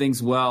navigated some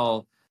things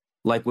well,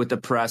 like with the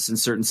press in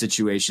certain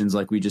situations,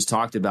 like we just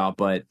talked about.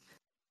 But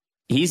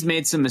he's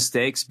made some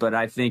mistakes, but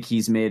I think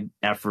he's made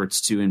efforts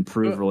to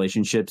improve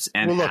relationships.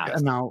 And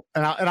well,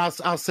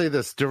 look, I'll say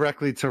this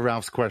directly to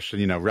Ralph's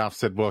question. Ralph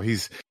said, well,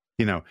 he's.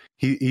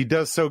 He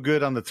does so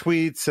good on the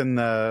tweets and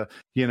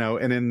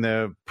and in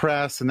the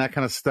press and that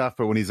kind of stuff.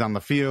 But when he's on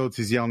the field,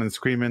 he's yelling and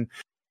screaming.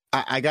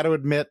 I got to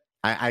admit,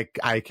 I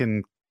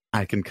can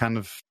kind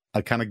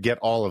of get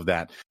all of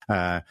that.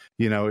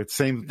 It's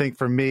same thing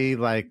for me,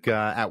 like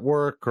at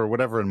work or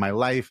whatever in my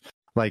life.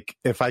 Like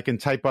if I can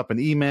type up an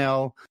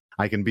email,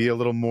 I can be a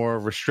little more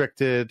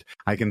restricted.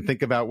 I can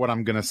think about what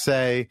I'm going to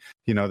say.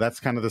 That's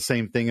kind of the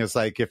same thing as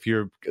like if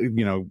you're,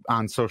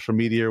 on social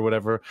media or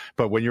whatever.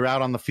 But when you're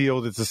out on the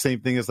field, it's the same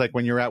thing as like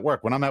when you're at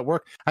work. When I'm at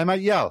work, I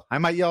might yell,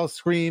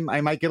 scream.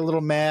 I might get a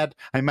little mad.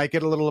 I might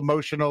get a little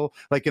emotional,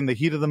 like in the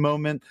heat of the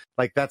moment.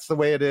 Like that's the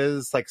way it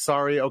is. Like,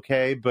 sorry.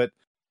 Okay. But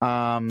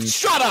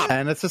shut up.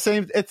 And it's the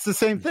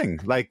same thing.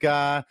 Like,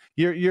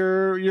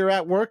 you're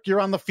at work,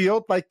 you're on the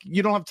field. Like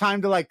you don't have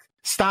time to like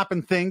stop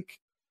and think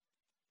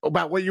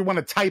about what you want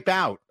to type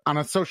out on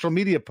a social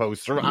media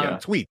post or on a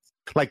tweet.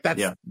 Like that's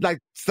not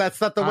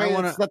the way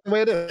it's not the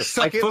way it is.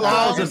 Like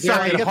football is a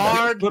very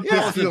hard,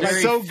 football's a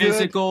very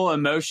physical,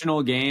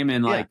 emotional game,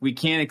 and like we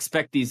can't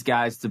expect these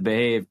guys to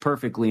behave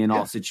perfectly in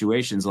all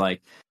situations.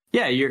 Like,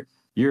 you're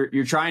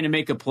trying to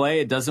make a play,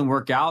 it doesn't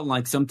work out, and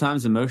like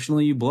sometimes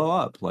emotionally you blow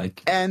up.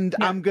 Like, and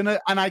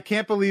I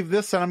can't believe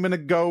this, and I'm gonna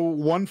go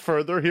one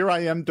further. Here I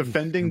am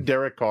defending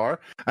Derek Carr,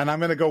 and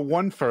I'm gonna go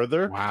one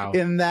further. Wow.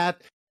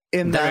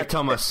 Derek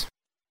Thomas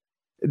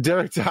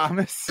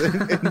in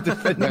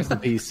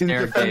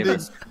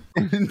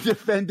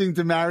defending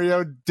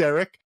DeMario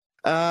Derek.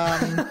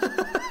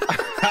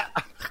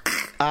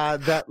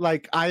 That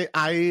like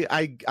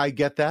I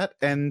get that,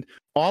 and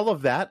all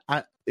of that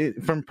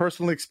from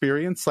personal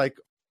experience, like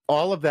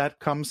all of that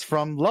comes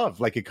from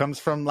love. Like it comes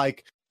from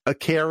like a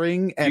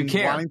caring and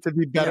wanting to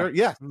be better.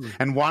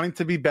 And wanting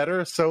to be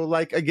better. So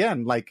like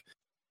again, like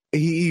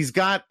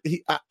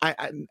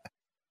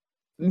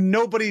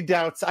nobody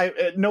doubts. I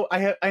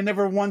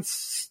never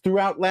once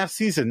throughout last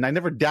season, I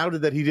never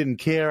doubted that he didn't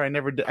care.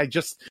 I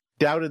just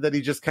doubted that he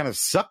just kind of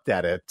sucked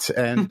at it,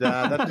 and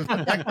that's just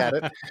the fact at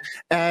it.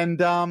 And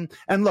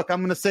look,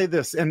 I'm going to say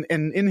this, and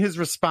in his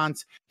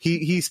response,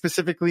 he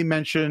specifically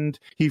mentioned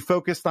he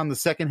focused on the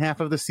second half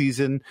of the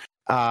season,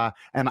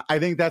 and I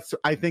think that's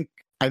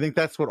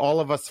what all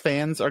of us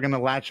fans are going to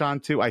latch on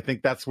to. I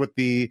think that's what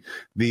the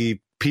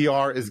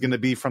PR is going to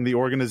be from the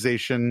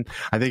organization.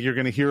 I think you're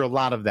going to hear a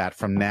lot of that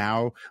from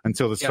now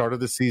until the start of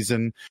the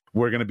season.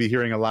 We're going to be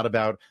hearing a lot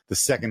about the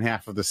second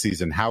half of the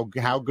season, how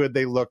good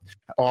they look,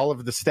 all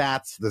of the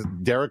stats, the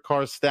Derek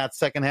Carr stats,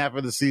 second half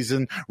of the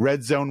season,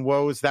 red zone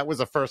woes. That was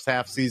a first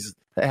half of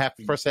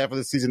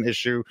the season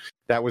issue.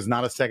 That was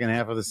not a second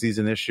half of the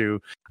season issue.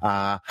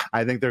 I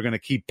think they're going to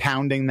keep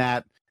pounding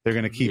that. They're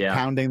going to keep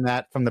pounding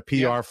that from the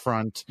PR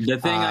front. The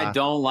thing I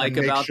don't like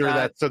about so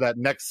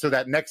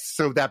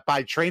that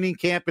by training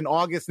camp in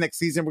August next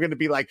season, we're going to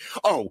be like,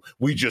 oh,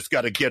 we just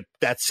got to get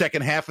that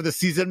second half of the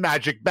season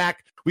magic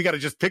back. We got to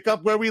just pick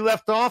up where we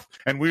left off,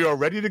 and we are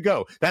ready to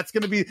go. That's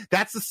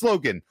the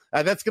slogan.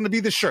 That's going to be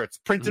the shirts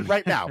printed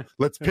right now.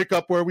 Let's pick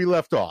up where we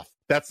left off.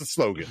 That's the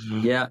slogan.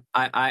 Yeah,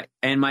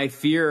 and my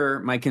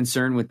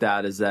concern with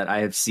that is that I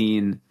have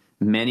seen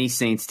many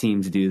Saints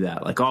teams do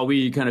that. Like,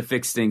 we kind of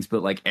fix things,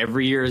 but like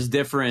every year is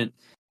different,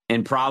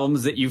 and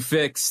problems that you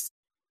fixed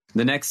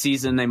the next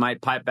season, they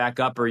might pipe back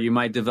up, or you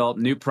might develop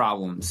new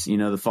problems,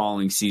 the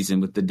following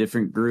season with the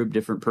different group,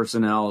 different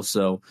personnel.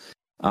 So,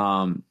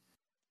 look,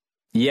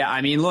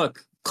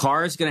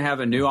 Carr is going to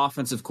have a new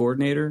offensive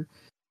coordinator.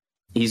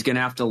 He's going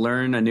to have to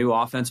learn a new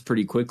offense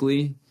pretty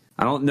quickly.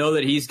 I don't know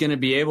that he's going to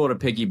be able to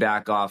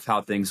piggyback off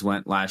how things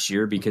went last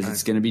year because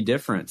it's going to be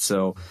different.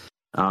 So,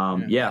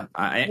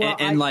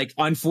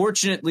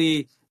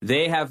 unfortunately,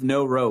 they have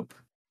no rope.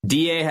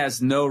 DA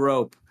has no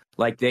rope.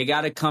 Like, they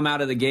got to come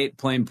out of the gate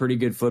playing pretty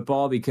good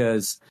football,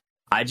 because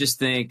I just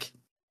think,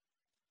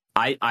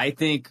 I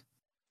think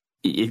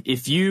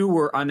if you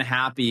were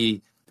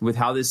unhappy with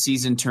how this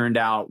season turned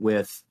out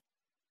with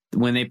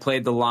when they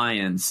played the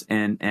Lions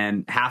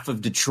and half of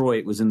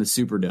Detroit was in the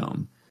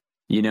Superdome,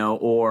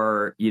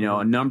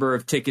 a number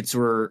of tickets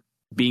were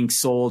being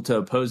sold to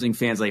opposing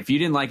fans. Like, if you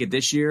didn't like it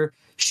this year,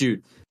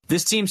 shoot.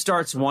 This team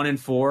starts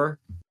 1-4,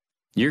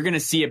 You're going to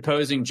see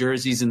opposing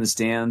jerseys in the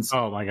stands.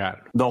 Oh my God,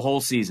 the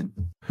whole season.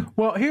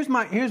 Well, here's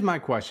my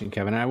question,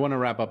 Kevin. And I want to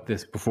wrap up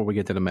this before we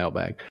get to the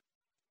mailbag.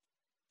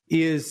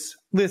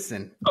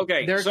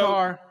 Okay, Derek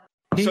Carr.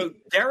 So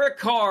Derek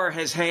Carr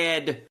has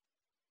had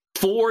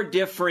four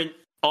different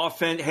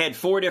offensive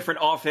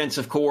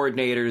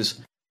coordinators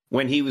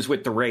when he was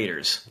with the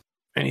Raiders,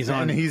 and he's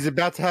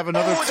about to have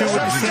another two with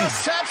the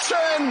Saints.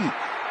 Deception!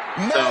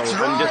 I'm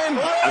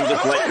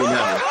just letting you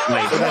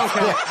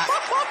know.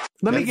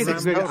 Let me get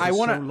this. I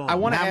want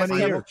to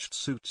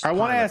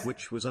ask.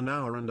 Which was an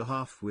hour and a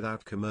half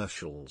without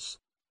commercials.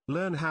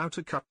 Learn how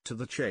to cut to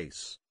the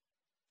chase.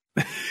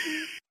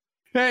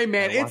 Hey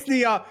man, it's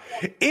the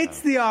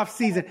off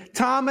season.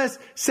 Thomas,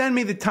 send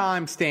me the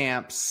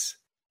timestamps.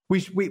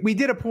 We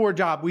did a poor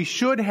job. We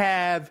should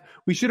have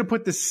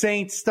put the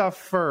Saints stuff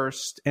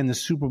first and the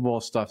Super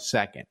Bowl stuff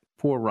second.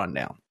 Poor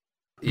rundown.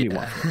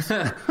 Yeah.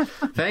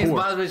 Thanks,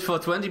 Baldrich, for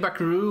 20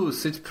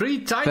 buckaroos. It's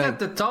pretty tight at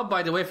the top,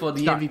 by the way, for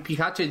the MVP.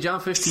 Hache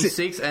John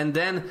 56, and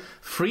then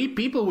 3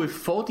 people with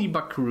 40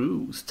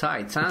 buckaroos.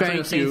 Tight. San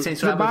Antonio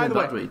Saints Rabbit and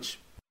Baldrich.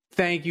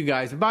 Thank you,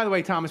 guys. And by the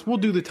way, Thomas, we'll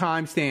do the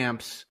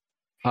timestamps,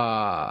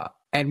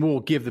 and we'll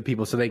give the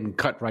people so they can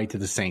cut right to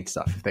the Saints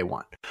stuff if they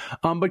want.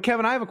 But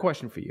Kevin, I have a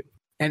question for you.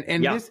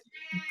 And this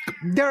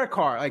Derek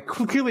Carr, like,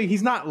 clearly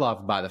he's not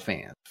loved by the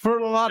fans for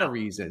a lot of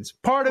reasons.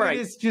 Part of it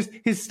is just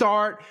his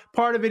start.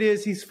 Part of it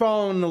is he's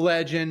following the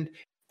legend,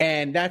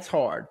 and that's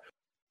hard.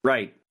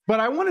 Right.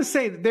 But I want to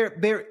say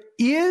that there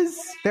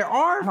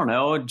are. I don't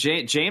know.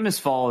 Jameis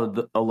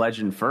followed a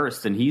legend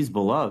first, and he's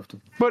beloved.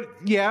 But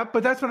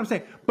that's what I'm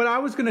saying. But I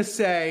was going to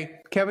say,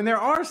 Kevin, there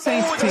are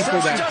Saints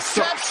people that.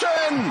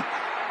 Deception!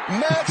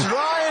 Matt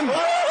Ryan!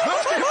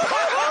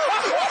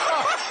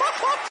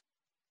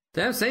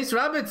 Damn, Saints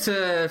Rabbit,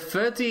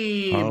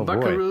 30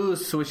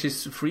 buckaroos, which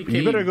is 3K.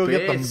 You better go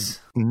get them.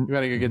 You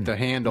better go get the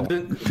handle.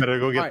 Better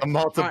go get the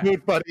Malta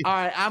boot, buddy. All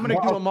right, I'm going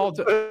to do a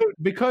Malta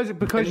because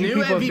the you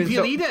new people MVP have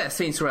been leader,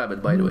 Saints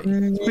Rabbit, by the way.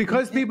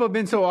 Because people have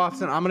been so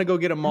often, I'm going to go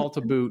get a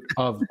Malta boot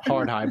of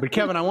hard high. But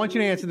Kevin, I want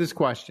you to answer this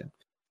question.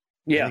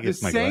 Yeah, the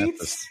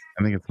Saints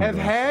have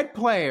had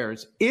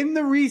players in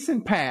the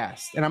recent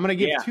past, and I'm going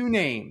to give 2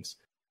 names: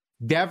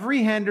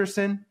 Devery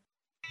Henderson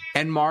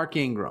and Mark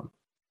Ingram.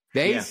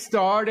 They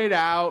started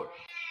out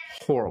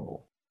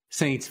horrible.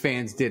 Saints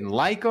fans didn't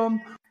like them,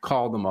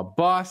 called them a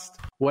bust,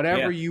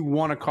 whatever you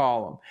want to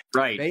call them.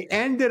 Right. They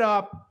ended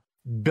up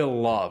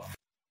beloved.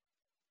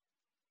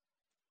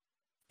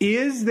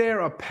 Is there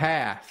a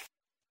path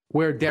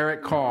where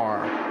Derek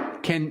Carr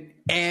can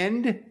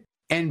end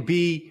and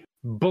be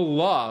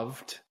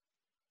beloved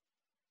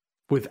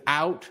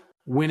without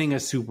winning a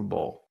Super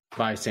Bowl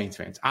by Saints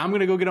fans? I'm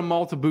going to go get a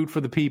Malta boot for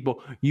the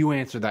people. You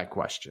answer that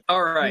question.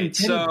 All right.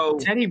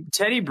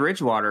 Teddy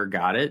Bridgewater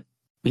got it.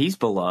 He's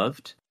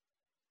beloved.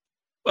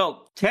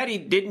 Well,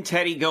 didn't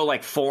Teddy go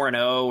like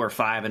 4-0 or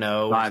 5-0?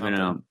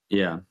 5-0.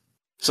 Yeah.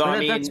 So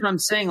but that's what I'm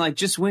saying. Like,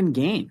 just win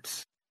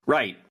games.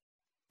 Right.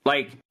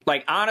 Like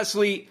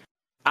honestly,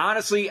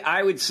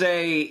 I would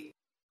say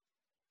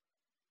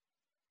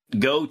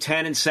go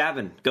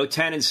 10-7. Go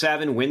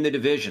 10-7. Win the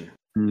division.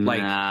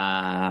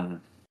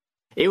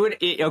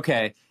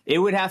 It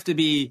would have to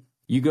be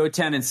you go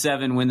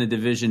 10-7, win the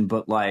division,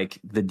 but like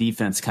the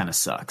defense kind of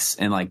sucks,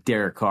 and like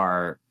Derek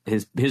Carr,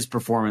 his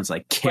performance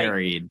like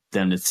carried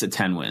them to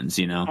 10 wins.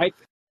 You know,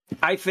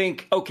 I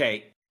think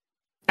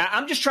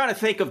I'm just trying to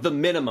think of the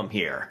minimum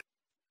here.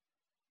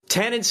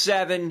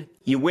 10-7,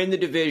 you win the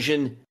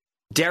division.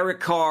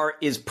 Derek Carr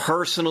is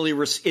personally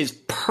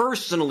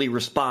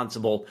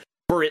responsible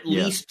for at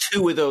least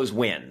 2 of those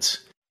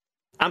wins.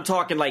 I'm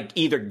talking like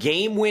either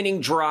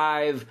game-winning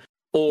drive.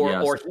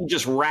 Or he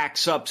just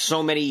racks up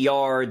so many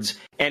yards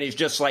and is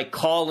just like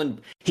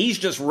he's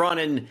just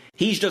running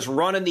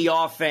the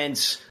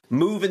offense,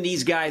 moving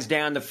these guys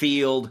down the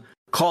field,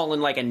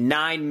 calling like a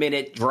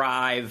 9-minute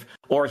drive,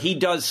 or he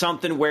does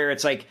something where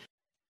it's like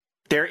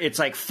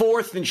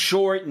 4th and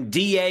short and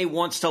DA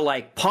wants to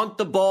like punt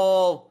the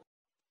ball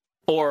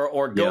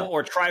or go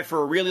or try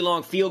for a really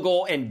long field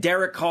goal, and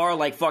Derek Carr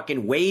like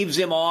fucking waves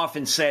him off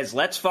and says,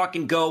 "Let's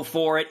fucking go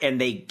for it," and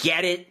they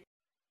get it.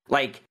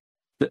 Like,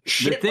 The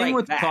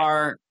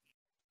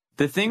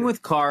thing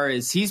with Carr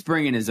is he's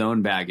bringing his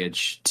own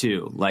baggage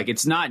too. Like,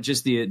 it's not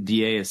just the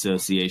DA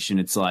association.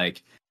 It's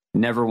like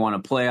never won a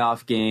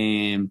playoff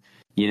game.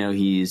 You know,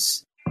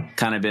 he's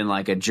kind of been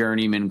like a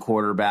journeyman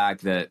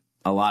quarterback that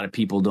a lot of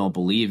people don't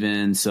believe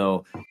in.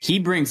 So he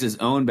brings his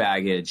own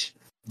baggage.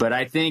 But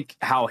I think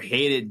how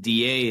hated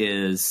DA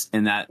is,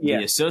 and that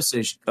the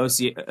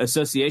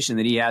association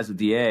that he has with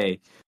DA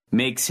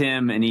makes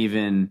him an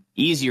even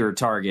easier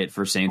target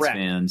for Saints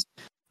fans.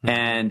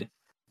 And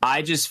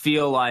I just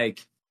feel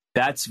like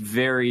that's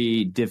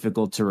very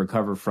difficult to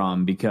recover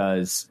from,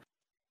 because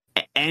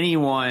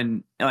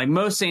anyone, like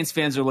most Saints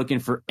fans, are looking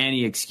for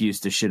any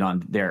excuse to shit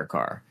on Derek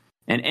Carr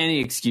and any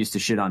excuse to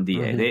shit on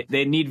DA.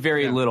 They need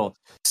very little.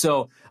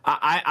 So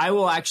I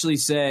will actually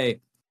say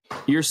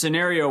your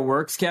scenario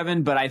works,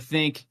 Kevin, but I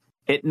think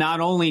it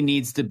not only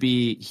needs to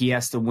be he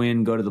has to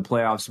win, go to the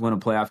playoffs, win a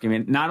playoff game.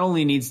 It not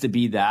only needs to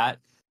be that,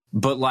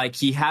 but like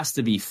he has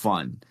to be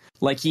fun.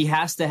 Like he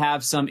has to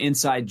have some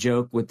inside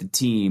joke with the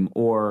team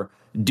or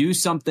do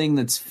something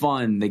that's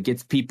fun that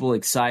gets people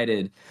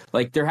excited.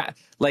 Like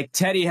like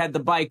Teddy had the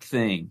bike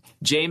thing.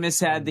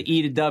 Jameis had the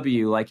E to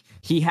W. Like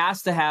he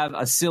has to have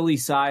a silly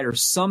side or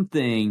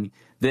something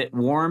that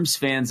warms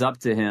fans up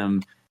to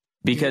him,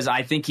 because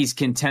I think he's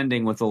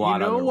contending with a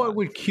lot of what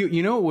would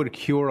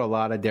cure a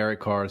lot of Derek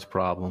Carr's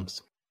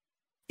problems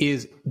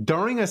is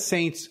during a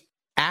Saints,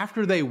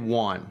 after they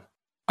won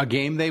a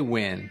game they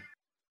win,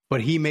 but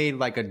he made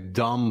like a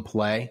dumb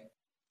play.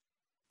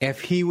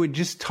 If he would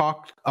just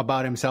talk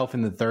about himself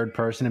in the third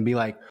person and be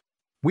like,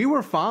 we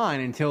were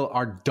fine until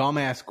our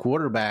dumbass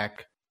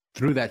quarterback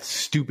threw that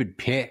stupid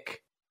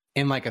pick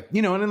in like a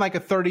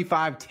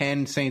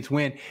 35-10 Saints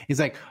win. He's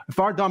like, if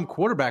our dumb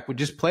quarterback would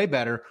just play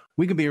better,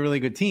 we could be a really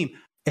good team.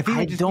 If he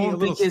would just be a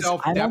little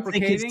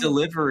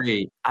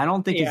self-deprecating. I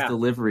don't think his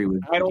delivery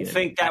would be I don't good.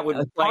 think that would.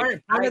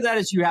 Part of that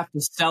is you have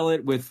to sell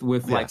it with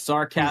like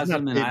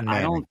sarcasm, and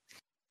I don't.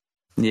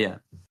 Yeah.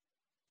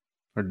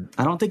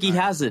 I don't think he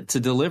has it to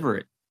deliver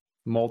it.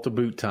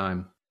 Multi-boot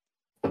time.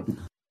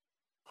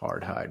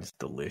 Hardhide is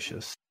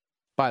delicious.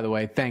 By the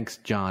way, thanks,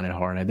 John at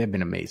Hardhide. They've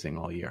been amazing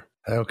all year.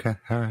 Okay,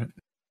 all right.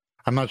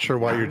 I'm not sure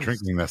why you're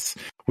drinking this.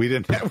 We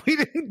didn't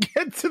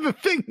get to the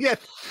thing yet.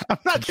 I'm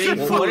not sure.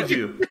 What did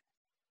you?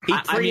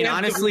 I mean,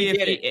 honestly,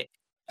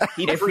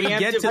 if we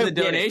get to the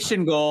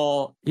donation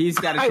goal, he's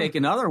got to take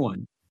another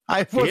one.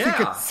 I wasn't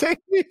going to say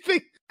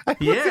anything. I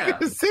wasn't going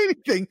to say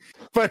anything,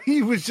 but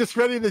he was just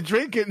ready to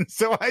drink it, and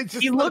so I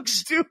just. He looks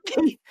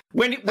stupid.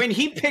 When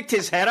he picked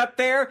his head up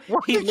there,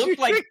 he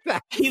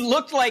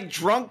looked like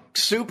drunk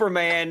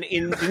Superman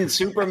in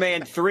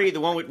Superman 3,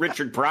 the one with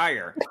Richard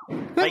Pryor.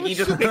 Like he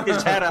just picked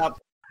his head up.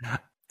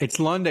 It's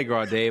Lundy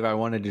Gras, Dave. I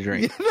wanted to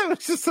drink. Yeah, that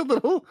was just a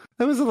little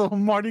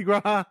Mardi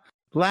Gras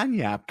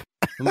lanyap.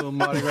 A little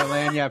Mardi Gras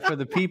lanyap for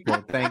the people.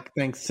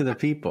 Thanks to the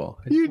people.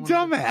 You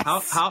dumbass.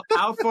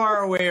 How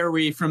far away are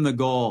we from the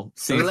goal?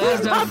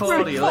 Less than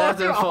 40.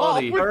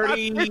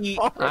 30.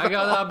 I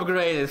got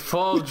upgraded.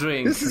 4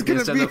 drinks. This is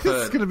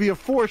gonna be a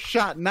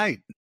 4-shot night.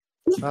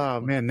 Oh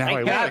man, now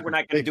Thank God we're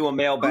not going to do a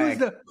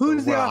mailbag.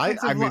 Who's the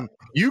offensive I mean,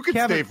 you could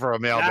stay for a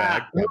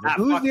mailbag.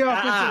 Who's the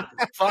offensive?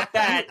 Fuck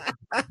that.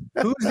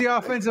 Who's the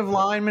offensive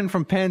lineman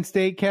from Penn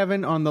State,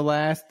 Kevin? On the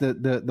last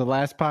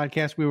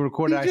podcast we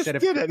recorded, I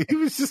said he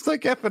was just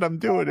like, "F it, I'm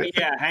doing it."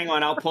 Yeah, hang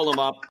on, I'll pull him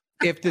up.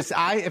 If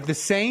the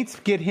Saints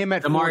get him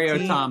at Mario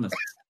 14, Thomas.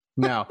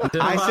 No,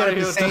 I said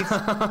if the Saints,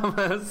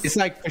 it's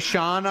like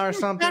Fashana or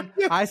something.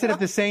 I said if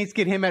the Saints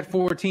get him at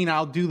 14,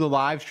 I'll do the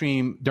live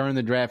stream during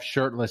the draft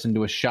shirtless and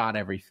do a shot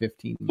every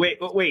 15 minutes.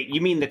 Wait, you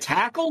mean the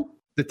tackle?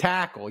 The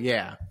tackle,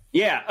 yeah.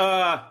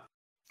 Yeah,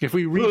 if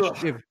we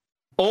reach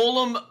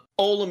Olam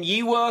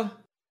Yiwa,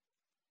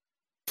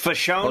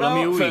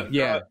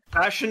 Fashano,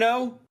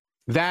 Fashano,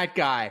 that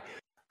guy.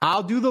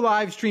 I'll do the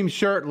live stream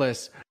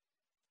shirtless.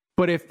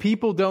 But if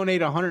people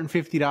donate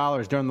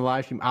 $150 during the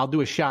live stream, I'll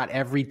do a shot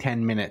every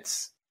 10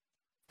 minutes.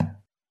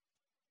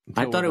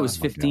 I thought it was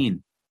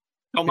 15.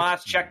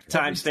 Tomas, check the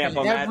timestamp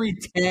on that. Every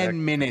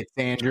 10 minutes,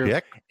 Andrew.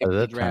 Check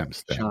the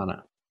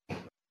timestamp.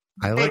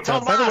 I like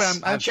Tomas, by the way,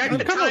 check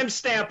the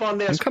timestamp on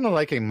this. I'm kind of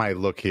liking my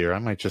look here. I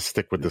might just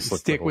stick with this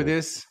look. Stick with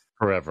this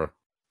forever.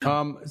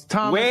 Tom,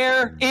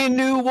 where in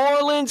New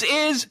Orleans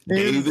is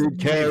David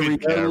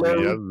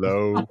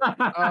Carriello?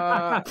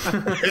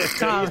 Is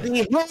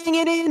he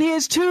hanging in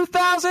his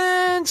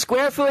 2,000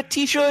 square foot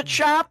t-shirt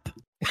shop?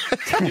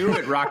 Do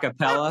it,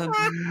 Rockapella.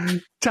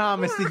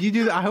 Thomas, did you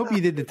do that? I hope you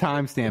did the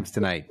timestamps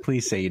tonight.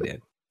 Please say you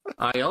did.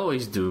 I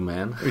always do,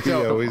 man.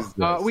 So,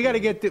 we got to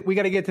get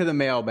to the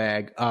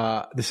mailbag.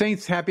 The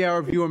Saints Happy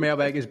Hour viewer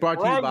mailbag is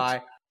brought to you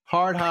by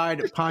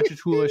Hardhide,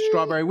 Ponchatoula,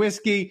 Strawberry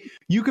Whiskey.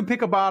 You can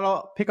pick up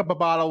a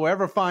bottle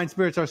wherever fine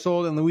spirits are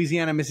sold in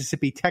Louisiana,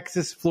 Mississippi,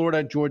 Texas,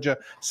 Florida, Georgia,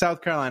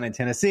 South Carolina, and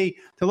Tennessee.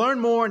 To learn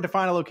more and to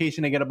find a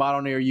location to get a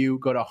bottle near you,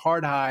 go to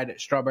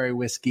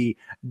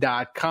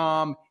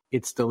hardhidestrawberrywhiskey.com.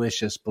 It's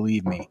delicious,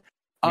 believe me.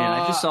 Man,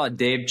 I just saw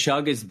Dave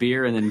chug his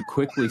beer and then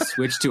quickly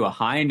switch to a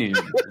high noon.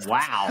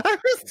 Wow.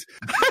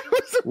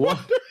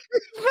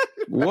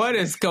 What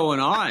is going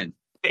on?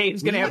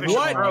 Dave's going to have a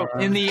stroke.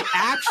 In the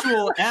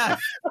actual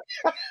F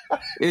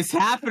is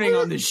happening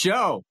on the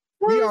show?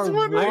 We are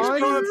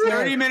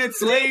 30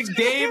 minutes late.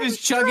 Dave is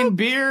chugging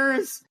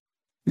beers.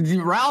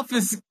 Ralph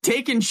is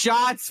taking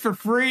shots for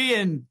free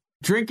and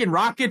drinking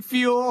rocket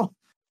fuel.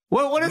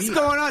 What is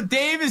going on?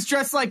 Dave is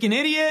dressed like an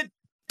idiot,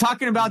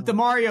 talking about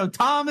DeMario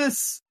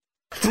Thomas.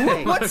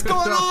 What's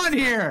going on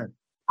here?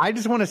 I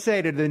just want to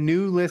say to the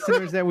new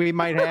listeners that we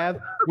might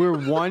have, we're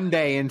 1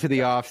 day into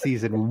the off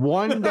season.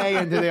 1 day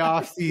into the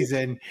off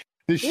season,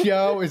 the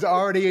show is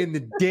already in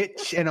the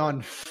ditch and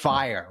on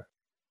fire.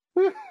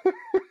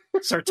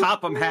 Sir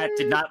Topham Hatt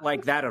did not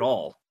like that at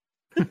all.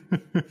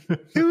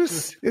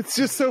 It's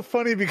just so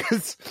funny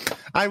because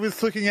I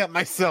was looking at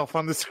myself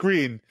on the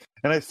screen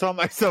and I saw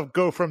myself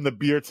go from the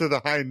beer to the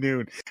high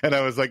noon, and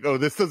I was like, "Oh,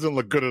 this doesn't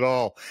look good at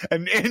all."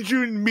 And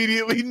Andrew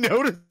immediately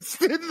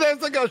noticed it, and I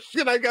was like, "Oh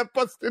shit, I got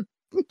busted."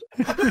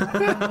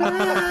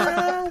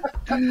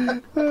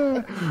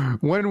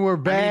 When we're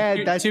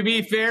bad, that's... To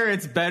be fair,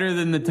 it's better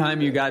than the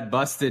time you got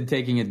busted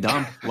taking a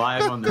dump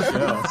live on the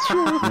show.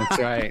 That's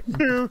right.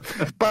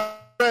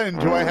 But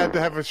friend who I had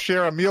to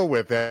share a meal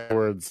with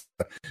afterwards.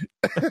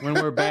 When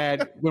we're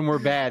bad,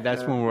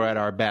 that's when we're at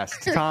our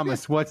best.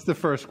 Thomas, what's the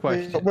first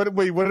question? What did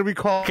we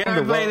call? Can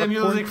I play the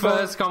music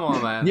first? Come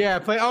on, man. Yeah,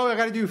 play. Oh, I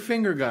got to do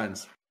finger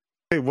guns.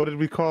 Hey, what did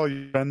we call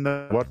you? And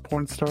the what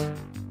porn star?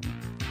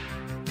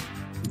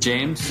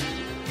 James,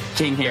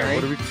 King Harry.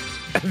 What do we?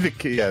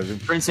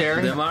 Prince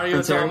Harry. The Mario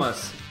Prince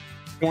Thomas. Harry.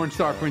 Porn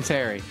star Prince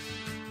Harry.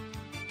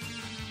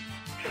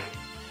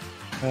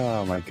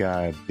 Oh my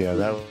God! Yeah,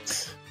 that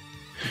was.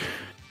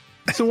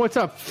 So what's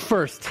up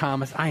first,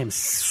 Thomas? I am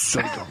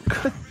so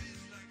drunk.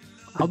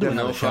 I'll do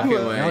another shot.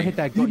 fucking way. Y'all hit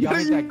that goal. Y'all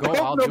hit that goal.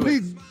 I'll do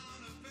it.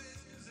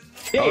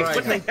 Dave,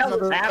 what the hell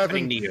is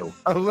happening to you?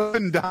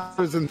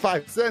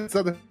 $11.05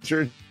 on the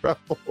insurance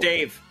trouble.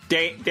 Dave,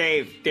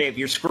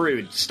 you're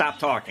screwed. Stop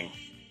talking.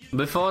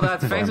 Before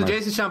that, thanks to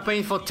Jason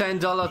Champagne for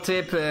 $10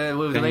 tip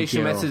with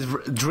donation message.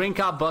 Drink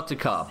our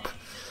buttercup.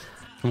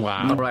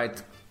 Wow. All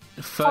right.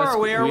 First, How far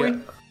away are we?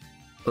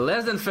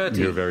 Less than 30.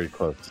 You're very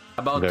close.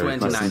 About very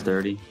 29. Less than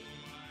 30.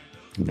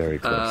 Very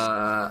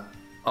close.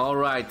 All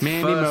right.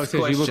 Mandy Mo says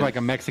question. you look like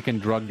a Mexican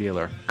drug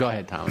dealer. Go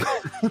ahead, Thomas.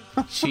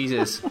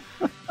 Jesus.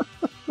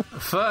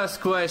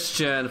 First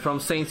question from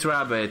Saints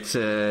Rabbit.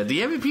 The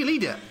MVP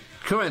leader,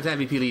 current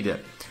MVP leader.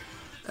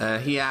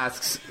 He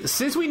asks,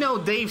 since we know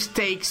Dave's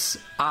takes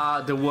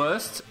are the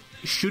worst,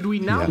 should we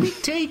now be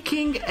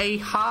taking a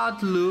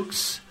hard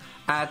looks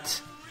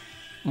at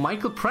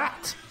Michael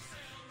Pratt?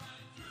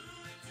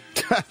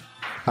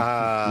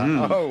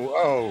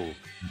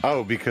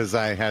 Because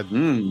I had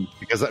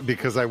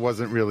because I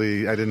wasn't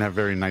really, I didn't have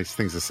very nice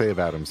things to say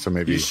about him. So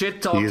maybe you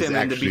shit talked him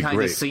in the behind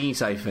the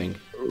scenes, I think.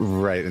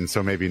 Right, and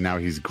so maybe now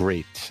he's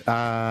great.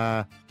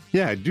 Yeah,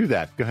 do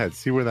that. Go ahead,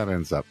 see where that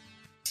ends up.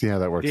 See how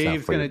that works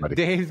out for you, buddy.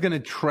 Dave's gonna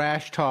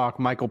trash talk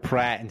Michael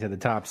Pratt into the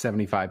top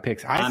 75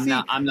 picks. I'm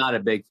not a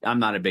big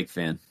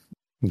fan.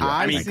 Yeah,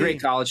 I mean,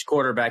 great college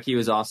quarterback. He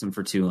was awesome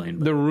for Tulane.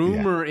 The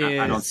rumor is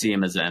I don't see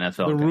him as an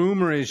NFL. The guy.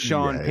 rumor is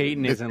Sean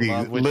Payton is in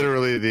love with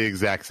literally the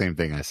exact same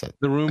thing I said.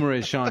 The rumor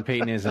is Sean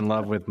Payton is in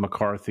love with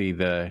McCarthy,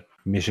 the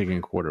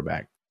Michigan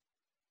quarterback.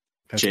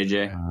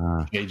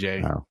 JJ.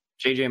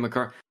 JJ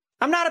McCarthy.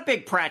 I'm not a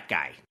big Pratt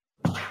guy.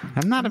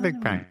 I'm not a big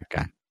Pratt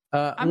guy.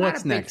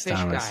 What's next,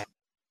 Thomas? Guy.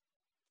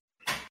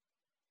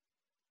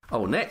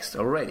 Oh, next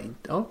already.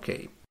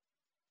 Okay.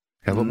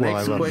 I love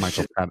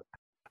Michael Pratt.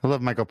 I love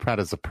Michael Pratt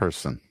as a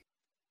person.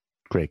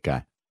 Great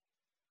guy.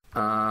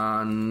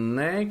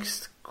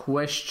 Next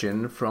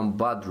question from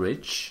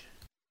Budrich.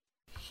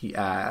 He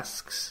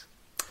asks,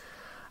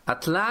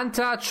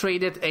 Atlanta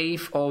traded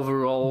 8th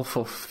overall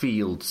for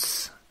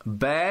Fields.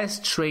 Bears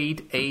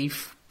trade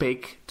 8th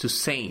pick to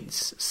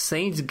Saints.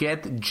 Saints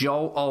get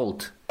Joe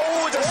Alt.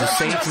 The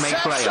Saints make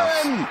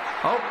playoffs.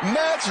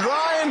 Matt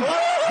Ryan.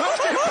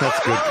 That's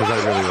good because I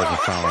really wasn't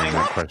following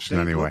that question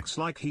anyway. Looks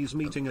like he's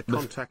meeting a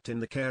contact in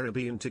the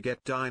Caribbean to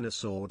get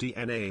dinosaur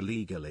DNA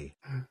legally.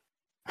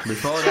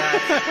 Before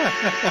that,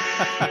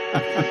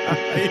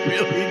 he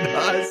really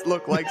does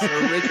look like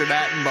Sir Richard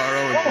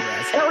Attenborough.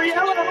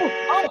 Ariello!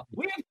 Oh,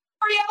 we have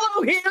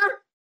Ariello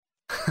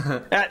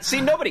here!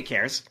 See, nobody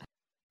cares.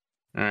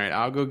 All right,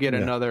 I'll go get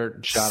another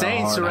shot.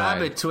 Saints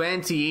Rabbit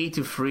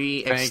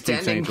 28-3,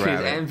 extending his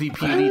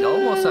MVP lead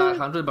almost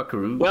 100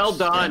 buckaroos. Well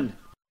done.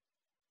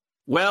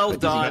 Well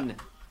done.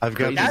 I've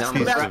got That's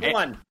the best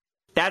one.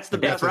 That's the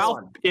best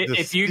one.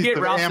 If you get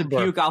Ralph to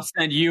puke, I'll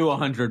send you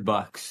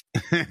 $100.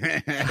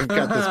 I've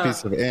got this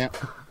piece of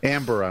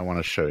amber I want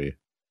to show you.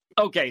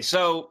 Okay,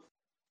 so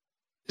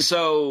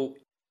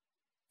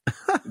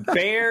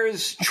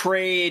Bears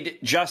trade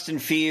Justin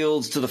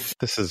Fields to the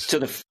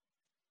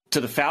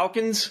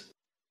Falcons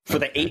for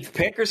the 8th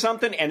pick or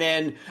something, and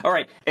then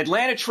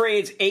Atlanta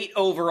trades 8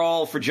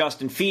 overall for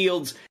Justin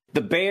Fields.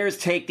 The Bears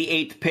take the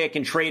 8th pick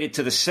and trade it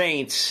to the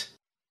Saints.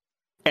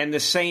 And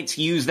the Saints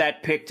use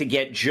that pick to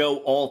get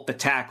Joe Alt, the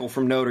tackle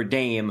from Notre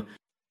Dame.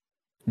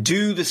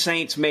 Do the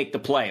Saints make the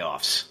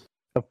playoffs?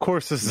 Of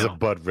course, this is a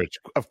Budrich.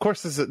 Of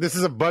course, this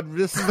is a Bud.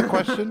 This is the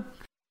question.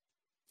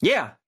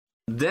 Yeah.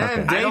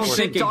 Then I don't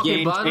think a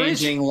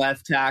game-changing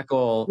left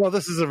tackle. Well,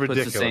 this is a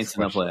ridiculous puts the Saints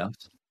in the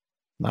playoffs.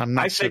 I'm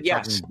not I said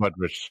yes.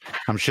 Budrich.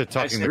 I'm shit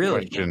talking the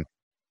really? question,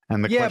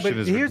 and the question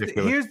is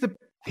ridiculous.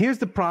 Here's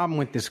the problem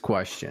with this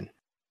question.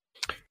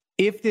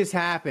 If this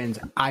happens,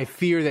 I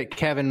fear that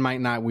Kevin might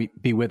not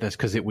be with us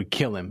because it would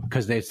kill him.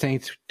 Because the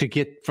Saints, to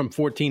get from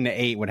 14 to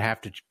 8, would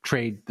have to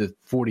trade the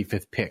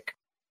 45th pick.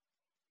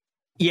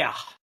 Yeah.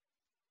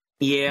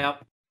 Here's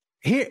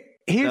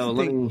the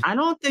thing. I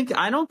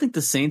don't think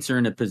the Saints are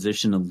in a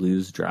position to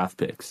lose draft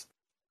picks.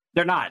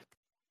 They're not.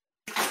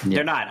 Yeah.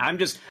 They're not. I'm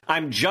just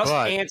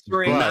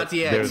answering. Not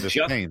yet. They're the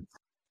Saints.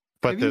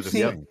 But they're the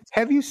Saints.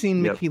 Have you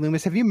seen Mickey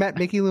Loomis? Have you met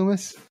Mickey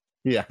Loomis?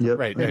 Yeah.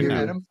 Right. Have you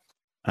met him?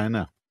 I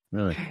know.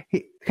 Really?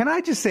 Can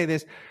I just say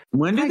this?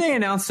 When do they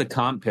announce the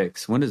comp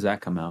picks? When does that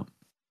come out?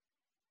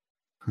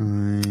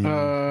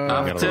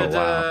 After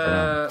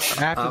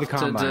the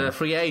combine. the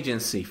free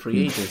agency.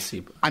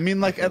 I mean,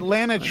 like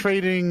Atlanta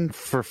trading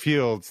for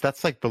Fields,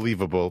 that's like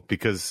believable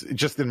because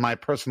just in my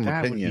personal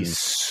That would opinion, be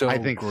so I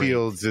think great.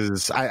 Fields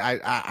is.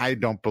 I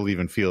don't believe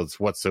in Fields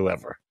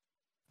whatsoever.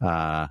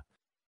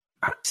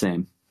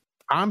 Same.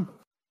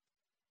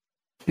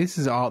 This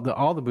is all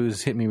the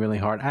booze hit me really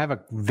hard. I have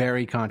a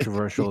very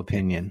controversial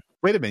opinion.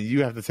 Wait a minute,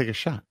 you have to take a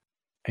shot.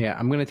 Yeah,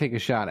 I'm going to take a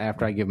shot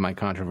after I give my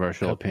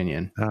controversial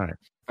opinion. All right.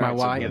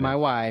 My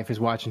wife is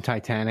watching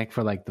Titanic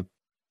for like the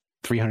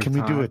 300th Can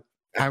we do time.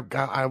 it?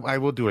 I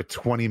will do a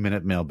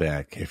 20-minute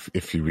mailbag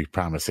if you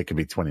promise it could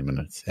be 20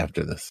 minutes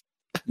after this.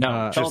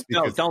 No, don't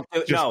do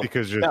it. Just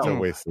because you're so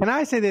wasted. Can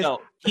I say this? No,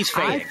 he's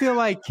I fading. feel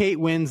like Kate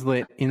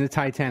Winslet in the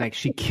Titanic,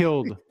 she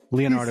killed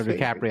Leonardo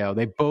DiCaprio.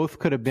 They both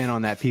could have been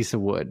on that piece of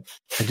wood.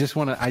 I just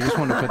want to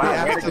put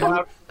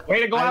that.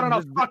 Way to go out on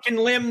a fucking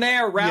limb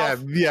there,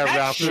 Ralph. Yeah, that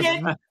Ralph.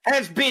 shit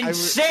has been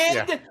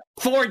said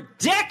for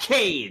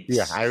decades.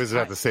 Yeah, I was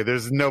about to say,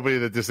 there's nobody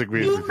that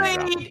disagrees You with you, Ralph.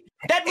 made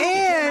that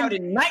movie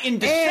came out in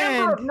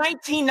December of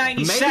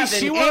 1997. Maybe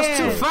she was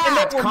too fat. And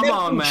they were Come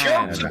on, making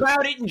man. jokes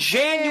about it in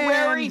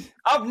January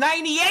of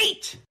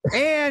 98.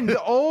 And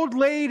the old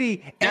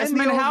lady,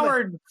 Desmond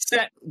Howard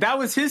said that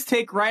was his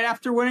take right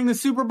after winning the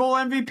Super Bowl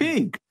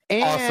MVP.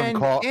 Awesome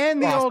call.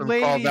 And the awesome old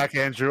lady, callback,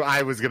 Andrew.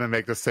 I was going to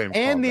make the same.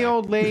 and the callback.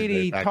 old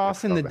lady Back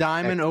tossing the callback.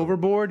 diamond Excellent.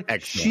 overboard.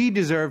 Excellent. She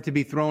deserved to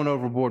be thrown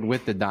overboard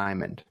with the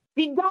diamond.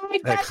 He died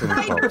that Excellent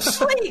night in call. her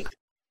sleep.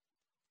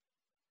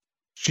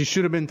 She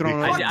should have been thrown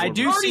overboard. I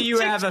do see you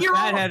have a 36-year-old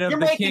fathead of You're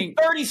the making king.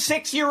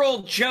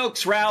 36-year-old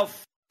jokes,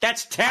 Ralph.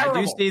 That's terrible.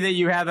 I do see that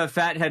you have a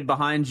fat head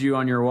behind you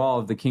on your wall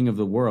of the king of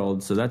the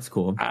world, so that's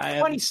cool.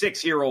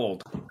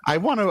 26-year-old. I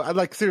want to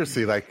like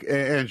seriously, like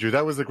Andrew.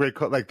 That was a great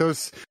call. Like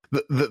those,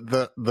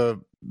 the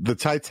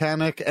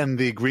Titanic and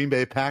the Green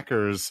Bay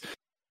Packers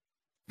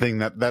thing.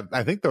 That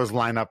I think those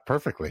line up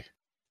perfectly.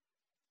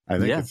 I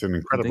think it's an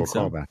incredible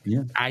callback.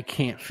 Yeah. I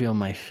can't feel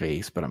my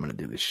face, but I'm going to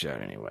do this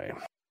shot anyway.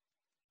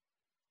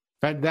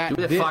 Do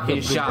the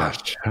fucking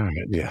shot. All right,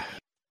 yeah.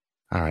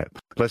 All right.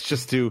 Let's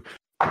just do.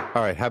 All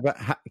right. How about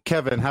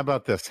Kevin? How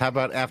about this? How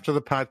about after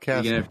the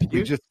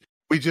podcast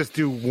we just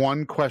do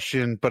one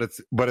question, but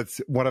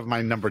it's one of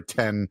my number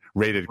 10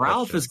 rated.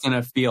 Ralph questions. is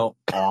going to feel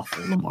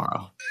awful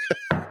tomorrow.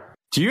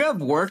 Do you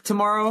have work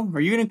tomorrow? Are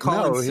you going to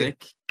call in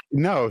sick?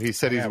 No, he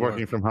said he's Yeah,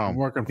 working from home. I'm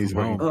working from He's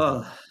home.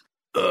 working.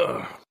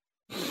 Ugh.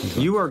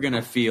 You are going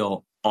to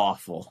feel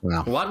awful.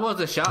 Wow. What was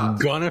the shot?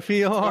 Gonna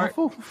feel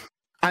awful.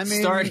 I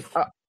mean, Start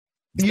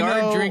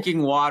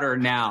drinking water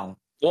now.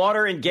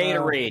 Water and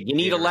Gatorade. You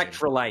need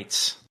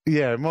electrolytes.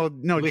 Yeah, well,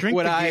 no, drink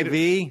Liquid the IV.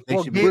 They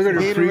Well, should- Ga- we're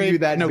gonna Gatorade, preview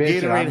that. No,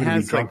 bitch, and I'm Gatorade gonna be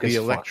has like drunk the as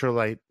fuck.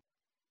 electrolyte.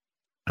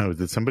 Oh,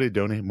 did somebody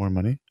donate more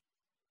money?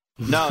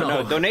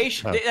 No,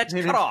 donation. That's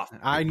cut off.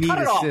 I need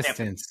Cut it off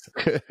assistance.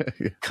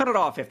 Cut it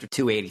off after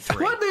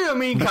 283. What do you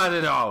mean cut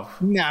it off?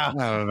 No. I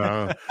don't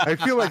know. I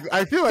feel like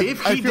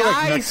If he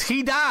dies,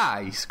 he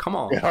dies. Come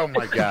on. Oh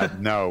my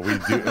God, no, we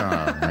do.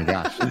 Oh my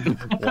gosh,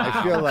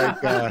 I feel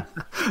like.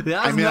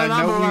 That's I mean, the I know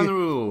number one we-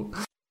 rule.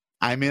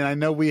 I mean, I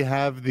know we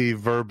have the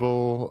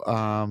verbal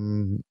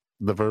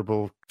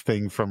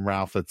thing from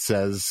Ralph that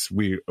says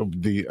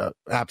the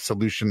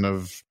absolution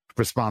of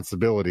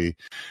responsibility,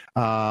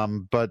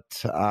 but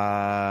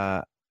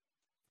yeah,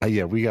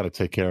 we got to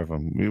take care of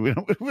him. We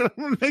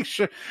don't make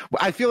sure.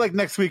 I feel like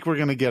next week we're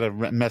going to get a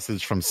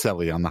message from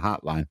Selly on the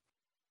hotline.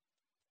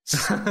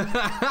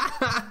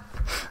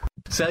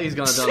 Sally's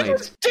gonna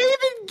donate.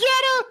 David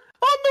Guetta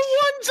on the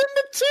ones and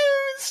the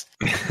twos.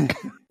 And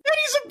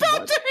he's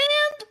about to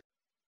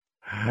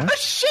hand a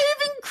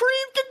shaving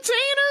cream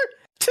container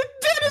to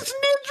Dennis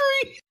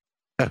Nedry.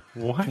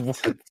 What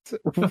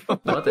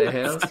the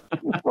hell?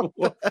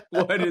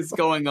 What is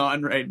going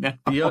on right now?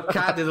 Your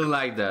cat didn't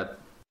like that.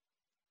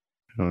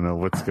 I don't know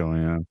what's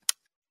going on.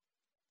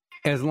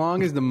 As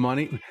long as the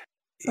money.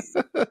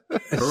 Ralph,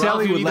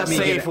 Sally you would need let a me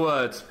get safe it.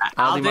 word.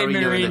 Alde Marino in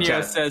the Marino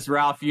chat. says,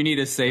 Ralph, you need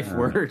a safe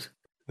word.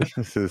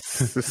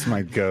 This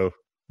might go.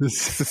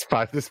 This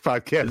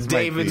podcast.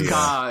 David's might be,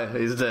 car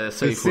is the The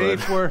safe word.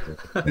 safe word.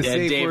 The Yeah,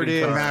 safe David word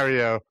is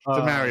Mario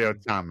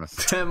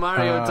Thomas.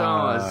 Mario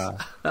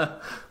Thomas.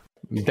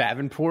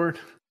 Davenport.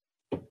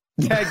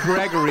 Ted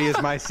Gregory is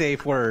my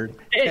safe word.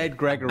 Ted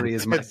Gregory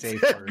is my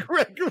safe word.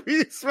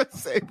 Gregory's my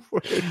safe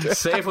word.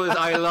 Safe word is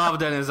I love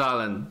Dennis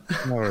Allen.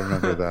 I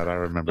remember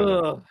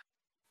that.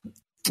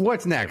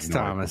 What's next,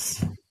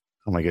 Thomas?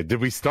 Oh my God!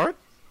 Did we start?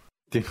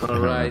 All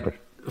right.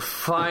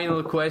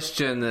 Final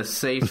question,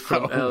 saved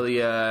from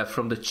earlier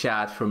from the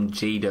chat from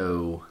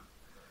Jado.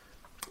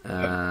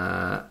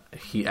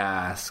 He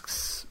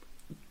asks,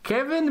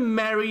 Kevin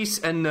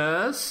marries a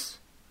nurse,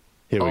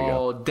 Here we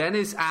go. or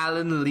Dennis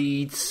Allen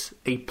leads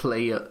a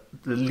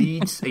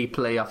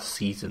playoff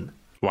season?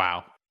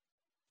 Wow.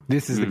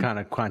 This is the kind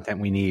of content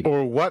we need.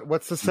 Or what?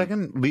 What's the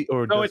second?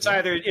 No, it's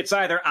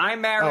either I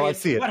marry. Oh, I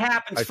see it. What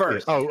happens I see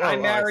first? it. I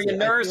marry a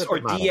nurse, or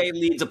bottom. DA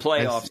leads a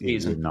playoff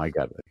season. No, I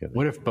got it.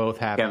 What if both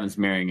happen? Kevin's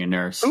marrying a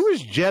nurse. Who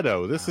is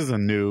Jetto? This is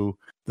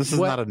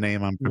not a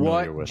name I'm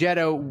familiar with.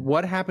 Jetto,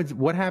 what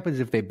happens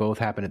if they both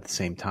happen at the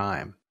same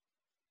time?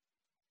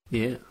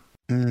 Yeah.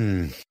 What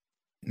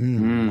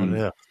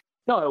if?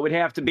 No, it would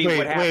have to be. Wait,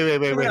 what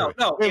happened.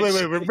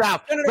 wait,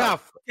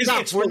 Ralph,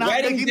 It's we're the not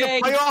wedding making day.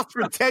 the playoffs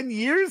for 10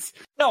 years?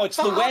 No, it's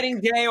the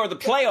wedding day or the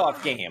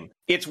playoff game.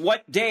 It's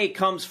what day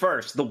comes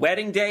first, the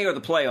wedding day or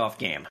the playoff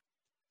game.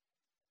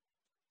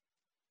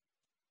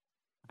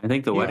 I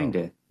think the wedding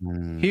day.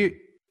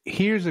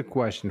 Here's a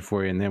question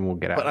for you, and then we'll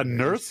get out. But a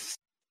nurse?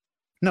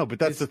 No, but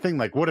that's the thing.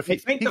 Like, what if I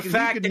think the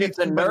fact that it's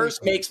a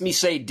nurse makes me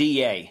say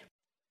DA.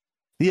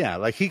 Yeah,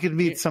 like he could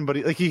meet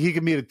somebody, like he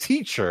could meet a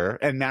teacher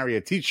and marry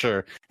a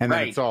teacher, and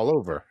then it's all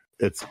over.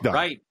 It's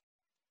done.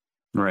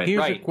 Right.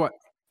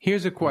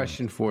 Here's a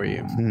question for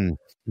you.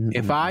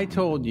 If I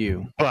told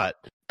you, but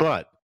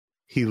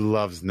he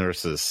loves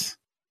nurses.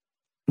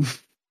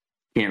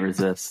 Can't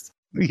resist.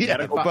 Yeah,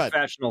 medical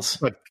professionals.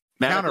 But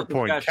Medical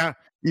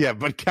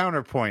counterpoint.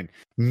 Counterpoint.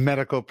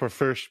 Medical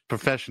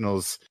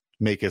professionals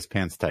make his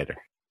pants tighter.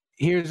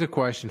 Here's a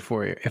question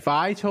for you. If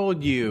I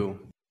told you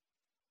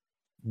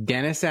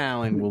Dennis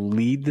Allen will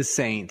lead the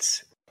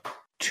Saints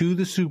to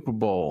the Super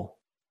Bowl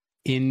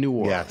in New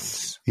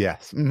Orleans.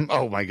 Yes.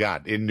 Oh, my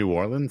God. In New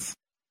Orleans?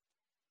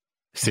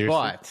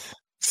 Seriously?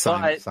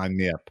 Sign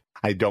me up.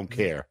 I don't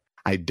care.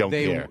 I don't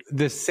care.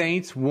 The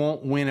Saints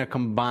won't win a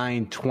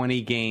combined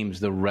 20 games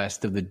the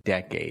rest of the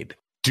decade.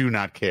 Do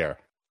not care.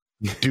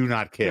 Do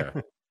not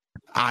care.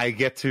 I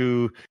get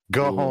to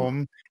go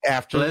home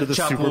after the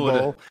Super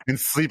Bowl and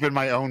sleep in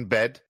my own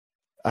bed.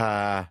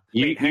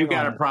 You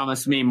got to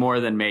promise me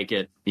more than make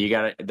it. They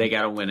got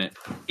to win it.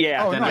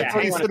 Yeah. Oh, no, I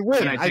thought he said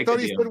win. I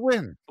thought he said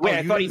win. Wait,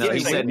 I thought he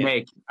said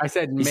make. I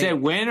said make. You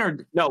said win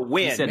or no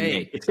win? He said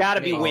make. It's got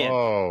to be win.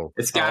 Oh,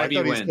 it's got to be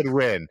win. He said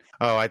win.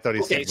 Oh, I thought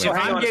he said so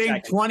win.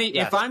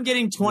 If I'm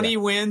getting 20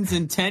 wins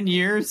in 10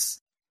 years.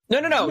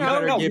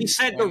 No. He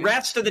said the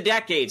rest of the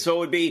decade. So it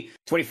would be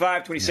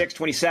 25, 26,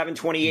 27,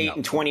 28,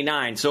 and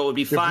 29. So it would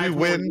be 5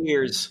 more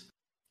years.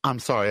 I'm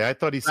sorry. I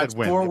thought he said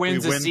win. 4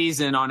 wins a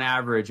season on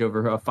average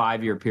over a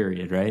 5-year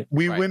period, right?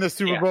 We win a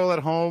Super Bowl at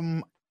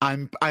home.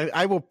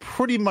 I will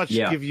pretty much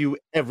give you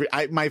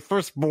my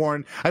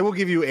firstborn. I will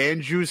give you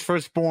Andrew's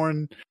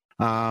firstborn.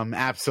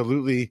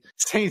 Absolutely.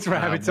 Saints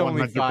Rabbits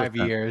only 5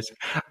 years.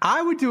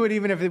 I would do it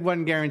even if it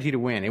wasn't guaranteed to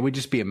win. It would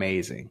just be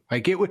amazing.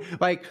 Like it would.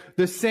 Like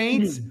the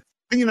Saints.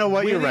 You know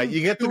what? You're right. You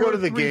get to go to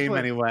the game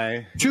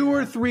anyway. 2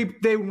 or 3.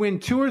 They win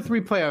 2 or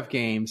 3 playoff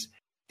games,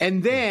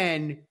 and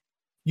then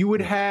you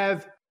would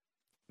have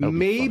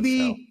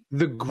maybe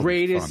the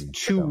greatest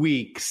 2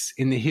 weeks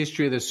in the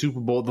history of the Super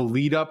Bowl. The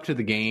lead up to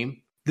the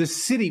game, the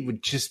city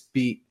would just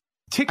be.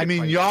 I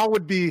mean, y'all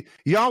would be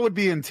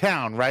in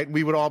town, right?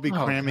 We would all be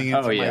cramming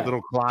into my little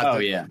closet. Oh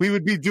yeah, we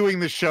would be doing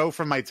the show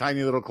from my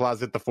tiny little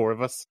closet, the 4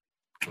 of us.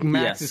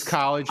 Max's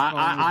college.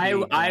 I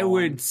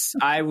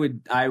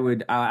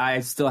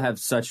still have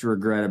such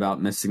regret about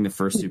missing the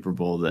first Super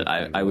Bowl that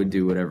I would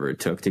do whatever it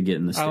took to get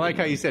in the stadium. I like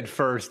how you said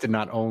first and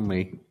not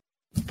only.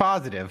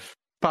 Positive.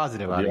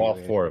 All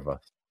 4 of us.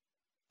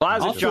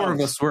 All 4 of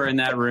us were in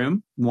that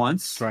room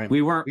once. Right.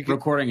 We weren't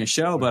recording a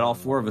show, but all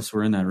 4 of us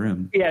were in that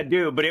room. Yeah,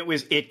 dude, but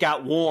it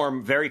got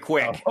warm very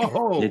quick.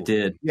 Oh, it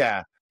did.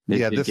 Yeah.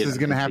 This is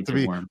going to have to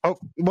be. Warm. Oh,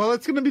 well,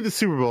 it's going to be the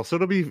Super Bowl, so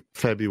it'll be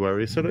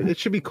February, so it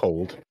should be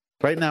cold.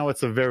 Right now,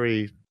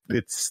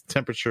 its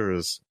temperature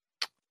is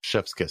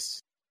chef's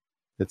kiss.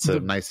 It's a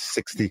nice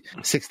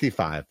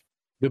 65.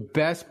 The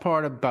best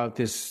part about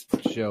this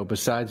show,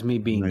 besides me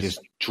being just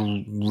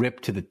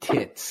ripped to the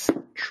tits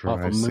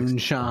off of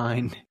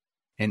moonshine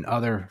and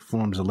other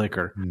forms of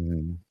liquor,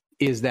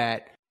 is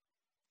that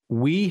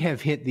we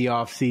have hit the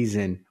off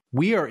season.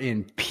 We are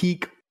in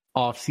peak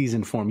off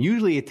season form.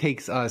 Usually, it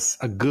takes us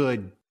a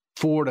good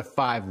 4 to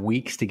 5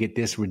 weeks to get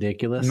this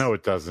ridiculous. No,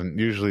 it doesn't.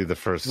 Usually the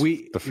first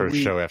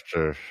show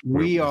after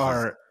we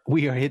are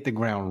hit the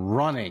ground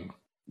running.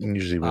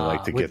 Usually we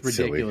like to get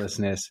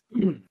ridiculousness.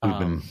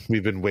 Silly.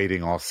 We've been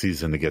waiting all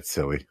season to get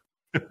silly.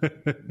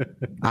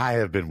 I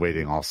have been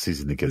waiting all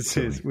season to get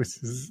silly.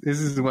 This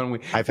is when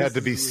I've had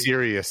to be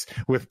serious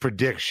with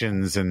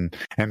predictions and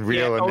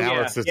real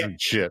analysis and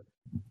shit.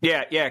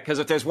 Yeah, because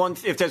if there's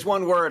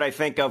one word I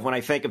think of when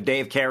I think of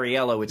Dave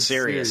Cariello, it's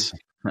serious.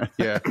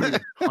 Yeah,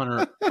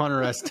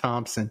 Hunter S.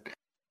 Thompson.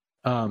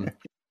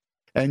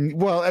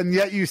 And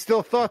yet you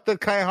still thought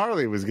that Kai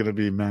Harley was going to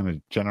be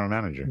general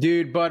manager.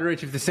 Dude,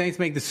 Butterich, if the Saints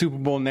make the Super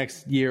Bowl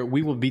next year,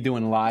 we will be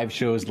doing live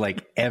shows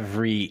like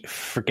every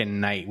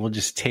freaking night. We'll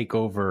just take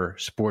over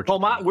sports.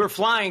 We're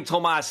flying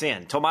Tomas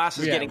in. Tomas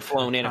is getting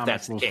flown in. If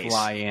that's the case,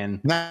 fly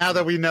in. Now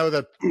that we know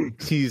that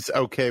he's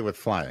okay with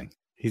flying,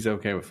 he's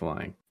okay with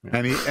flying.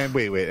 Yeah.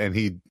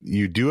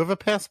 You do have a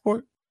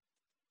passport?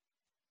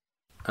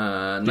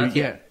 Not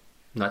yet.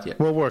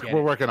 We're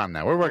working on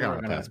that. We're working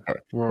on a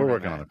passport. We're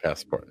working on a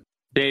passport.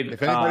 Dave,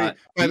 If anybody,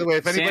 by the way,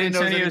 if anybody San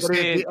knows Antonio anybody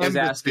State at the is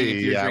asking if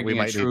embassy, you're we drinking a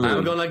might need Truly.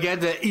 I'm gonna get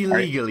there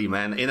illegally,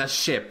 man, in a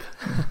ship.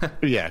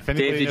 Yeah, if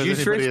anybody Dave, knows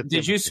anybody at the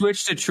did you embassy-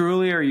 switch to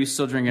Truly, or are you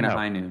still drinking No. a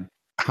High Noon?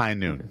 High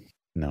Noon?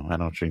 No, I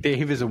don't drink.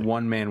 Dave is a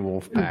one-man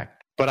wolf pack.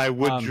 But I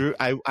would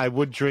I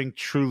would drink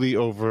Truly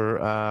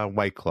over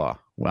White Claw.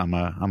 I'm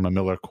a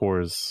Miller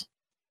Coors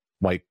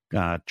White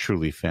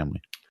Truly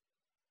family.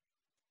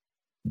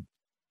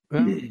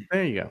 Well,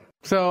 there you go.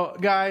 So,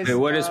 guys, Wait,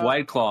 what is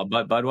White Claw?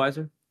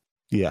 Budweiser?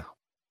 Yeah.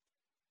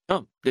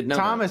 Oh, didn't know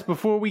Thomas,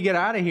 before we get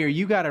out of here,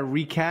 you got to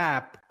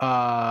recap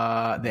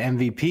the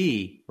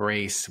MVP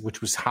race,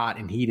 which was hot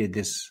and heated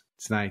this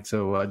tonight.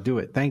 So do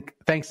it.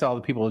 Thanks to all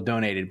the people who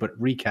donated, but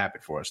recap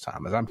it for us,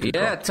 Thomas.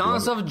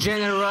 Tons of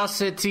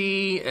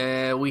generosity.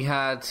 We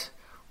had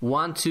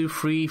 4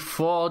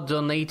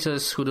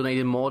 donators who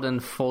donated more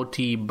than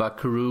 40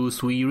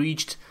 buckaroos. We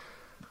reached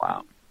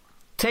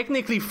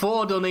technically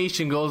 4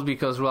 donation goals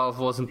because Ralph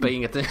wasn't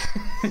paying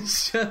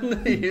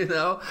attention, you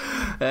know.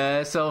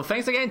 So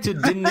thanks again to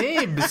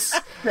Denibs,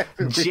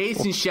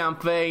 Jason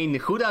Champagne,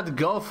 Hudat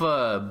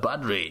Gopher,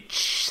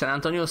 Budrich, San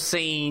Antonio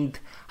Saint,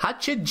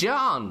 Hatchet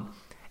John,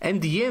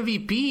 and the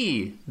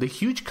MVP, the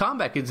huge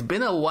comeback. It's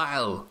been a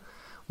while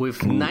with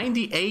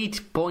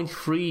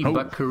 98.3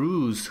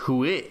 buckaroos,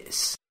 who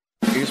is...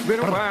 It's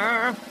been a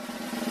while.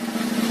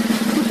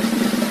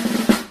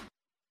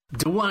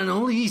 The one and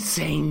only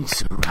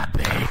Saints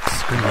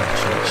Rabbits.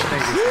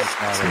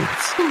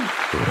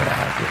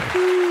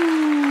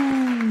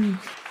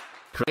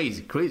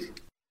 Crazy.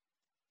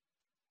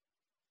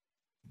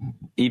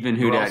 Even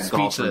who Ralph that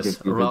golf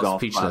speechless.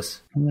 Ralph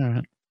speechless.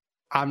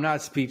 I'm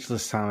not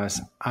speechless, Thomas.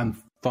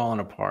 I'm falling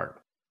apart.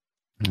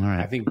 All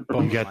right. I think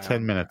you got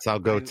 10 minutes. I'll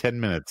go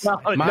 10 minutes.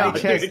 My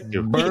chest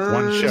burns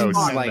One show,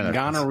 10 like minutes.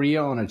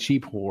 gonorrhea on a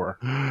cheap whore.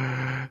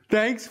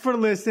 Thanks for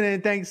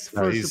listening. Thanks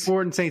for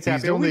supporting Saints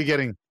Happy.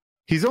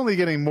 He's only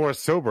getting more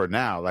sober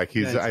now. Like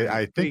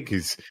I think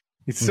he's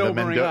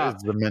sobering up.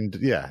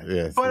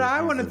 Yeah. But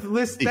I want to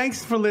listen.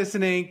 Thanks for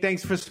listening.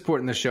 Thanks for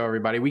supporting the show,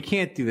 everybody. We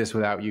can't do this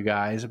without you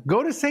guys.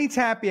 Go to Saints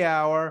Happy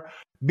Hour,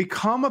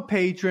 become a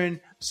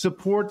patron,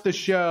 support the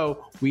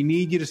show. We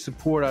need you to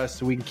support us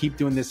so we can keep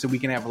doing this, so we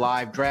can have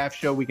live draft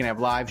show. We can have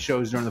live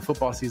shows during the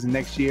football season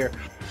next year.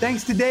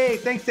 Thanks to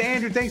Dave. Thanks to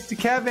Andrew. Thanks to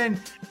Kevin.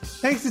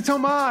 Thanks to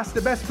Tomas,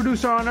 the best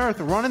producer on earth,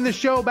 running the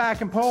show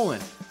back in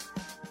Poland.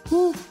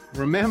 Whew.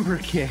 Remember,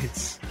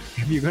 kids,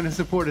 if you're going to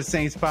support a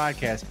Saints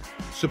podcast,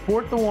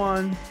 support the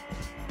one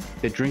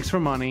that drinks for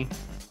money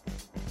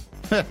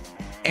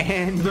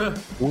and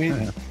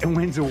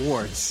wins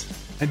awards.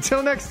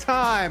 Until next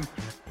time,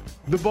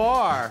 the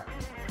bar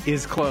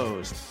is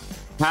closed.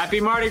 Happy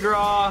Mardi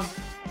Gras!